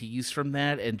IPs from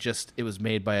that, and just it was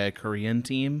made by a Korean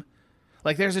team.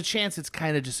 Like, there's a chance it's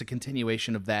kind of just a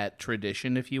continuation of that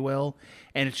tradition, if you will.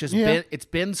 And it's just it's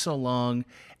been so long,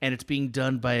 and it's being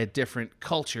done by a different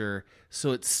culture,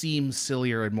 so it seems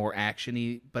sillier and more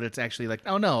actiony. But it's actually like,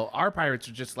 oh no, our pirates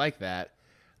are just like that.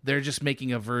 They're just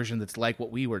making a version that's like what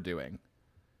we were doing.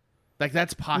 Like,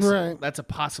 that's possible. Right. That's a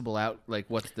possible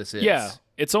what this is. Yeah,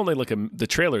 it's only like the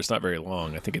trailer's not very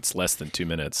long. I think it's less than 2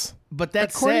 minutes. But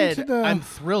that According said, to the- I'm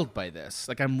thrilled by this.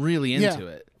 Like, I'm really into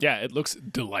it. Yeah, it looks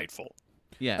delightful.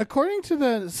 Yeah. According to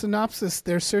the synopsis,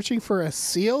 they're searching for a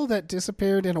seal that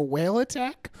disappeared in a whale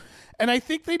attack, And I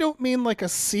think they don't mean like a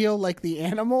seal like the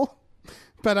animal,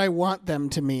 but I want them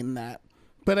to mean that.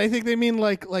 But I think they mean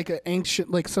like an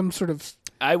ancient, like some sort of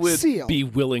I would seal. be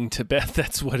willing to bet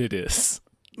that's what it is.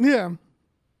 Yeah.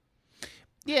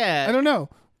 Yeah. I don't know.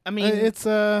 I mean, it's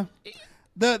the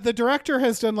director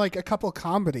has done like a couple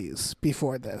comedies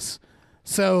before this.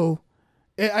 So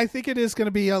I think it is going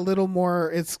to be a little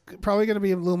more, it's probably going to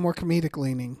be a little more comedic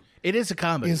leaning. it is a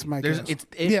comedy. Is my guess.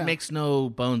 It makes no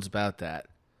bones about that.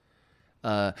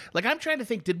 Like I'm trying to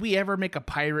think, did we ever make a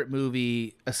pirate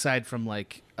movie aside from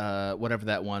like whatever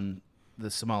that one, the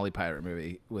Somali pirate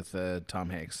movie with Tom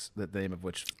Hanks, the name of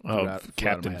which flew out of my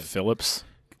Captain head. Phillips.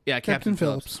 Yeah, Captain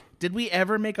Phillips. Did we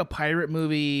ever make a pirate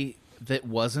movie that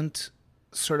wasn't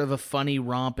sort of a funny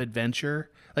romp adventure?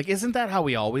 Like, isn't that how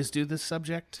we always do this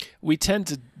subject? We tend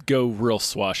to go real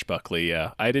swashbuckly,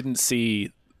 yeah. I didn't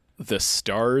see the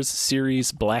Stars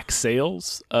series Black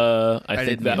Sails. I think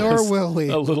didn't that either. Nor was will we.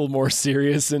 a little more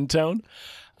serious in tone.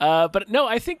 But no,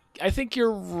 I think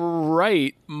you're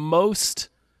right. Most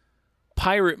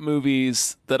pirate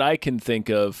movies that I can think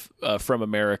of from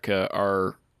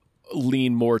America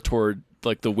lean more toward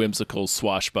like the whimsical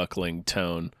swashbuckling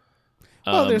tone.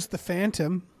 Well, there's the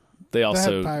Phantom. They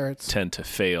also have pirates. tend to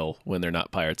fail when they're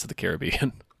not Pirates of the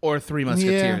Caribbean. Or Three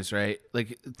Musketeers, right?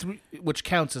 Like, which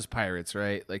counts as pirates,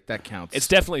 right? Like that counts. It's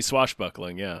definitely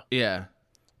swashbuckling, yeah. Yeah.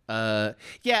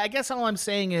 Yeah, I guess all I'm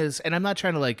saying is, and I'm not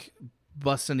trying to like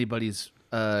bust anybody's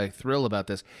thrill about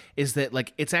this, is that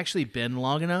like it's actually been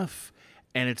long enough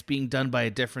and it's being done by a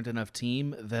different enough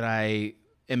team that I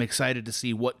am excited to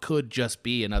see what could just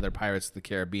be another Pirates of the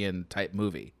Caribbean type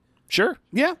movie. Sure.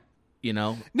 Yeah. You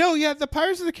know? No, yeah, the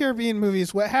Pirates of the Caribbean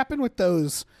movies, what happened with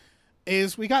those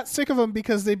is we got sick of them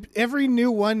because every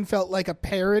new one felt like a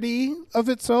parody of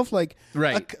itself, like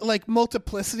Right. like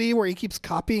Multiplicity, where he keeps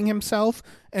copying himself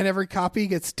and every copy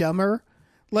gets dumber.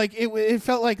 Like it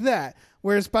felt like that.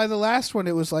 Whereas by the last one,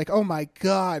 it was like, oh my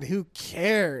God, who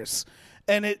cares?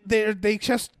 And they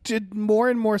just did more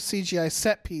and more CGI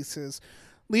set pieces.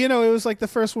 You know, it was like the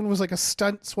first one was like a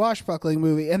stunt swashbuckling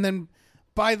movie, and then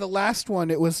by the last one,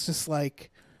 it was just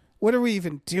like, what are we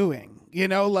even doing? You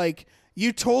know, like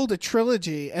you told a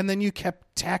trilogy and then you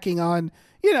kept tacking on,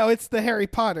 you know, it's the Harry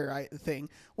Potter thing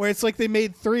where it's like they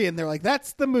made 3 and they're like,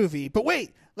 that's the movie. But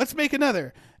wait, let's make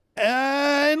another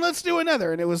and let's do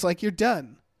another. And it was like, you're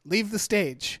done. Leave the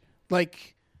stage.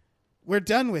 Like, we're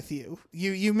done with you.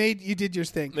 You did your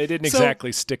thing. They didn't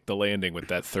exactly stick the landing with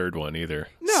that third one either.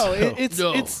 No,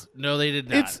 So, No, they did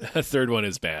not. the third one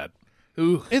is bad.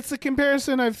 Ooh. It's the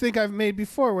comparison I think I've made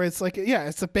before where it's like, yeah,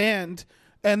 it's a band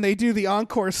and they do the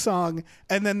encore song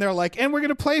and then they're like, and we're going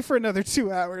to play for another 2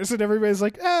 hours. And everybody's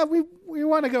like, we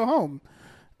want to go home.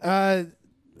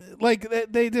 Like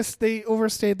they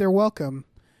overstayed their welcome.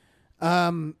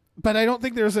 But I don't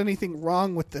think there's anything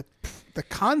wrong with the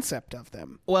concept of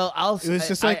them. Well, It was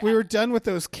just like we were done with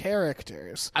those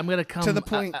characters. I'm going to come to the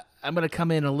point. I'm going to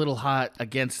come in a little hot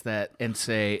against that and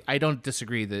say I don't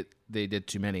disagree that they did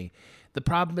too many. The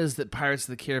problem is that Pirates of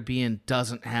the Caribbean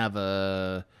doesn't have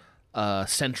a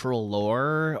central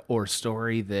lore or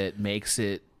story that makes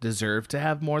it deserve to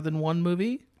have more than one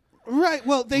movie. Right.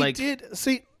 Well, they Like- did.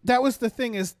 See, that was the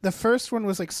thing is the first one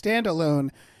was like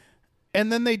standalone.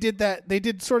 And then they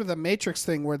did sort of the Matrix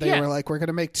thing where they were like, we're going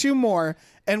to make 2 more.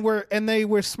 And they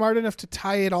were smart enough to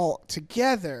tie it all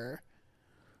together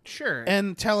Sure.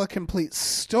 and tell a complete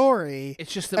story.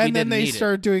 It's just that we and then didn't they need it.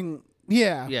 started doing,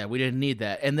 Yeah, we didn't need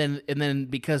that. And then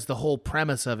because the whole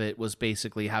premise of it was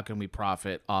basically how can we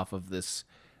profit off of this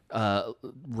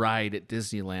ride at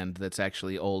Disneyland that's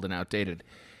actually old and outdated.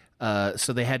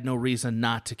 So they had no reason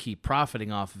not to keep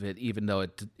profiting off of it, even though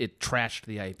it trashed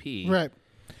the IP. Right.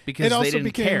 Because It they also didn't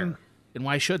became- care. And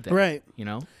why should they? Right. You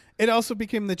know? It also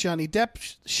became the Johnny Depp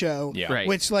show, Yeah. Right.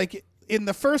 which like in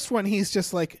the first one, he's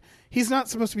just like, he's not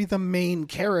supposed to be the main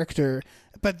character,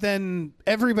 but then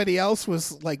everybody else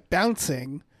was like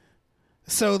bouncing.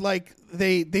 So like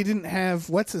they didn't have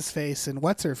what's his face and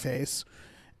what's her face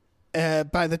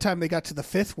by the time they got to the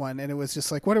 5th one, and it was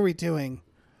just like, what are we doing?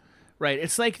 Right.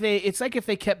 It's like if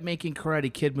they kept making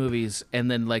Karate Kid movies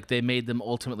and then like they made them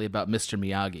ultimately about Mr.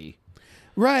 Miyagi.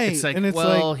 Right. It's like, and it's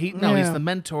well, like, he's yeah, the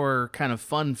mentor kind of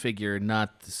fun figure,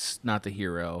 not the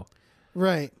hero.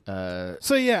 right.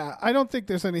 So yeah, I don't think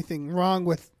there's anything wrong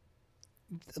with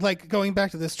like going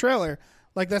back to this trailer.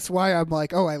 Like that's why I'm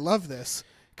like, oh, I love this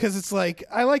because it's like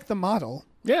I like the model.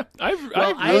 Yeah, I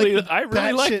I really like like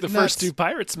batshit the nuts. first 2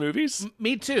 Pirates movies.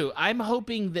 Me too. I'm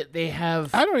hoping that they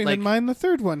have. I don't even like, mind the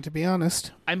 3rd one, to be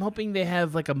honest. I'm hoping they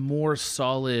have like a more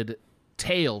solid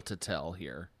tale to tell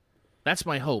here. That's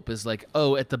my hope. Is like,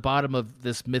 oh, at the bottom of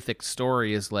this mythic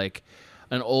story is like,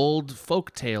 an old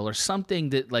folk tale or something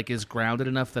that like is grounded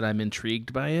enough that I'm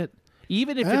intrigued by it.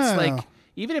 Even if it's like,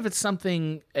 even if it's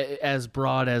something as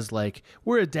broad as like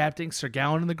we're adapting Sir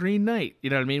Gawain and the Green Knight, you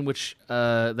know what I mean? Which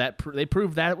they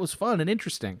proved that was fun and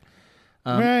interesting.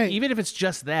 Right. Even if it's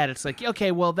just that, it's like,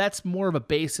 okay, well, that's more of a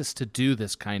basis to do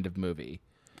this kind of movie,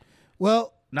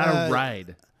 Well, not a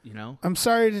ride. You know, I'm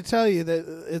sorry to tell you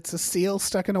that it's a seal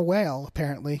stuck in a whale,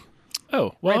 apparently.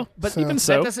 Oh, well, Right, but even that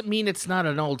so. doesn't mean it's not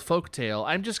an old folk tale.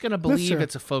 I'm just gonna believe true.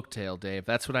 it's a folk tale, Dave.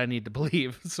 That's what I need to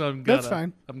believe. So That's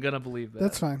fine. I'm gonna believe that.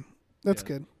 That's fine. That's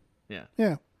good. Yeah.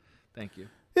 Yeah. Thank you.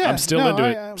 Yeah. I'm still no, into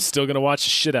it. Still going to watch the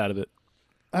shit out of it.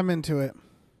 I'm into it.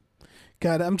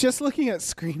 God, I'm just looking at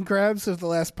screen grabs of the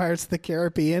last Pirates of the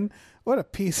Caribbean. What a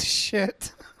piece of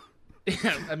shit.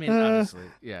 Yeah, I mean, honestly,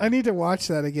 yeah. I need to watch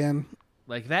that again.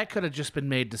 Like that could have just been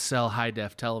made to sell high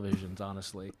def televisions,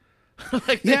 honestly.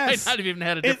 Like Yes. they might have even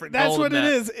had a different. That's goal what than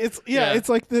it that. is. It's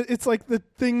like the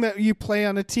thing that you play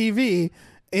on a TV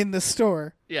in the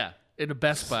store. Yeah, in a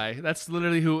Best Buy. That's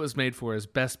literally who it was made for. Is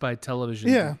Best Buy television.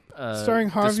 Yeah, starring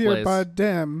Javier displays.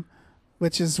 Bardem,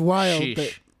 which is wild.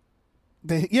 Sheesh.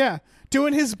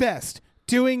 Doing his best.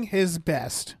 Doing his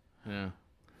best. Yeah.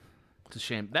 It's a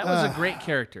shame. That was a great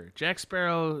character. Jack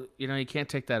Sparrow, you know, you can't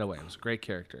take that away. It was a great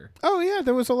character. Oh yeah,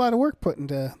 there was a lot of work put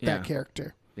into Yeah. that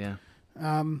character. Yeah.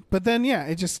 But then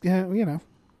it just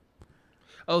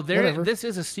Oh, Whatever. this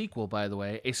is a sequel, by the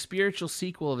way. A spiritual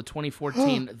sequel of the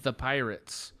 2014 The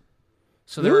Pirates.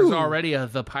 So there is Ooh. already a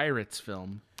The Pirates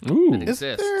film Ooh. that Is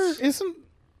exists.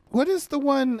 what is the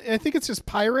one? I think it's just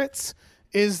Pirates.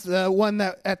 Is the one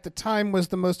that at the time was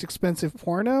the most expensive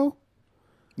porno?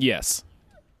 Yes.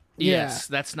 Yes,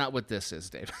 that's not what this is,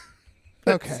 Dave.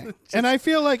 Okay, and I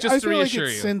feel like just to it's reassure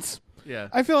you. since. Yeah.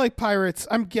 I feel like Pirates.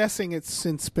 I'm guessing it's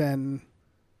since been.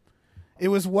 It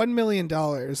was $1 million.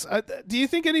 Do you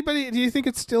think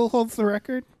it still holds the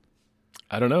record?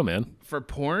 I don't know, man. For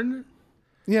porn?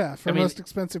 Yeah, for I mean, most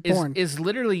expensive porn. Is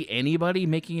literally anybody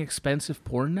making expensive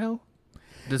porn now?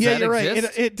 Does Yeah, that you're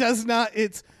exist? right. It does not.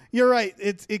 You're right.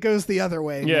 It goes the other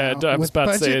way. Yeah, now I was with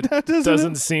about to say budget, it doesn't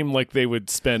doesn't seem like they would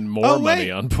spend more Oh, money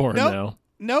wait. on porn Nope. now.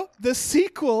 No, the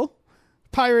sequel,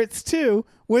 Pirates 2,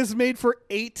 was made for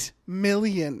 $8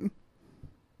 million.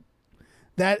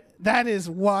 That is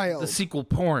wild. The sequel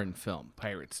porn film,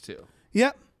 Pirates 2.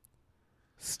 Yep.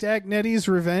 Stagnetti's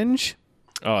Revenge,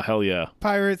 Oh, hell yeah.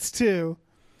 Pirates 2,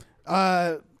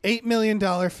 $8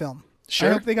 million film. Sure.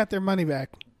 I hope they got their money back.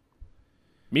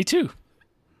 Me too.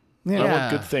 I Yeah.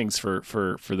 want good things for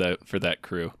that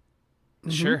crew.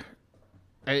 Sure.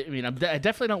 I mean, I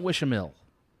definitely don't wish him ill.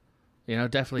 You know,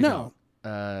 definitely No.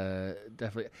 don't.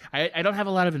 Definitely. I don't have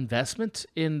a lot of investment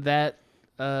in that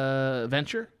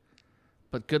venture,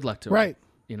 but good luck to him. Right.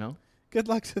 You know? Good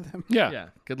luck to them. Yeah. Yeah,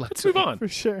 good luck Let's to move him. on. For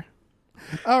sure.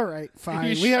 All right,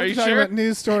 fine. you We have are to you talk sure? about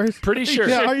news stories. Pretty sure.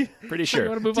 Yeah, are you, Pretty You sure.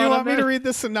 want to move do you on? want me to already? read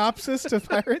the synopsis to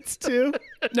Pirates 2?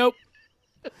 Nope.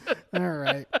 All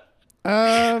right.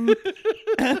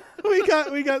 We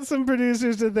got some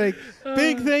producers to thank.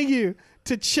 Big thank you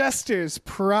to Chester's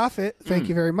Profit. Thank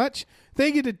you very much.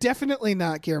 Thank you to Definitely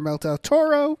Not Guillermo del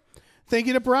Toro. Thank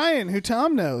you to Brian, who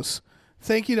Tom knows.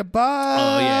 Thank you to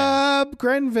Bob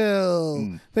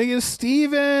Grenville. Thank you to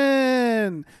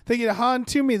Steven. Thank you to Han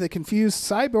Toomey, the confused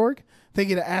cyborg. Thank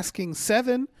you to Asking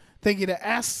Seven. Thank you to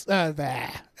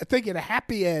Thank you to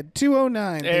Happy Ed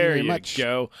 209. Thank you There very you much.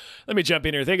 go. Let me jump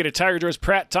in here. Thank you to Tiger George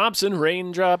Pratt Thompson.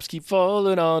 Raindrops keep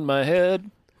falling on my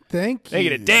head. Thank you. Thank you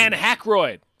to Dan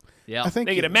Hackroyd. Yeah. Thank Thank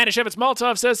you you. to Manish Evans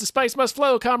Maltov says the spice must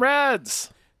flow,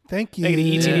 comrades. Thank you. Thank you to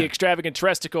E.T. Yeah. the Extravagant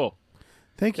Terresticle.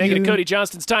 Thank Thank you to Cody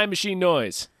Johnston's Time Machine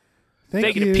Noise.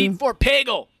 Thank you to Pete Fort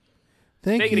Pagel.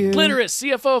 Thank Thank you to Glitterous,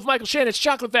 CFO of Michael Shannon's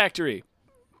Chocolate Factory.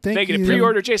 Thank you to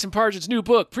pre-order Jason Pargin's new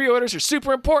book. Pre-orders are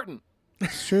super important.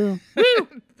 It's true.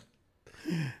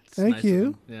 It's Thank nice of you.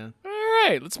 him. Yeah. All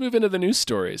right, let's move into the news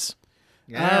stories.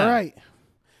 Yeah. All right.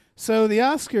 So the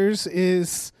Oscars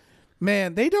is,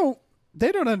 man, they don't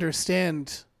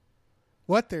understand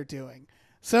what they're doing.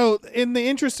 So in the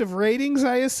interest of ratings,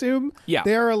 I assume, Yeah.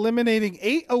 they are eliminating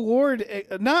 8 award.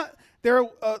 They're not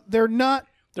They're not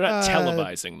Uh,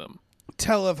 televising them.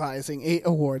 televising 8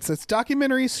 awards. That's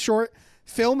documentary, short,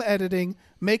 film editing,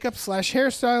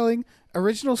 makeup/hairstyling,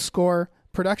 original score,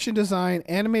 production design,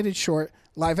 animated short,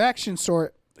 live action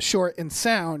short, and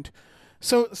sound.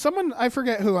 So someone, I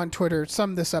forget who on Twitter,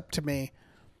 summed this up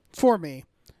for me,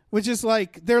 which is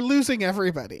like they're losing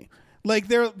everybody. Like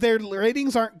their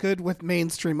ratings aren't good with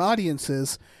mainstream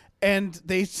audiences, and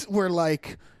they were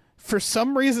like, for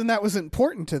some reason that was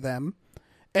important to them,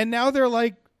 and now they're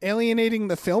like alienating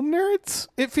the film nerds.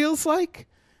 It feels like,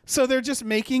 so they're just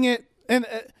making it, and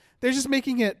they're just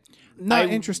making it not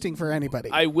interesting for anybody.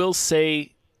 I will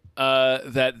say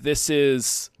that this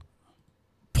is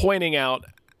pointing out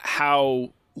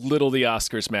how little the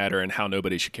Oscars matter and how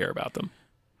nobody should care about them.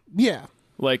 Yeah.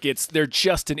 Like they're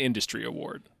just an industry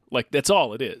award. Like that's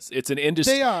all it is. It's an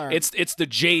industry. They are. It's the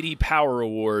JD Power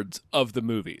Awards of the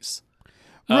movies.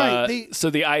 Right. So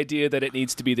the idea that it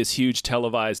needs to be this huge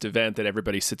televised event that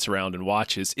everybody sits around and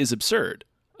watches is absurd.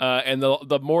 And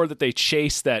the more that they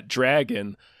chase that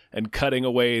dragon and cutting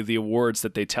away the awards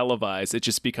that they televise, it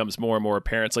just becomes more and more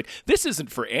apparent. It's like, this isn't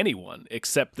for anyone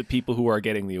except the people who are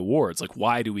getting the awards. Like,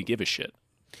 why do we give a shit?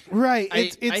 Right.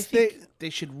 I think they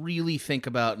should really think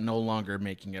about no longer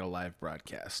making it a live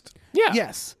broadcast. Yeah.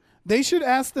 Yes. They should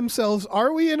ask themselves,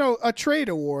 are we in a trade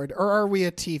award or are we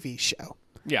a TV show?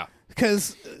 Yeah.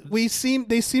 Because they seem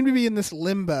to be in this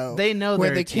limbo. They know where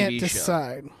they're they a can't TV show.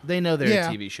 decide. They know they're Yeah.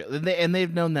 a TV show. And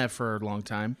they've known that for a long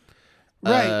time.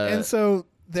 Right. And so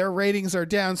their ratings are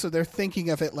down, so they're thinking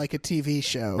of it like a TV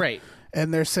show. Right.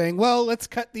 And they're saying, well, let's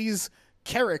cut these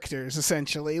characters,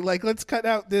 essentially. Like, let's cut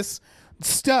out this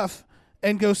stuff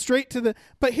and go straight to the...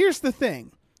 But here's the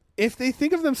thing. If they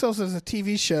think of themselves as a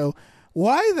TV show,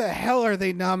 why the hell are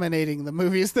they nominating the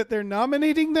movies that they're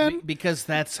nominating then? Because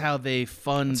that's how they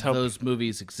fund those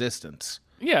movies' existence.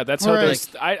 Yeah, that's how Right.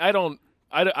 there's...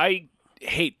 I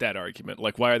hate that argument.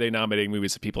 Like, why are they nominating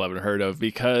movies that people haven't heard of?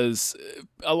 Because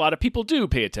a lot of people do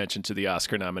pay attention to the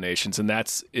Oscar nominations, and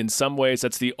that's, in some ways,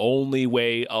 that's the only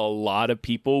way a lot of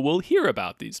people will hear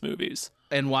about these movies.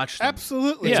 And watch them.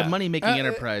 Absolutely. It's Yeah. a money-making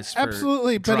enterprise for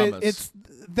absolutely, dramas.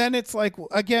 but it's like,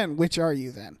 again, which are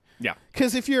you then? Yeah.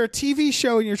 Because if you're a TV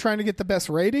show and you're trying to get the best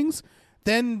ratings,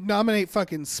 then nominate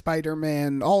fucking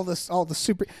Spider-Man, all the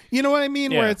super. You know what I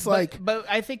mean? Yeah. Where it's like, But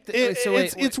I think that,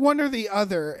 it's one or the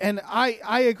other, and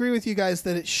I agree with you guys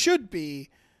that it should be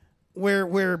where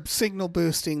we're signal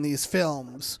boosting these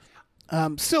films.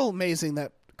 Still amazing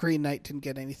that Green Knight didn't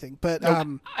get anything, but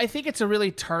I think it's a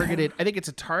really targeted. I think it's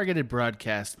a targeted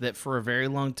broadcast that for a very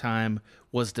long time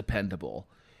was dependable.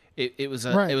 It was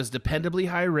dependably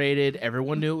high rated.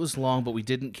 Everyone knew it was long, but we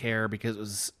didn't care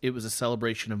because it was a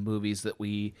celebration of movies that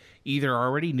we either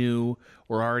already knew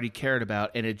or already cared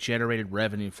about, and it generated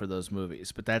revenue for those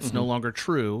movies. But that's no longer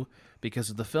true because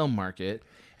of the film market.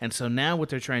 And so now what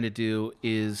they're trying to do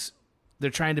is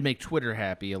they're trying to make Twitter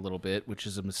happy a little bit, which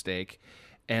is a mistake.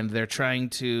 And they're trying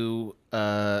to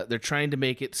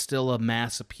make it still a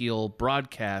mass appeal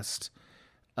broadcast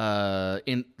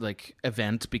in like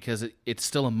event because it's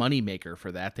still a moneymaker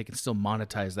for that. They can still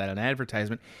monetize that on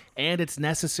advertisement, and it's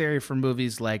necessary for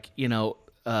movies like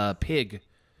Pig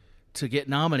to get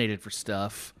nominated for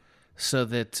stuff so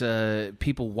that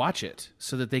people watch it,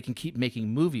 so that they can keep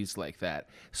making movies like that.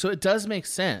 So it does make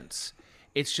sense.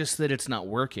 It's just that it's not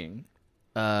working.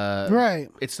 right.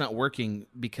 It's not working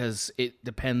because it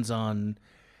depends on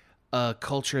a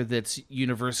culture that's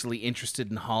universally interested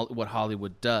in what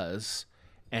Hollywood does,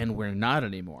 and we're not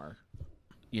anymore.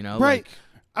 You know, Right. like,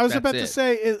 I was that's about to it.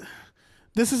 say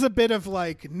this is a bit of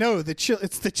like, no,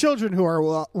 it's the children who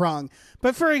are wrong.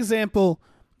 But for example,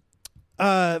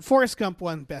 Forrest Gump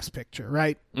won Best Picture,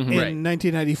 right? In Right.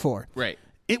 1994. Right.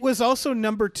 It was also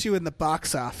number 2 in the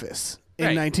box office in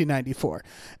Right. 1994.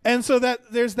 And so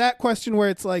there's that question where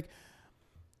it's like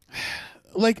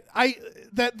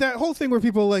that whole thing where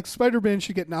people like Spider-Man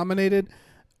should get nominated.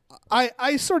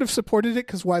 I sort of supported it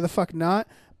because why the fuck not?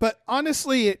 But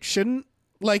honestly, it shouldn't.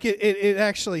 Like it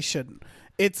actually shouldn't.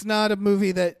 It's not a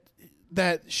movie that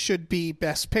should be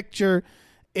Best Picture.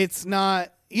 It's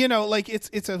not, like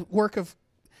it's a work of.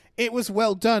 It was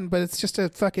well done, but it's just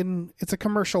it's a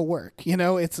commercial work.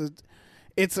 It's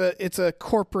a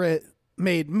corporate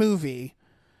made movie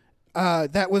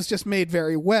that was just made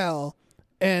very well,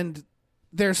 and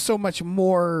there's so much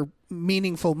more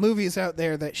meaningful movies out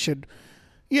there that should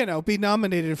be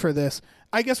nominated for this.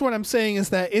 I guess what I'm saying is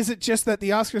it just that the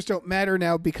Oscars don't matter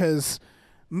now because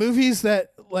movies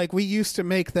that like we used to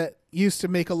make that used to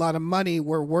make a lot of money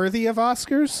were worthy of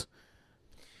Oscars?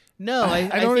 No, I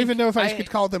don't even know if I could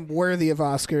call them worthy of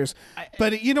Oscars.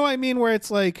 But you know what I mean? Where it's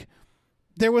like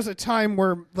there was a time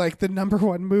where like the number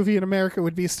one movie in America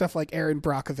would be stuff like Erin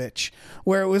Brockovich,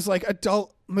 where it was like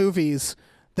adult movies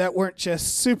that weren't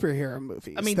just superhero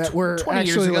movies. I mean, that were 20 years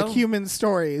actually ago? like human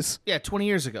stories. Yeah, 20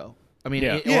 years ago. I mean,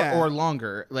 Yeah. or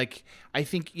longer. Like, I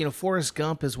think, Forrest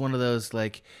Gump is one of those,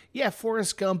 like, yeah,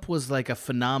 Forrest Gump was like a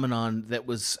phenomenon that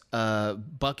was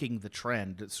bucking the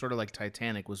trend. It's sort of like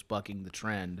Titanic was bucking the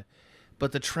trend.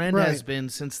 But the trend Right. has been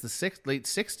since the late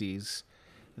 60s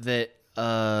that,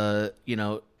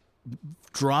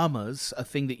 dramas, a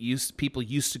thing that people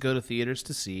used to go to theaters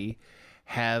to see,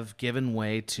 have given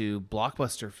way to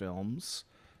blockbuster films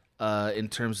in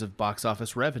terms of box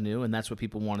office revenue, and that's what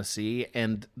people want to see.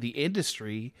 And the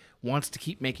industry wants to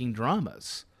keep making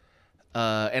dramas.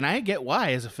 And I get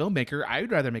why, as a filmmaker, I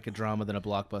would rather make a drama than a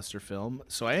blockbuster film.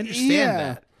 So I understand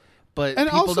that. But and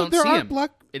people also don't there see are them.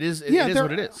 It is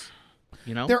what it is.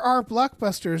 You know? There are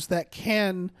blockbusters that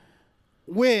can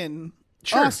win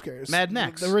Oscars. Mad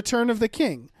Max. The Return of the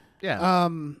King. Yeah.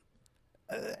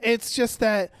 It's just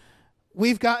that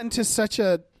we've gotten to such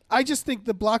a... I just think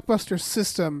the blockbuster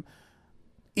system,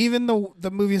 even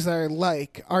the movies that I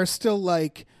like, are still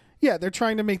like, yeah, they're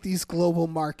trying to make these global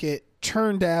market,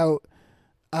 turned out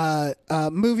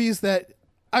movies that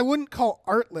I wouldn't call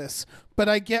artless, but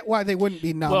I get why they wouldn't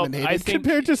be nominated I think,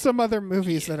 compared to some other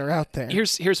movies that are out there.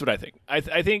 Here's what I think.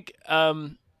 I think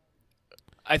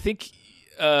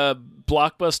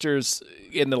blockbusters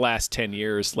in the last 10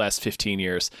 years, last 15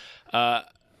 years,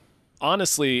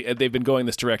 honestly, they've been going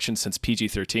this direction since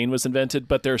PG-13 was invented,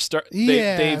 but they've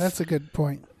that's a good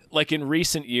point. Like in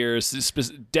recent years,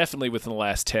 definitely within the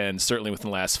last 10, certainly within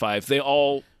the last 5, they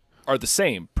all are the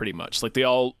same pretty much. Like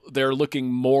they're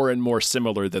looking more and more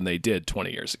similar than they did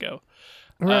 20 years ago.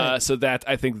 Right. So that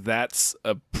I think that's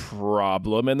a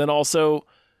problem. And then also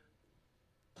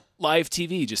live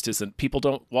TV just isn't, people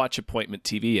don't watch appointment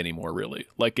TV anymore, really.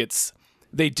 Like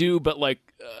they do, but like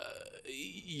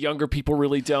younger people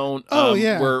really don't. Oh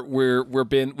yeah. We've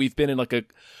been in like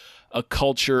a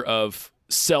culture of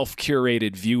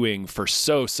self-curated viewing for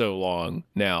so long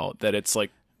now that it's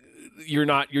like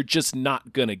you're just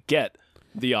not gonna get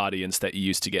the audience that you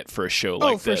used to get for a show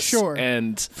like this. For sure.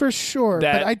 And for sure.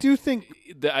 But I do think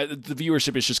the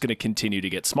viewership is just going to continue to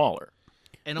get smaller.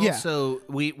 And also,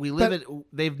 we live it.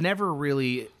 They've never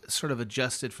really sort of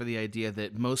adjusted for the idea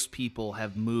that most people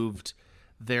have moved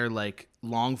their like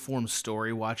long form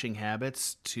story watching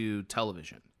habits to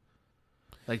television.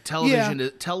 Like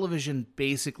television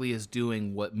basically is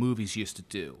doing what movies used to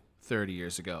do 30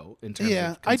 years ago in terms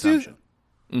of consumption.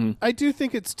 I do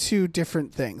think it's two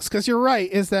different things, because you're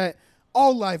right, is that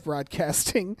all live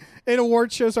broadcasting and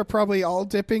award shows are probably all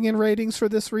dipping in ratings for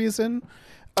this reason.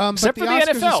 Except but for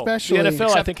the NFL. Especially, the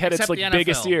NFL, I think, had its like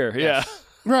biggest year. Yes.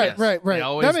 Yeah. Right, Yes. right. They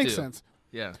always That makes do. sense.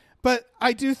 Yeah. But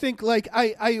I do think like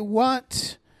I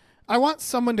want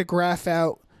someone to graph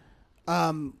out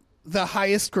the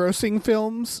highest grossing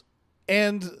films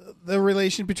and the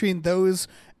relation between those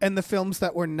and the films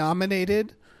that were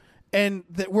nominated, and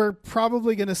that we're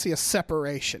probably going to see a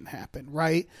separation happen,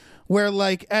 right? Where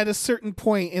like at a certain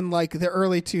point in like the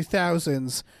early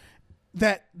 2000s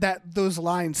that those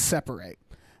lines separate,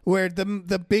 where the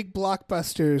big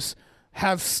blockbusters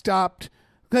have stopped.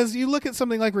 Because you look at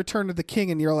something like Return of the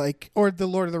King and you're like, or The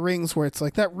Lord of the Rings, where it's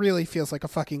like, that really feels like a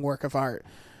fucking work of art.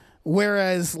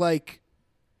 Whereas like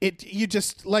you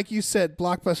just, like you said,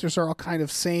 blockbusters are all kind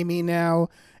of samey now,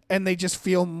 and they just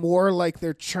feel more like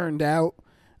they're churned out.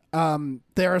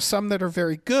 There are some that are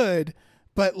very good,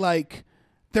 but like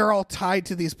they're all tied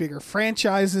to these bigger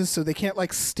franchises, so they can't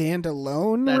like stand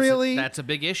alone. That's a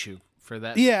big issue for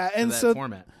that. Yeah, for and that so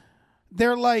format.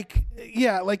 They're like,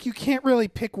 like you can't really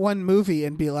pick one movie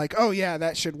and be like, oh yeah,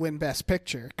 that should win Best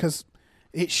Picture, because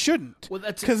it shouldn't. Well,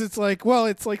 that's because it's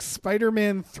like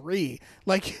Spider-Man 3.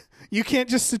 Like you can't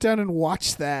just sit down and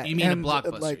watch that. You mean and, a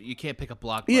blockbuster? like, You can't pick a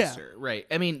blockbuster, Yeah. right?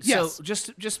 I mean, Yes. so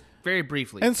just very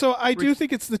briefly, And so I do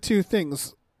think it's the two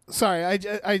things. Sorry,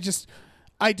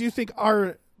 I do think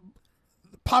our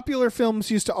popular films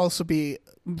used to also be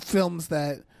films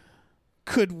that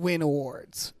could win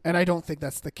awards, and I don't think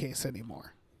that's the case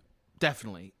anymore.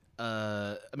 definitely.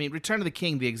 I mean, Return of the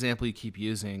King, the example you keep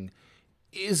using,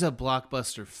 is a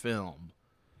blockbuster film.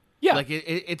 Yeah. Like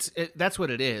it's that's what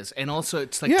it is, and also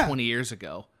it's like 20 years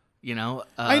ago. You know,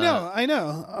 I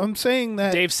know. I'm saying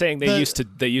that Dave's saying they used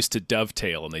to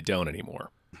dovetail and they don't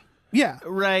anymore. Yeah.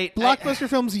 right? Blockbuster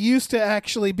films used to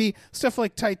actually be stuff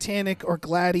like Titanic or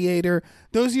Gladiator.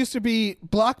 Those used to be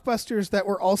blockbusters that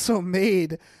were also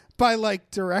made by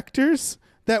like directors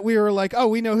that we were like, oh,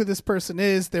 we know who this person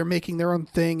is. They're making their own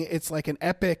thing. It's like an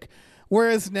epic.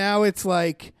 Whereas now it's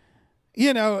like,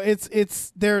 you know, it's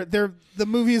the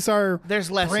movies are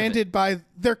There's less of branded by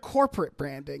their corporate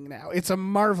branding now. It's a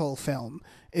Marvel film.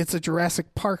 It's a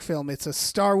Jurassic Park film. It's a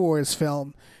Star Wars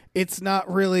film. It's not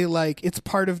really like it's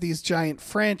part of these giant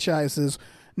franchises.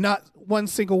 Not one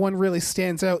single one really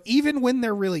stands out, even when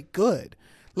they're really good.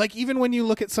 Like even when you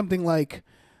look at something like,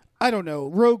 I don't know,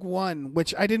 Rogue One,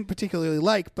 which I didn't particularly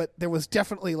like, but there was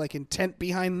definitely like intent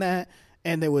behind that,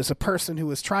 and there was a person who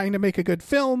was trying to make a good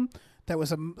film that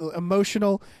was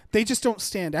emotional. They just don't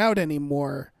stand out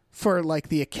anymore for like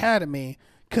the Academy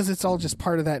because it's all just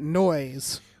part of that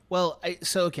noise. Well,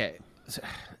 so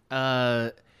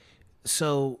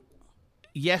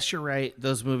yes, you're right.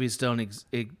 Those movies don't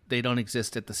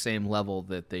exist at the same level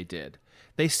that they did.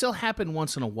 They still happen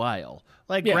once in a while,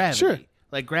 like Gravity. Sure.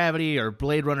 Like Gravity or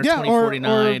Blade Runner Yeah,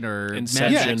 2049 or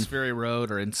Inception. Mad Max Fury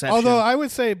Road or Inception. Although I would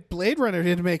say Blade Runner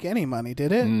didn't make any money,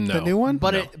 did it? No. The new one?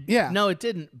 but No. it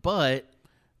didn't. But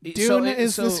Dune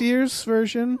is this year's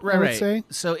version, I would say.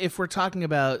 So if we're talking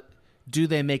about do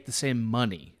they make the same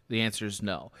money, the answer is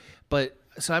no. But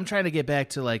so I'm trying to get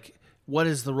back to like what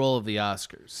is the role of the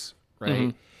Oscars,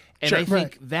 right? And I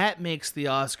think that makes the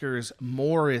Oscars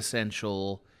more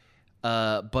essential.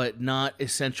 But not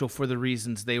essential for the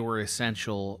reasons they were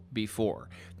essential before.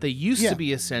 They used to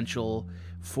be essential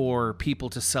for people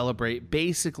to celebrate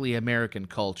basically American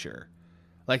culture.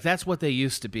 Like, that's what they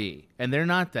used to be. And they're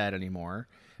not that anymore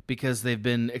because they've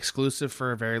been exclusive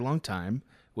for a very long time,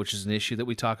 which is an issue that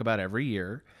we talk about every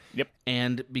year. Yep.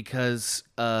 And because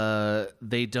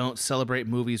they don't celebrate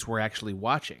movies we're actually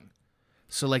watching.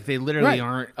 So, like, they literally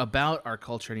aren't about our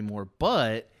culture anymore,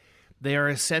 but they are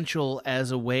essential as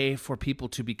a way for people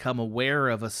to become aware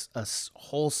of a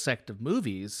whole sect of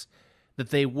movies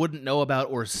that they wouldn't know about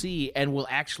or see and will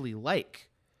actually like.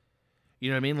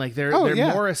 You know what I mean? Like they're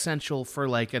more essential for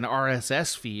like an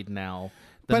RSS feed now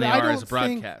than they are as a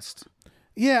broadcast.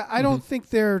 I don't think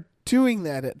they're doing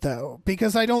that though,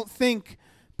 because I don't think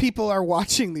people are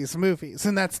watching these movies,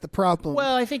 and that's the problem.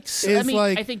 Well, I think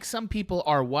I think some people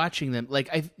are watching them.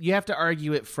 Like you have to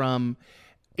argue it from.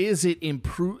 Is it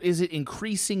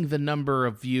increasing the number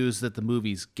of views that the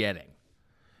movie's getting?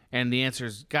 And the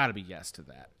answer's got to be yes to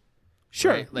that.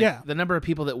 Sure. Right? Like the number of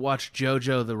people that watched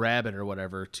Jojo the Rabbit or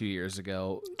whatever 2 years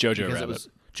ago. Jojo Rabbit.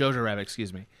 Jojo Rabbit,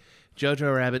 excuse me.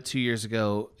 Jojo Rabbit 2 years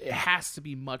ago, it has to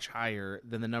be much higher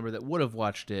than the number that would have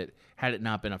watched it had it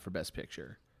not been up for Best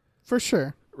Picture. For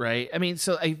sure. Right? I mean,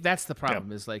 so that's the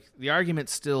problem is like the argument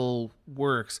still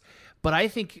works, but I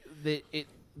think that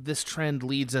this trend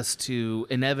leads us to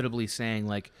inevitably saying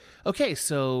like, okay,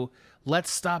 so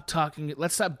let's stop doing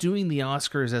the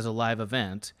Oscars as a live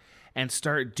event and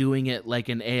start doing it like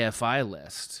an AFI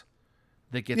list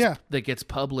that gets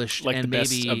published like and the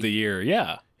best of the year.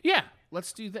 Yeah.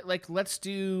 Let's do that. Like, let's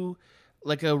do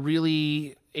like a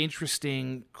really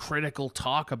interesting critical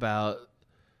talk about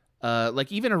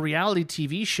like even a reality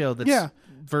TV show that's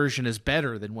version is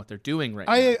better than what they're doing right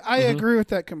now. I agree with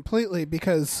that completely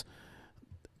because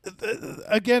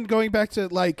again, going back to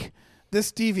like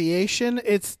this deviation,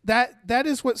 it's that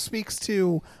is what speaks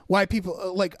to why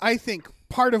people like I think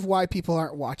part of why people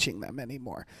aren't watching them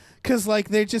anymore because like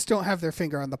they just don't have their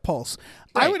finger on the pulse.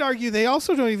 Right. I would argue they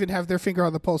also don't even have their finger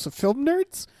on the pulse of film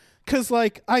nerds because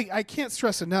like I can't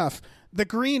stress enough The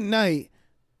Green Knight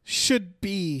should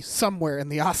be somewhere in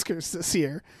the Oscars this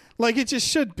year. Like it just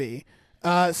should be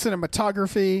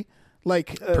cinematography.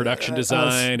 Like production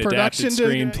design, production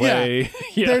adapted screenplay.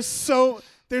 Yeah.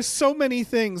 There's so many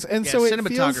things, and so it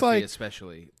feels like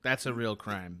especially that's a real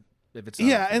crime if it's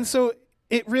and so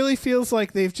it really feels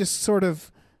like they've just sort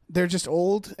of they're just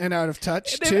old and out of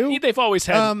touch too. They've always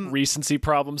had recency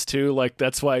problems too. Like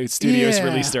that's why studios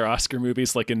release their Oscar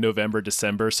movies like in November,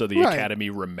 December, so the Academy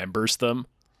remembers them.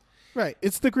 Right,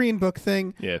 it's the Green Book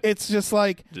thing. Yeah, it's just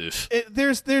like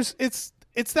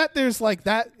It's that there's like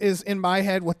that is in my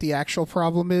head what the actual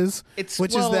problem is, is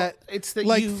that it's that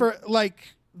like for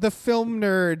like the film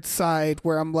nerd side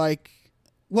where I'm like,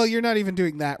 well, you're not even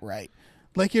doing that right.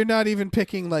 Like you're not even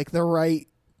picking like the right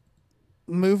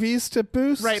movies to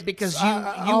boost, right? Because you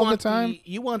all want the time.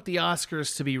 You want the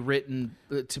Oscars to be written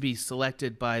to be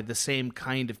selected by the same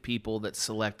kind of people that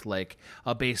select like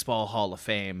a baseball Hall of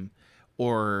Fame.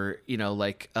 Or, you know,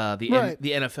 like the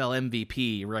NFL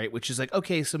MVP, right? Which is like,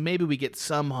 okay, so maybe we get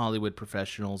some Hollywood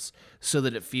professionals so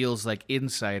that it feels like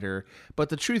insider. But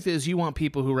the truth is you want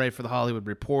people who write for the Hollywood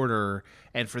Reporter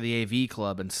and for the AV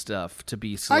Club and stuff to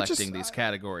be selecting these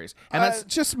categories. And that's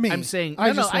just me. I'm saying,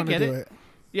 I get it.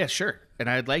 Yeah, sure. And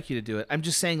I'd like you to do it. I'm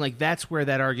just saying, like, that's where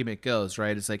that argument goes,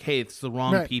 right? It's like, hey, it's the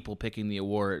wrong people picking the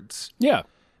awards. Yeah.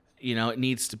 You know, it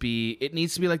needs to be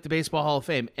like the Baseball Hall of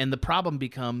Fame. And the problem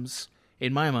becomes,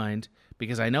 in my mind,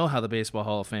 because I know how the Baseball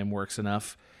Hall of Fame works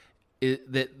enough,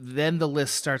 that then the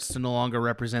list starts to no longer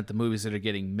represent the movies that are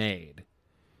getting made.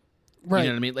 Right. You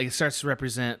know what I mean? Like it starts to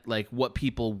represent like what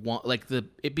people want. Like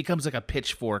it becomes like a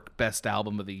Pitchfork Best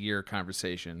Album of the Year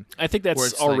conversation. I think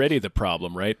that's already the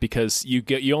problem, right? Because you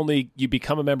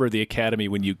become a member of the Academy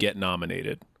when you get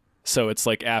nominated. So it's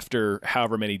like after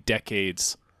however many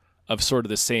decades of sort of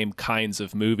the same kinds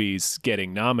of movies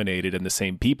getting nominated and the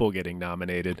same people getting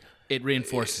nominated, it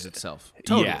reinforces itself.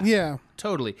 Totally. Yeah.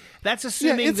 Totally. That's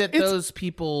assuming that those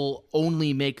people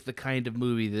only make the kind of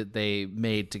movie that they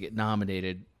made to get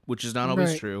nominated, which is not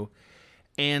always true.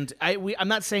 And I'm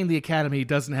not saying the Academy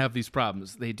doesn't have these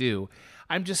problems. They do.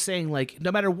 I'm just saying, like,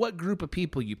 no matter what group of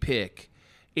people you pick,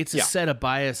 it's a set of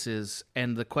biases,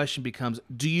 and the question becomes,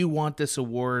 do you want this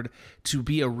award to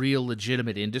be a real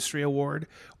legitimate industry award,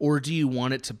 or do you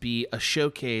want it to be a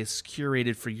showcase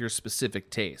curated for your specific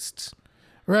tastes?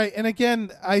 Right. And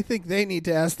again, I think they need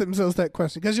to ask themselves that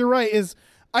question, because you're right,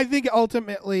 I think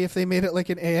ultimately if they made it like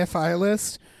an AFI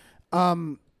list,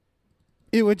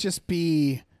 it would just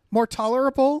be more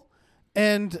tolerable.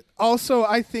 And also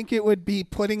I think it would be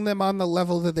putting them on the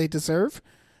level that they deserve,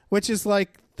 which is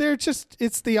like,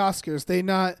 it's the Oscars.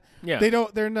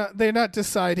 They're not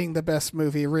deciding the best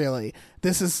movie, really.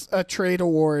 This is a trade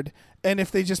award. And if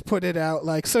they just put it out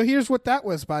like, so here's what that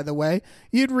was, by the way,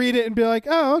 you'd read it and be like,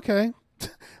 oh, okay.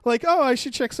 Like, oh, I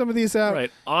should check some of these out.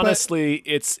 Right. Honestly,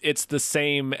 it's the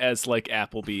same as like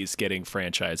Applebee's getting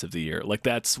franchise of the year. Like,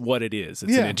 that's what it is.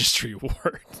 It's an industry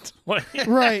award.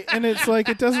 Right. And it's like,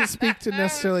 it doesn't speak to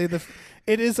necessarily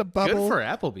it is a bubble. Good for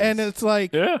Applebee's. And it's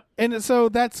like, and so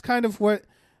that's kind of what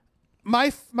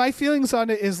my feelings on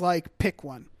it is, like, pick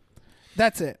one.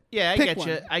 That's it. Yeah, I Pick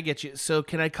get you. So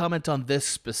can I comment on this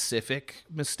specific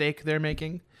mistake they're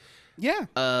making? Yeah.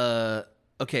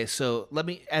 Okay, so let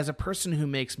me, as a person who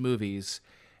makes movies,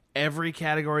 every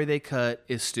category they cut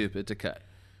is stupid to cut.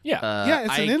 Yeah.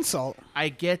 It's an insult. I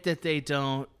get that they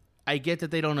don't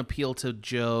appeal to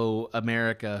Joe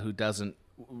America, who doesn't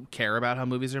care about how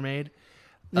movies are made.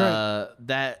 Right.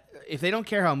 That if they don't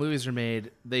care how movies are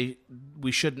made, the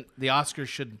Oscars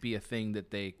shouldn't be a thing that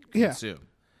they consume.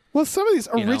 Well, some of these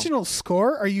original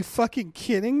score, are you fucking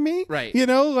kidding me? Right. You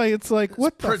know, like, it's like,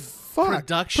 what the fuck?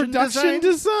 Production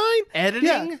design?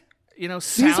 Editing? Yeah.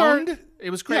 Sound? It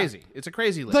was crazy. It's a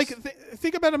crazy list. Like,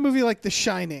 think about a movie like The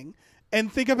Shining,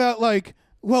 and think about, like,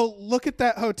 well, look at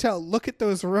that hotel. Look at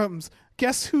those rooms.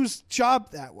 Guess whose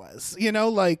job that was? You know,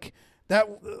 like,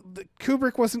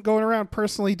 Kubrick wasn't going around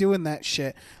personally doing that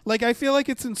shit. Like, I feel like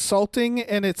it's insulting,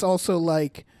 and it's also,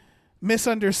 like,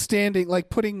 misunderstanding, like,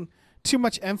 putting too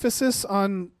much emphasis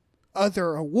on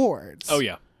other awards. Oh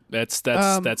yeah, that's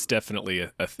definitely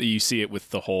you see it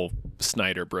with the whole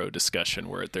Snyder Bro discussion,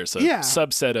 where there's a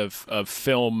subset of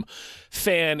film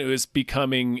fan who is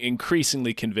becoming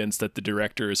increasingly convinced that the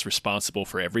director is responsible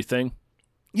for everything.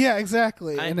 Yeah,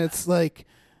 exactly. And it's like,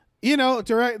 you know,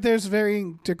 there's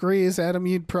varying degrees. Adam,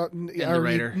 you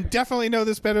definitely know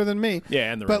this better than me.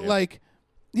 Yeah, and the but like.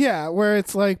 Yeah, where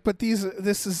it's like, but this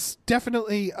is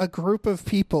definitely a group of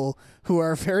people who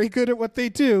are very good at what they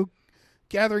do,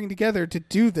 gathering together to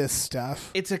do this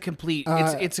stuff. It's a complete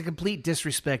it's a complete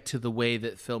disrespect to the way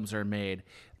that films are made.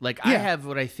 Like, I have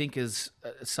what I think is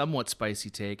a somewhat spicy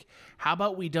take. How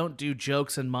about we don't do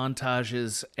jokes and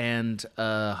montages and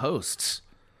hosts,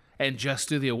 and just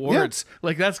do the awards? Yeah.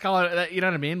 Like, that's calling it, you know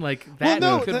what I mean? Like, that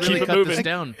could really cut this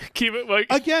down. Keep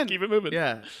it moving.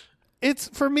 Yeah. It's,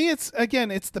 for me, it's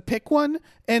the pick one,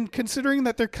 and considering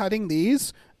that they're cutting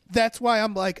these, that's why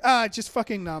I'm like, just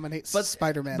fucking nominate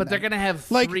Spider-Man. But they're gonna have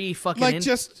three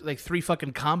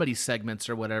fucking comedy segments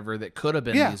or whatever that could have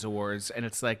been these awards, and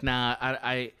it's like, nah,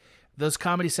 I those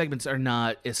comedy segments are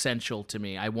not essential to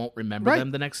me. I won't remember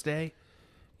them the next day.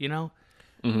 You know?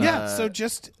 Mm-hmm. Yeah. So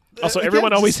just. Also,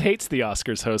 everyone always hates the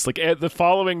Oscars host. Like, the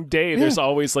following day, there's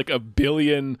always like a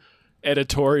billion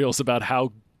editorials about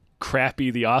how crappy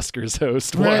the Oscars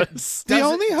host was. The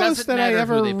only host that I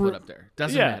ever who they put up there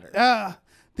doesn't matter.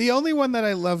 The only one that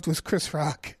I loved was Chris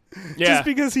Rock. Yeah, just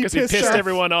because he pissed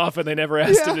everyone off and they never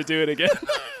asked him to do it again.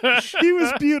 He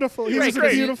was beautiful. He was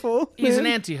beautiful. He's an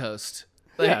anti-host.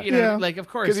 Like, you know, like, of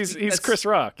course, because he's Chris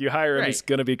Rock. You hire him, he's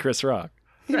gonna be Chris Rock.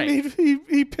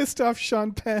 He pissed off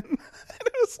Sean Penn. And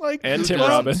it was like, and Tim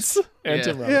Robbins. And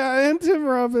Tim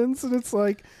Robbins. And it's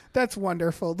like, that's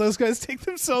wonderful. Those guys take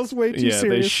themselves way too seriously.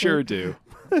 Yeah, they sure do.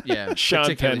 Yeah,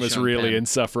 Sean Penn was really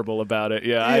insufferable about it.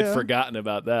 Yeah, I had forgotten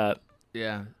about that.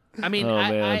 Yeah, I mean, what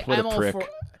I'm a prick. all for.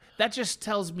 That just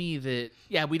tells me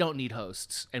that we don't need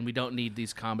hosts, and we don't need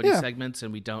these comedy segments,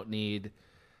 and we don't need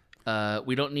to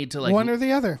like one or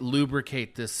the other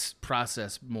lubricate this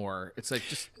process more. It's like,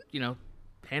 just, you know,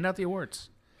 hand out the awards.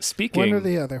 Speaking one or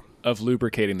the other of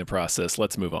lubricating the process,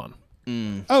 let's move on.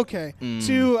 Okay.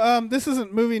 To this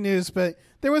isn't movie news, but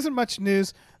there wasn't much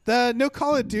news. The no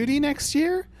Call of Duty next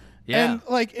year. Yeah. And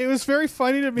like, it was very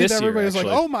funny to me that everybody was like,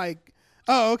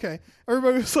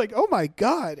 everybody was like, oh my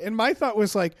God. And my thought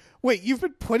was like, wait, you've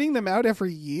been putting them out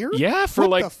every year? Yeah, for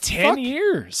like 10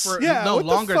 years.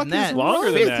 Longer than that.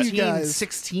 Longer than that.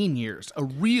 16 years. A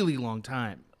really long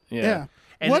time. Yeah.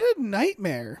 And what a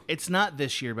nightmare. It's not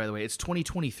this year, by the way. It's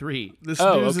 2023. This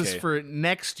Oh, news is okay. for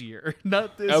next year,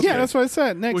 not this Okay. Yeah, year, that's what I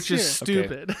said. Next which year. is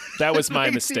stupid. That was my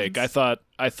mistake. I thought.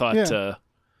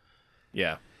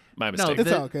 Yeah. My mistake.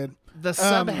 It's all good. The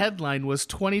sub-headline was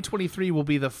 2023 will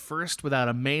be the first without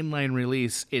a mainline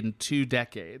release in 2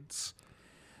 decades.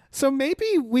 So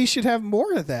maybe we should have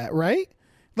more of that, right?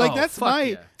 Like, Oh, that's fuck my...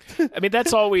 yeah. I mean,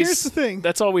 that's always Here's the thing.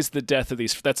 That's always the death of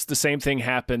these. That's the same thing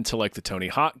happened to like the Tony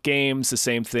Hawk games. The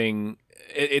same thing.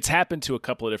 It's happened to a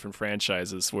couple of different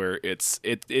franchises where it's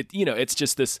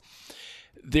just this.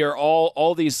 They're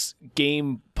all these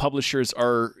game publishers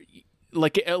are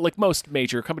like most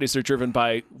major companies. They're driven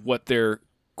by what their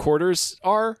quarters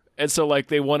are, and so like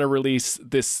they want to release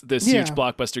this huge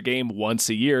blockbuster game once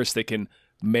a year so they can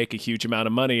make a huge amount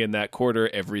of money in that quarter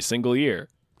every single year.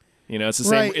 You know, it's the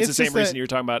same. Right, It's the it's same just reason that- you're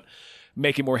talking about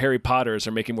making more Harry Potters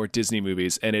or making more Disney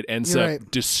movies, and it ends You're up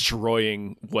right.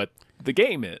 destroying what the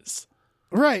game is.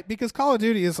 Right, because Call of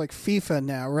Duty is like FIFA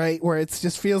now, right? Where it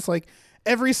just feels like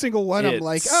every single one I'm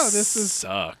like, oh, this is...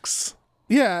 sucks.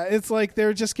 Yeah, it's like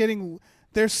they're just getting...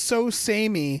 They're so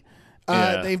samey.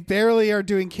 Yeah. They barely are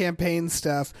doing campaign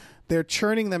stuff. They're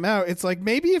churning them out. It's like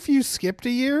maybe if you skipped a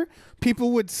year,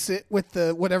 people would sit with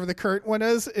the whatever the current one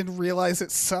is and realize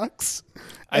it sucks,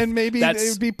 and maybe they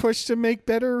would be pushed to make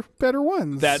better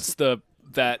ones.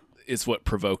 That is what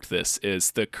provoked this.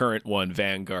 Is the current one,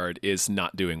 Vanguard, is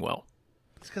not doing well.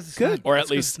 It's because it's Good. not, Or at it's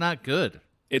 'cause least- it's not good.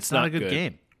 It's not a good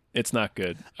game. It's not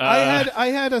good. I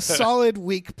had a solid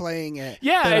week playing it.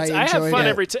 Yeah, that I have enjoyed fun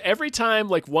it. every time.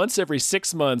 Like once every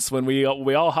 6 months, when we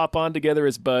all hop on together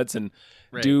as buds and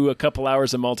do a couple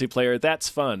hours of multiplayer. That's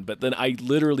fun. But then I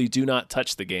literally do not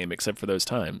touch the game except for those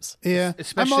times. Yeah,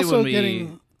 Especially I'm also when we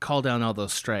getting. call down all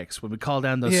those strikes. When we call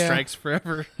down those Yeah. strikes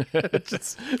forever.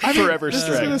 Forever This is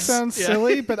gonna strikes. sound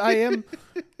silly, but I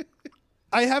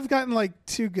have gotten like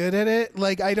too good at it.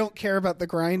 Like I don't care about the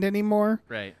grind anymore.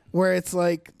 Right. Where it's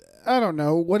like, I don't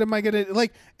know, what am I gonna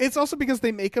like? It's also because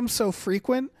they make them so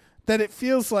frequent that it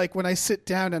feels like when I sit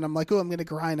down and I'm like, oh, I'm gonna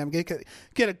grind, I'm gonna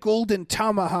get a golden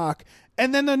tomahawk,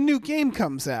 and then a new game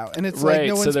comes out, and it's like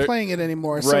no so one's they're- playing it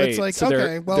anymore. So Right. it's like, So okay,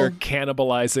 they're, well, they're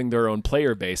cannibalizing their own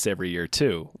player base every year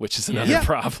too, which is another Yeah.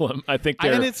 problem. I think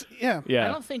they're and it's yeah. yeah. I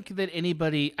don't think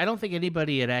anybody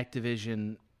at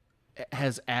Activision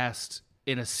has asked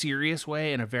in a serious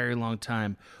way in a very long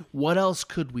time, what else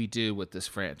could we do with this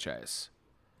franchise?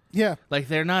 Yeah. Like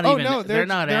they're not Oh even no, they're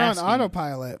not on asking.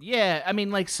 autopilot. Yeah, I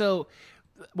mean, like, so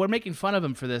we're making fun of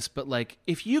him for this, but like,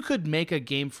 if you could make a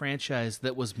game franchise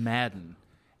that was Madden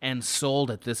and sold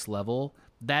at this level,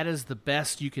 that is the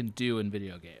best you can do in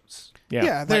video games.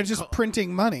 Yeah, they're Like, just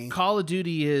printing money. Call of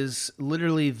Duty is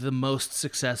literally the most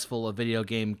successful a video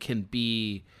game can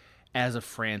be as a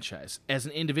franchise. As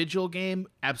an individual game,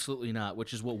 absolutely not,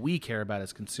 which is what we care about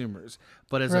as consumers.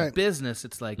 But as a Right. business,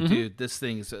 it's like, dude, this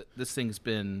thing's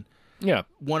been Yeah.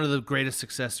 one of the greatest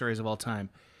success stories of all time.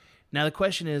 Now the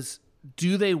question is,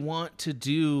 do they want to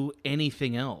do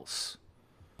anything else?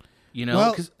 You know,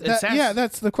 Well, 'cause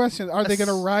that's the question. Are they going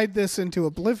to Ass- ride this into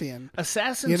oblivion?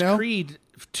 Assassin's You know? Creed,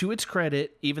 to its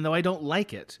credit, even though I don't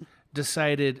like it,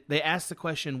 decided, they asked the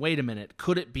question, wait a minute,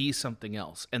 could it be something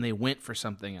else? And they went for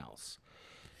something else.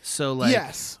 So, like,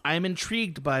 Yes. I'm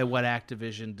intrigued by what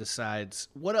Activision decides.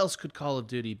 What else could Call of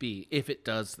Duty be if it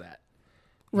does that?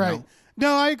 Right. know?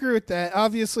 No, I agree with that.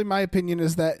 Obviously, my opinion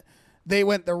is that they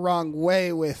went the wrong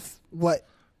way with what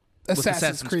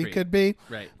Assassin's Creed could be.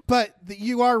 Right. But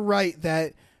you are right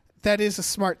that that is a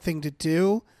smart thing to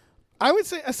do. I would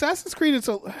say Assassin's Creed is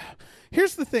a...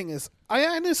 Here's the thing is, I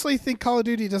honestly think Call of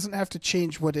Duty doesn't have to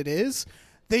change what it is.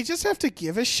 They just have to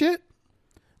give a shit.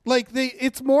 Like,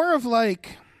 it's more of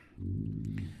like...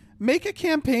 Make a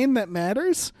campaign that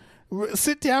matters.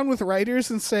 Sit down with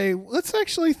writers and say, let's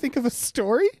actually think of a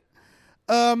story.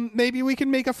 Maybe we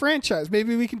can make a franchise.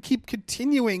 Maybe we can keep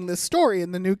continuing the story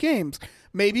in the new games.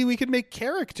 Maybe we could make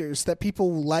characters that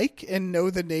people like and know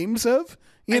the names of.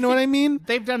 You know what I mean?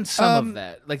 They've done some of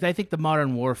that. Like, I think the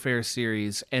Modern Warfare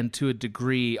series, and to a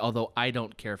degree, although I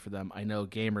don't care for them, I know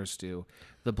gamers do,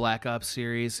 the Black Ops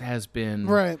series has been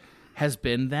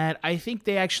that. I think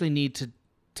they actually need to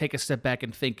take a step back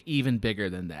and think even bigger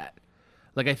than that.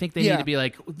 Like, I think they need to be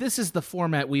like, this is the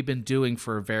format we've been doing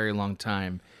for a very long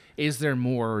time. Is there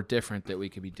more or different that we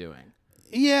could be doing?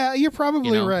 Yeah, you're probably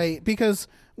You know? right because,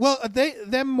 well,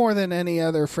 them more than any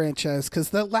other franchise because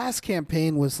the last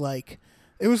campaign was like,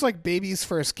 it was like baby's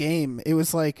first game. It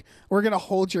was like, we're going to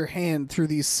hold your hand through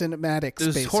these cinematics It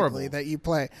was basically horrible. that you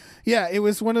play. Yeah, it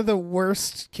was one of the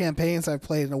worst campaigns I've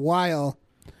played in a while.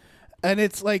 And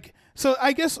it's like, so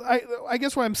I guess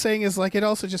what I'm saying is like, it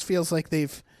also just feels like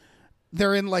they've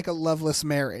they're in like a loveless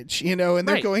marriage, and they're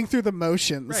Right. going through the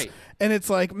motions. Right. And it's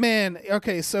like, man,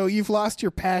 okay, so you've lost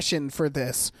your passion for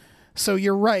this. So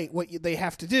you're right. What they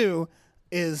have to do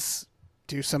is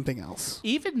do something else.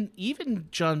 Even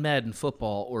John Madden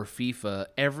football or FIFA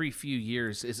every few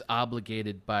years is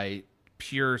obligated by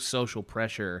pure social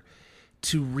pressure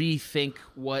to rethink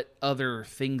what other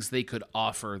things they could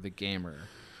offer the gamer.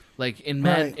 Like in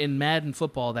Madden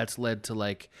football, that's led to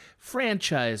like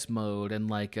franchise mode and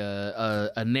like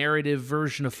a narrative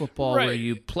version of football where Right.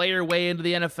 you play your way into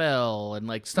the NFL and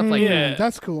like stuff like Yeah. that.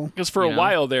 That's cool. Because for You a know?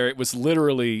 while there, it was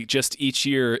literally just each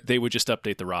year they would just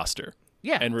update the roster.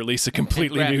 Yeah. And release a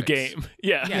completely new graphics. game.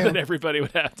 Yeah. Yeah. That everybody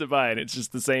would have to buy, and it's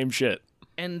just the same shit.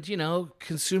 And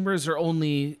consumers are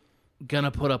only gonna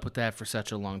put up with that for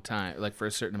such a long time, like for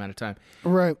a certain amount of time.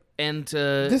 Right. And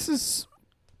This is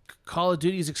Call of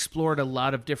Duty's explored a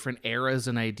lot of different eras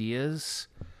and ideas,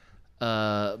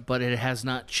 but it has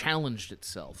not challenged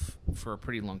itself for a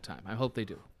pretty long time. I hope they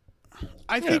do.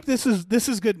 I think this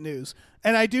is good news.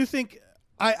 And I do think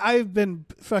I've been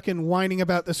fucking whining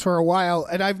about this for a while,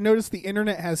 and I've noticed the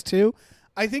internet has too.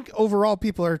 I think overall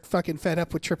people are fucking fed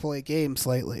up with AAA games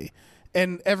lately.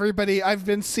 And everybody, I've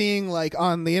been seeing like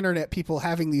on the internet people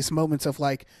having these moments of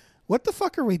like, what the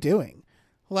fuck are we doing?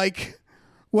 Like,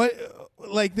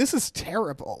 this is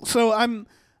terrible. So I'm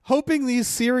hoping these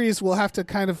series will have to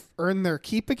kind of earn their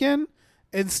keep again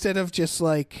instead of just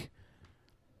like,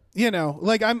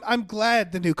 I'm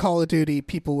glad the new Call of Duty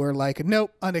people were like,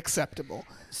 nope, unacceptable.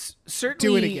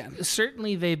 Certainly, Do it again.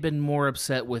 Certainly, they've been more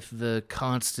upset with the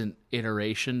constant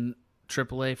iteration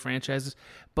AAA franchises.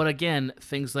 But again,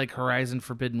 things like Horizon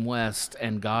Forbidden West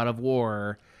and God of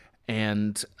War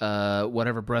and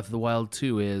whatever Breath of the Wild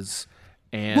 2 is,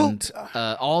 and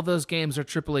all those games are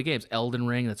AAA games. Elden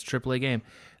Ring, that's a AAA game.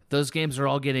 Those games are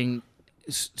all getting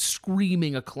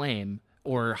screaming acclaim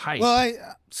or hype. Well,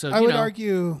 I would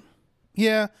argue,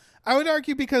 I would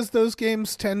argue because those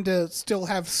games tend to still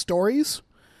have stories.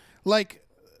 Like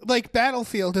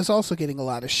Battlefield is also getting a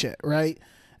lot of shit, right?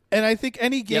 And I think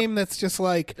any game that's just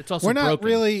like, It's also we're not broken.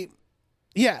 really,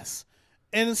 yes.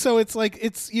 And so it's like,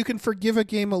 you can forgive a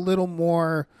game a little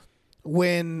more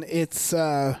when it's,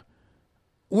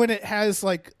 when it has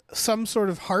like some sort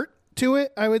of heart to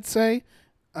it, I would say.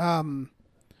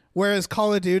 Whereas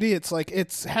Call of Duty, it's like,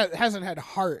 hasn't had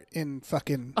heart in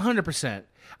fucking 100%.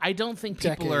 I don't think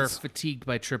people are decades. fatigued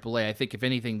by AAA. I think, if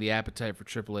anything, the appetite for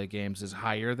AAA games is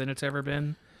higher than it's ever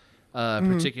been,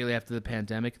 particularly after the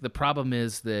pandemic. The problem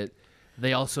is that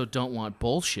they also don't want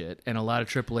bullshit, and a lot of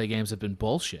AAA games have been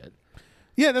bullshit.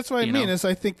 Yeah, that's what I You mean. know? Is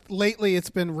I think lately it's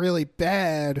been really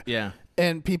bad. Yeah.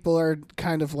 And people are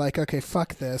kind of like, okay,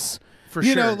 fuck this. For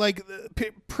you know, sure. like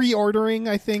pre-ordering,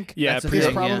 I think. Yeah, That's a is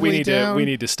thing, probably yeah. we down.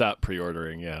 need to stop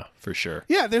pre-ordering. Yeah, for sure.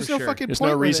 Yeah, there's For no sure. fucking There's point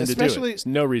no with reason to do it. especially There's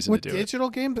no reason with to do it. digital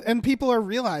games, and people are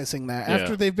realizing that Yeah.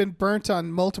 after they've been burnt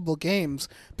on multiple games,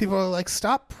 people are like,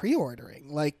 stop pre-ordering.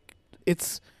 Like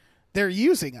they're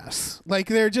using us. Like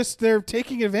they're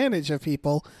taking advantage of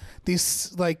people.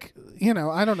 These I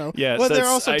don't know. Yeah, well, so they're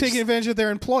it's- also I taking just- advantage of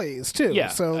their employees too. Yeah,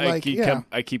 So I like,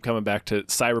 keep coming back to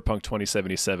Cyberpunk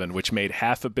 2077, which made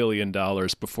 $500 million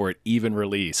before it even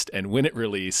released, and when it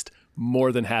released,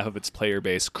 more than half of its player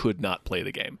base could not play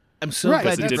the game. I'm so Right,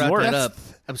 glad it you didn't brought work. that up.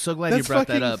 That's- I'm so glad you that's brought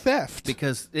that fucking up. theft.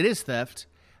 Because it is theft.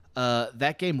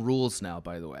 That game rules now,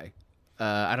 by the way.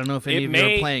 I don't know if any It of you are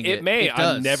may. playing it. It may. It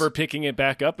does. I'm never picking it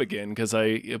back up again because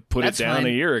I put That's it down fine. a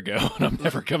year ago, and I'm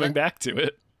never coming back to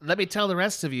it. Let me tell the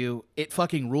rest of you, it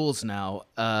fucking rules now.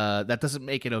 That doesn't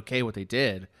make it okay what they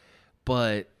did,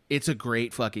 but it's a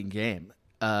great fucking game.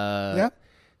 yeah.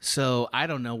 So I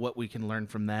don't know what we can learn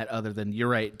from that other than, you're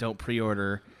right, don't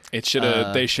pre-order. It should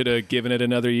have. They should have given it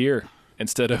another year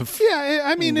instead of Yeah,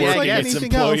 I mean, it's Working like its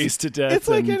anything employees else. to death It's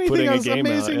like and anything putting else. a game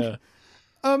Amazing. out. Yeah.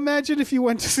 Imagine if you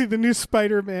went to see the new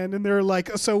Spider-Man and they're like,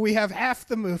 so we have half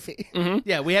the movie.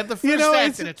 Yeah, we have the first know, act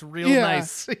it's- and it's real yeah.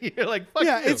 nice. You're like, fuck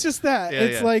Yeah, you. it's just that. Yeah,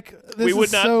 it's yeah. like this We would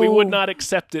is not. so... We would not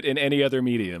accept it in any other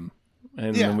medium,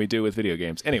 and Yeah. than we do with video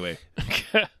games. Anyway.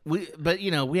 But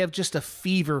we have just a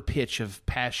fever pitch of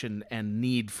passion and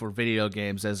need for video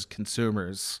games as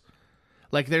consumers.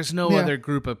 Like, there's no Yeah. other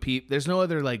group of people. There's no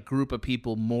other group of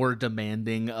people more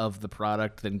demanding of the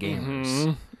product than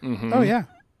gamers. Oh yeah.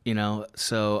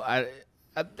 So I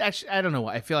actually, I don't know.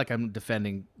 I feel like I'm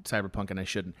defending Cyberpunk and I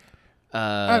shouldn't.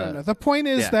 I don't know. The point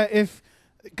is yeah. that if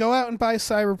go out and buy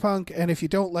Cyberpunk, and if you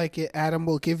don't like it, Adam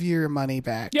will give you your money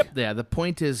back. Yep. Yeah, the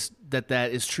point is that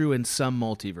is true in some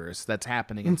multiverse. That's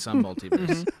happening in some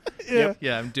multiverse. Yeah.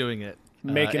 Yeah, I'm doing it.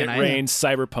 Making it and rain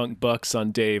cyberpunk bucks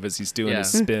on Dave as he's doing Yeah.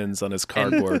 his spins on his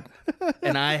cardboard.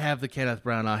 And I have the Kenneth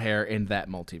Branagh hair in that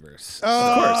multiverse.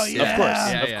 Oh, Of course, yeah. of course,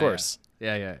 Yeah, of yeah, course.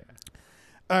 Yeah.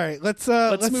 All right, let's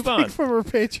move thank on. from our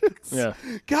patrons. Yeah.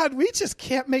 God, we just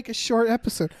can't make a short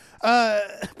episode.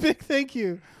 Big thank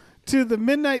you to the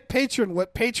Midnight Patron.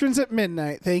 What patrons at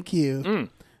midnight? Thank you.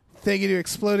 Thank you to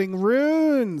Exploding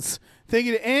Runes. Thank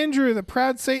you to Andrew, the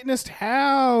Proud Satanist.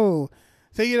 How?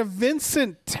 Thank you to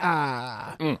Vincent.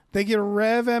 Thank you to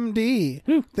Rev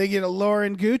MD. Thank you to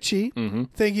Lauren Gucci.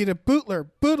 Thank you to Bootler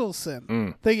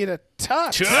Boodleson. Thank you to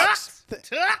Tux.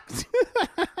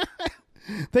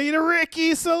 Thank you to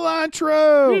Ricky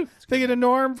Cilantro. Thank you to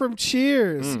Norm from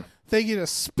Cheers. Thank you to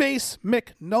Space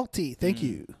McNulty. Thank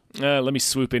you. Let me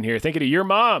swoop in here. Thank you to your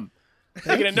mom.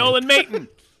 Thank you to Nolan Mayton.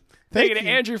 Thank you to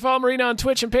Andrew Falmarino on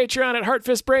Twitch and Patreon at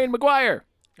Heartfist Brain McGuire.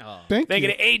 Thank Thank you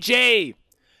to AJ.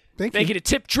 Thank you to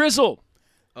Tip Drizzle.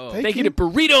 Thank you to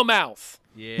Burrito Mouth.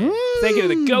 Yeah. Thank you to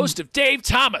the ghost of Dave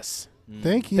Thomas.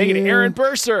 Thank you. Thank you to Aaron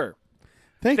Bursar.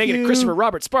 Thank Thank you to Christopher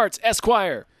Robert Sparts,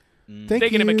 Esquire.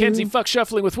 Thank you to Mackenzie Fuck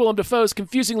Shuffling with Willem Dafoe's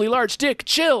confusingly large dick.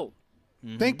 Chill.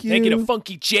 Thank you. Thank you to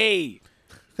Funky J.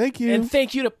 Thank you. And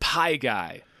thank you to Pie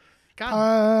Guy.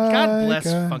 God bless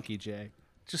God. Funky J.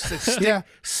 Just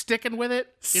sticking with it.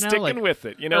 You know, Sticking like with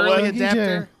it. You know early what? Funky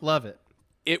adapter. J. Love it.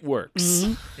 It works.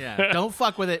 Yeah. Don't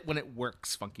fuck with it when it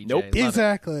works, Funky J. Nope. Love it.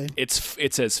 Exactly.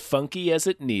 It's as funky as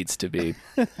it needs to be.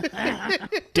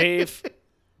 Dave.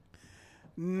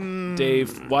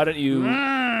 Dave, why don't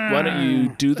you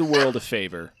do the world a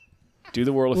favor? Do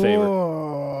the world a favor.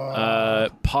 Oh.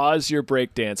 Pause your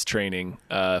breakdance training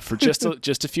for just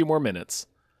a few more minutes,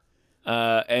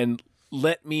 and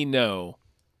let me know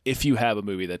if you have a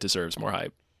movie that deserves more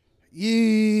hype.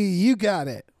 You got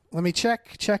it. Let me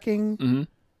checking. Mm-hmm.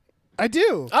 I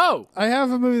do. Oh, I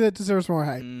have a movie that deserves more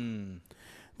hype.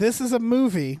 This is a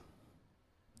movie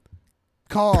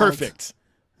called perfect.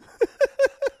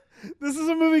 This is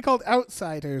a movie called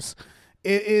Outsiders.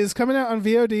 It is coming out on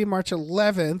VOD March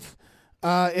 11th.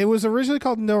 It was originally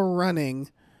called No Running.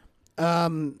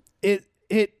 I've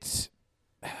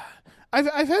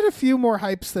had a few more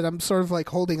hypes that I'm sort of like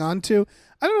holding on to.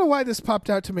 I don't know why this popped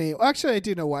out to me. Well, actually, I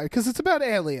do know why, because it's about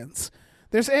aliens.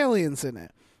 There's aliens in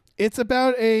it. It's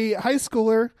about a high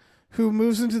schooler who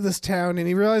moves into this town and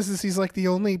he realizes he's like the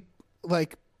only,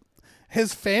 like,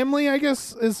 his family, I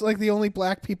guess, is like the only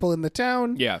black people in the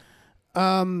town. Yeah.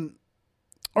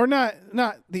 Or not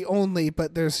the only,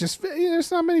 but there's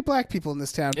not many black people in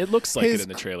this town. It looks like His- it in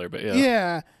the trailer, but yeah.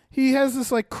 Yeah, he has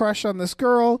this like crush on this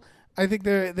girl. I think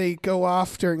they go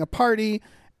off during a party,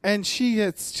 and she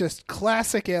gets just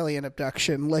classic alien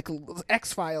abduction, like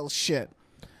X-Files shit,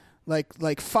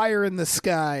 like fire in the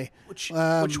sky. Which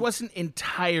wasn't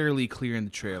entirely clear in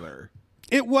the trailer.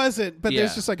 It wasn't, but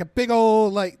there's Yeah. just like a big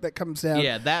old light that comes down.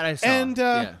 Yeah, that I saw. And,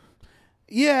 yeah.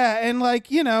 Yeah, and like,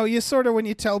 you know, you sort of, when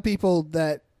you tell people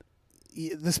that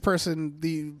this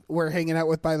person we're hanging out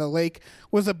with by the lake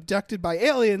was abducted by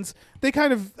aliens, they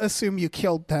kind of assume you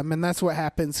killed them, and that's what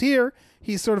happens here.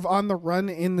 He's sort of on the run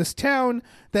in this town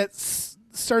that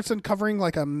starts uncovering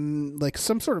like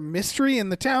some sort of mystery in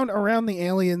the town around the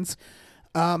aliens.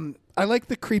 I like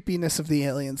the creepiness of the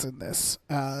aliens in this,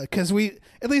 because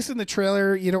at least in the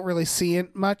trailer, you don't really see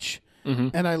it much,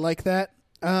 and I like that.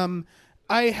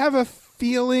 I have a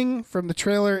feeling from the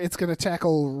trailer it's going to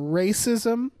tackle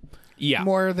racism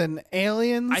more than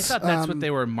aliens. I thought that's what they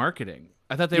were marketing.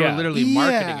 I thought they were literally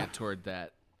marketing it toward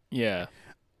that. Yeah.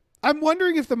 I'm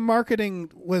wondering if the marketing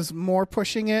was more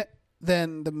pushing it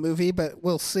than the movie, but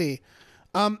we'll see.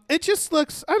 It just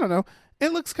looks, I don't know,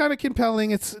 it looks kind of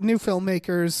compelling. It's new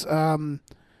filmmakers.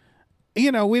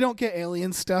 You know, we don't get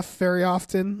alien stuff very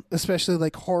often, especially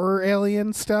like horror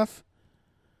alien stuff.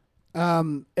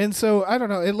 And so I don't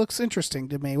know, it looks interesting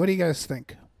to me. What do you guys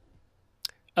think?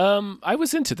 I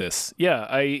was into this. Yeah,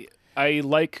 I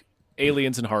like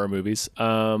aliens and horror movies.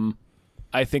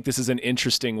 I think this is an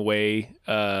interesting way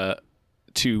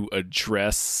to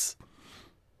address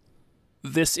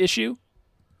this issue.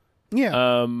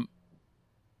 Yeah.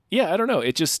 Yeah, I don't know.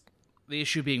 It just The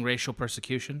issue being racial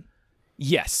persecution.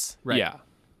 yes, Right. yeah,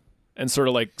 and sort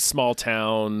of like small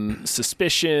town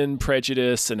suspicion,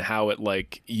 prejudice, and how it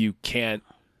like you can't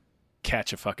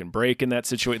catch a fucking break in that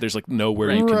situation. There's like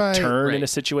nowhere you can Right. turn in a Right.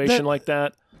 situation like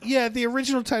that. Yeah, the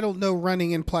original title "No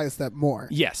Running" implies that more.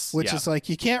 Yes, which yeah. is like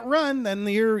you can't run, then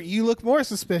you look more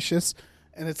suspicious,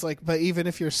 and it's like, but even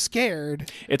if you're scared,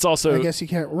 It's also I guess you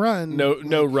can't run.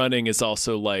 no running is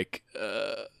also like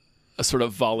a sort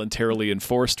of voluntarily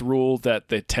enforced rule that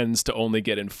tends to only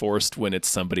get enforced when it's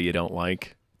somebody you don't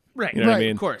like. Right. You know what I Right,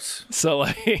 mean? Of course. So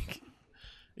like,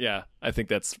 yeah, I think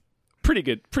that's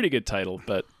pretty good title,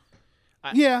 but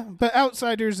Yeah, but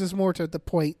Outsiders is more to the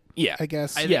point. yeah, I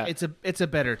guess. I Yeah. think it's a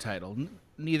better title.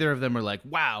 Neither of them are like,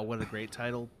 wow, what a great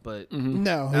title, but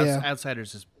No, yeah.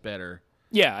 Outsiders is better.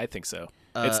 yeah, I think so.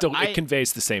 It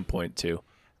conveys the same point too.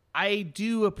 I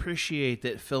do appreciate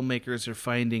that filmmakers are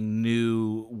finding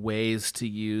new ways to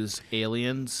use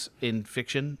aliens in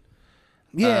fiction.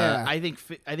 Yeah. I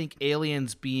think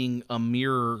Aliens being a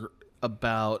mirror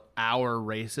about our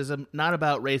racism, not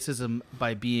about racism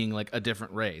by being like a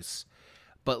different race,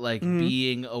 but like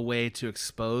being a way to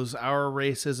expose our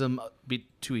racism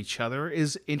to each other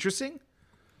is interesting.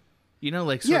 You know,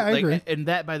 like Yeah, I agree. and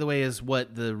that, by the way, is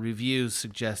what the reviews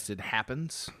suggested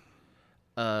happens.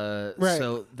 Right.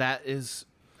 So that is,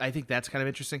 I think that's kind of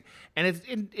interesting, and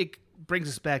it brings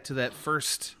us back to that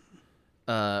first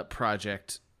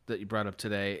project that you brought up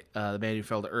today, The Man Who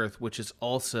Fell to Earth, which is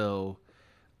also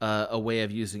a way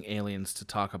of using aliens to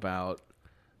talk about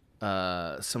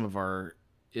some of our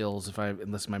ills.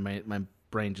 Unless my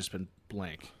brain just been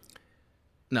blank.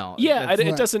 No. Yeah,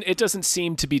 that's- it doesn't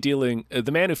seem to be dealing.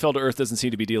 The Man Who Fell to Earth doesn't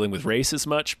seem to be dealing with race as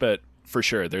much, but for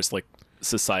sure, there's like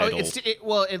societal. like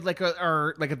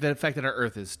the fact that our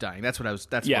Earth is dying. That's where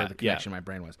the connection in my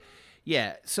brain was.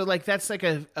 Yeah, so like that's like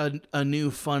a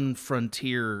new fun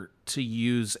frontier to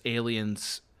use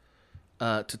aliens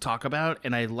to talk about,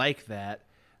 and I like that.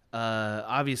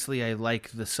 Obviously, I like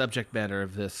the subject matter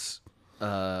of this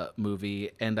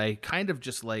movie, and I kind of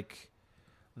just like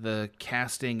the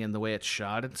casting and the way it's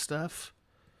shot and stuff.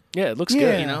 Yeah, it looks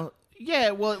Yeah. good. You know,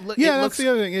 yeah. Well, yeah, it that's looks the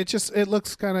other thing. It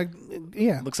looks kind of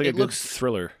yeah. Looks like a good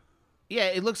thriller. Yeah,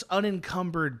 it looks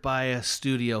unencumbered by a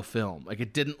studio film. Like,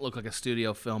 it didn't look like a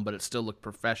studio film, but it still looked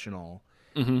professional.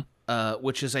 Mm-hmm.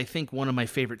 Which is, I think, one of my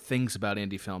favorite things about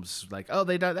indie films. Like,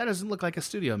 that doesn't look like a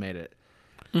studio made it.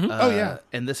 Oh yeah.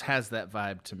 And this has that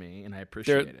vibe to me, and I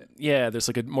appreciate it. Yeah, there's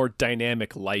like a more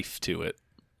dynamic life to it.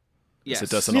 Yes. It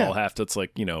doesn't all have to. It's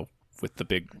like, you know, with the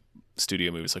big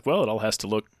studio movies, like, well, it all has to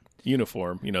look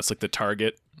uniform. You know, it's like the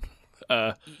Target.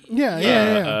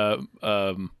 Yeah.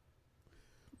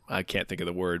 I can't think of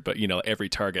the word, but you know, every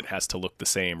Target has to look the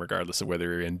same, regardless of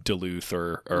whether you're in Duluth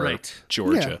or Right.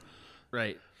 Georgia.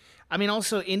 Right. I mean,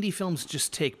 also, indie films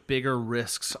just take bigger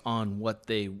risks on what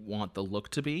they want the look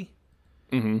to be.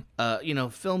 Mm-hmm. You know,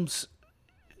 films,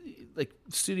 like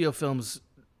studio films,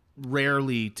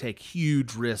 rarely take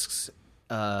huge risks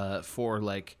for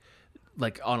like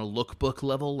on a lookbook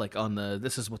level, like on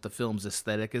this is what the film's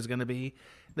aesthetic is going to be.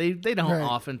 They don't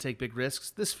often take big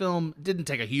risks. This film didn't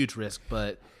take a huge risk,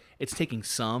 but it's taking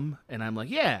some, and I'm like,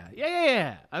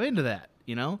 yeah, I'm into that,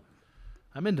 you know?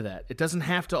 I'm into that. It doesn't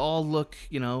have to all look,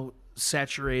 you know,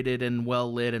 saturated and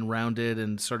well lit and rounded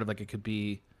and sort of like it could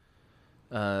be,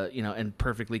 you know, and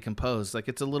perfectly composed. Like,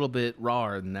 it's a little bit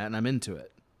rawer than that, and I'm into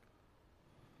it.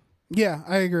 Yeah,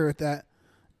 I agree with that.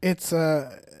 It's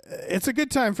a good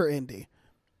time for indie,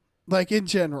 like in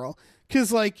general,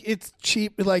 because like it's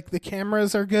cheap. Like the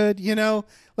cameras are good, you know.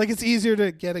 Like it's easier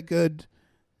to get a good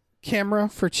camera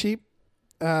for cheap.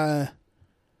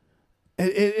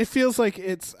 It feels like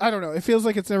I don't know. It feels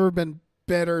like it's never been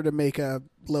better to make a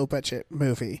low budget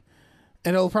movie,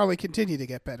 and it'll probably continue to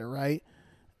get better, right?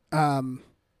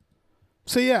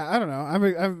 So yeah, I don't know.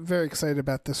 I'm very excited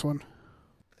about this one.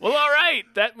 Well, all right.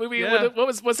 That movie. Yeah.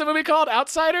 What's the movie called?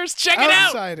 Outsiders. Check it out.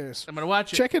 Outsiders. I'm going to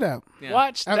watch it. Check it out. Yeah.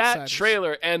 Watch that Outsiders.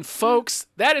 trailer, and folks,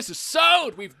 that is a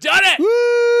sewed. We've done it.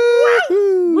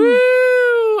 Woo!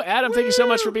 Woo! Adam, thank you so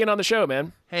much for being on the show,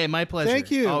 man. Hey, my pleasure.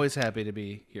 Thank you. Always happy to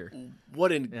be here.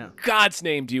 What in God's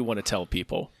name do you want to tell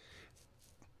people?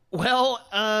 Well,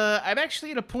 I'm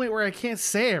actually at a point where I can't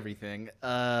say everything,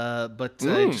 but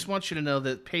I just want you to know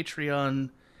that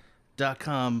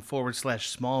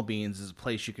patreon.com/smallbeans is a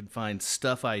place you can find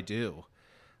stuff I do.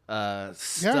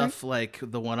 Stuff like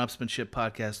the One-Upsmanship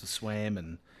podcast with Swaim,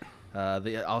 and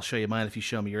I'll show you mine if you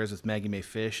show me yours with Maggie Mae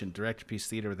Fish, and Director Piece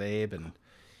Theater with Abe, and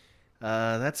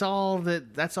that's all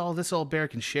this old bear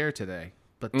can share today.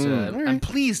 But I'm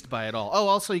pleased by it all. Oh,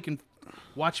 also you can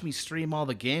watch me stream all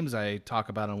the games I talk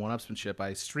about on One-Upsmanship.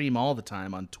 I stream all the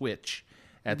time on Twitch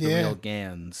at The Real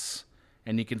Gans.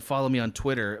 And you can follow me on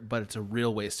Twitter, but it's a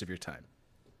real waste of your time.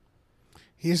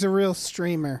 He's a real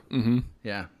streamer.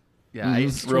 Yeah.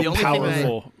 It's real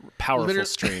powerful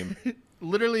stream.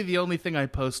 Literally the only thing I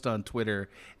post on Twitter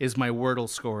is my Wordle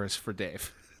scores for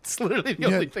Dave. It's literally the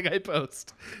only thing I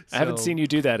post. I haven't seen you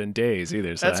do that in days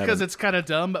either. So that's because it's kind of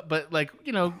dumb, but like,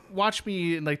 you know, watch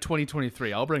me in like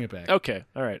 2023. I'll bring it back. Okay,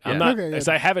 all right. Yeah. I'm not, Okay, as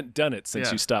I haven't done it since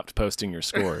Yeah. you stopped posting your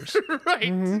scores. Right.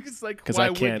 It's like, Because why I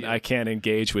would can't, you? I can't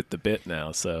engage with the bit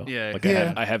now. So Yeah. like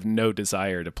Yeah. I have no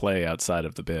desire to play outside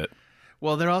of the bit.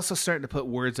 Well, they're also starting to put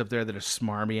words up there that are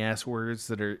smarmy ass words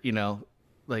that are,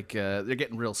 like they're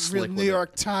getting real slick. Real with New it.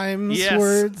 York Times Yes,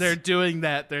 words. they're doing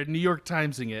that. They're New York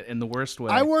Timesing it in the worst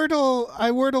way. I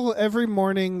wordle every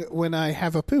morning when I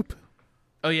have a poop.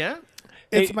 Oh yeah?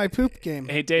 It's my poop game.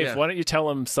 Hey, Dave, Yeah. why don't you tell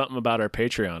them something about our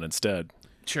Patreon instead?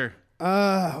 Sure.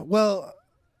 Well,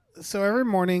 so every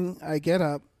morning I get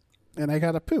up and I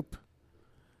gotta poop.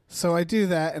 So I do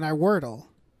that and I wordle.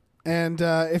 And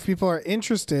if people are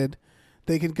interested,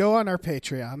 they can go on our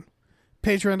Patreon,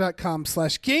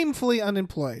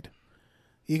 patreon.com/gamefullyunemployed.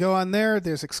 You go on there,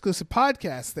 there's exclusive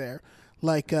podcasts there,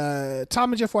 like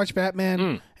Tom and Jeff Watch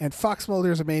Batman and Fox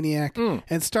Mulder's a Maniac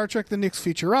and Star Trek The Next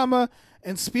Futurama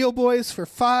and Spiel Boys for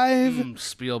 $5.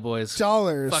 Spiel Boys.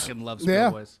 Fucking love Spiel Yeah.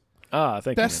 Boys.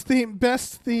 Thank you.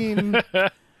 Best theme.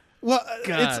 Well,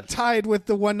 God. it's tied with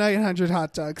the 1-900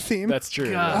 hot dog theme. That's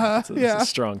true. God. It's a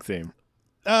strong theme.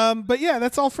 But yeah,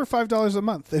 that's all for $5 a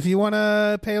month. If you want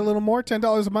to pay a little more,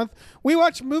 $10 a month. We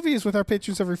watch movies with our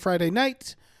patrons every Friday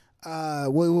night. We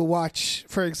will watch,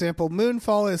 for example,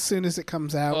 Moonfall as soon as it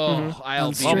comes out. Oh, I'll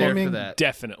On be there for streaming. that.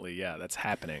 Definitely, yeah, that's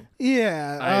happening.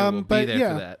 Yeah, I will but be there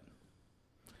yeah, for that.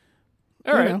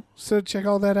 All right. so check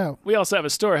all that out. We also have a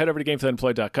store. Head over to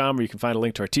GameFullyUnemployed.com where you can find a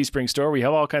link to our Teespring store. We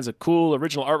have all kinds of cool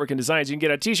original artwork and designs. You can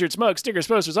get on T-shirts, mugs, stickers,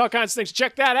 posters, all kinds of things.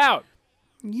 Check that out.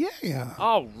 Yeah.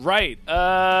 All right.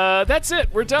 That's it.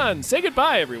 We're done. Say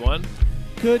goodbye, everyone.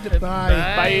 Goodbye.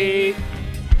 Bye.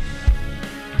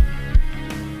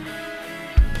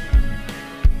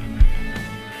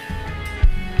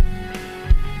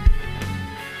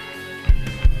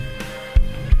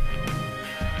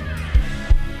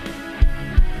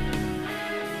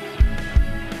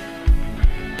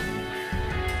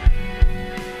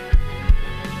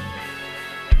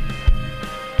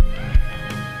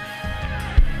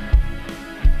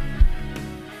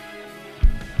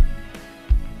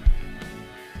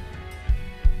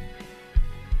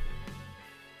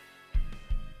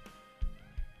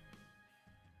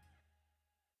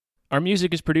 Our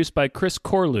music is produced by Chris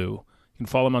Corlew. You can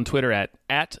follow him on Twitter at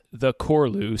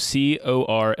 @thecorlew,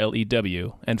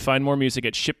 CORLEW, and find more music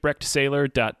at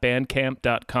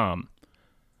shipwreckedsailor.bandcamp.com.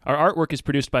 Our artwork is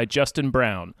produced by Justin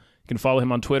Brown. You can follow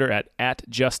him on Twitter at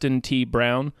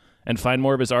 @JustinTBrown, and find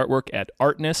more of his artwork at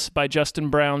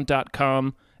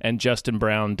artnessbyjustinbrown.com and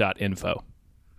justinbrown.info.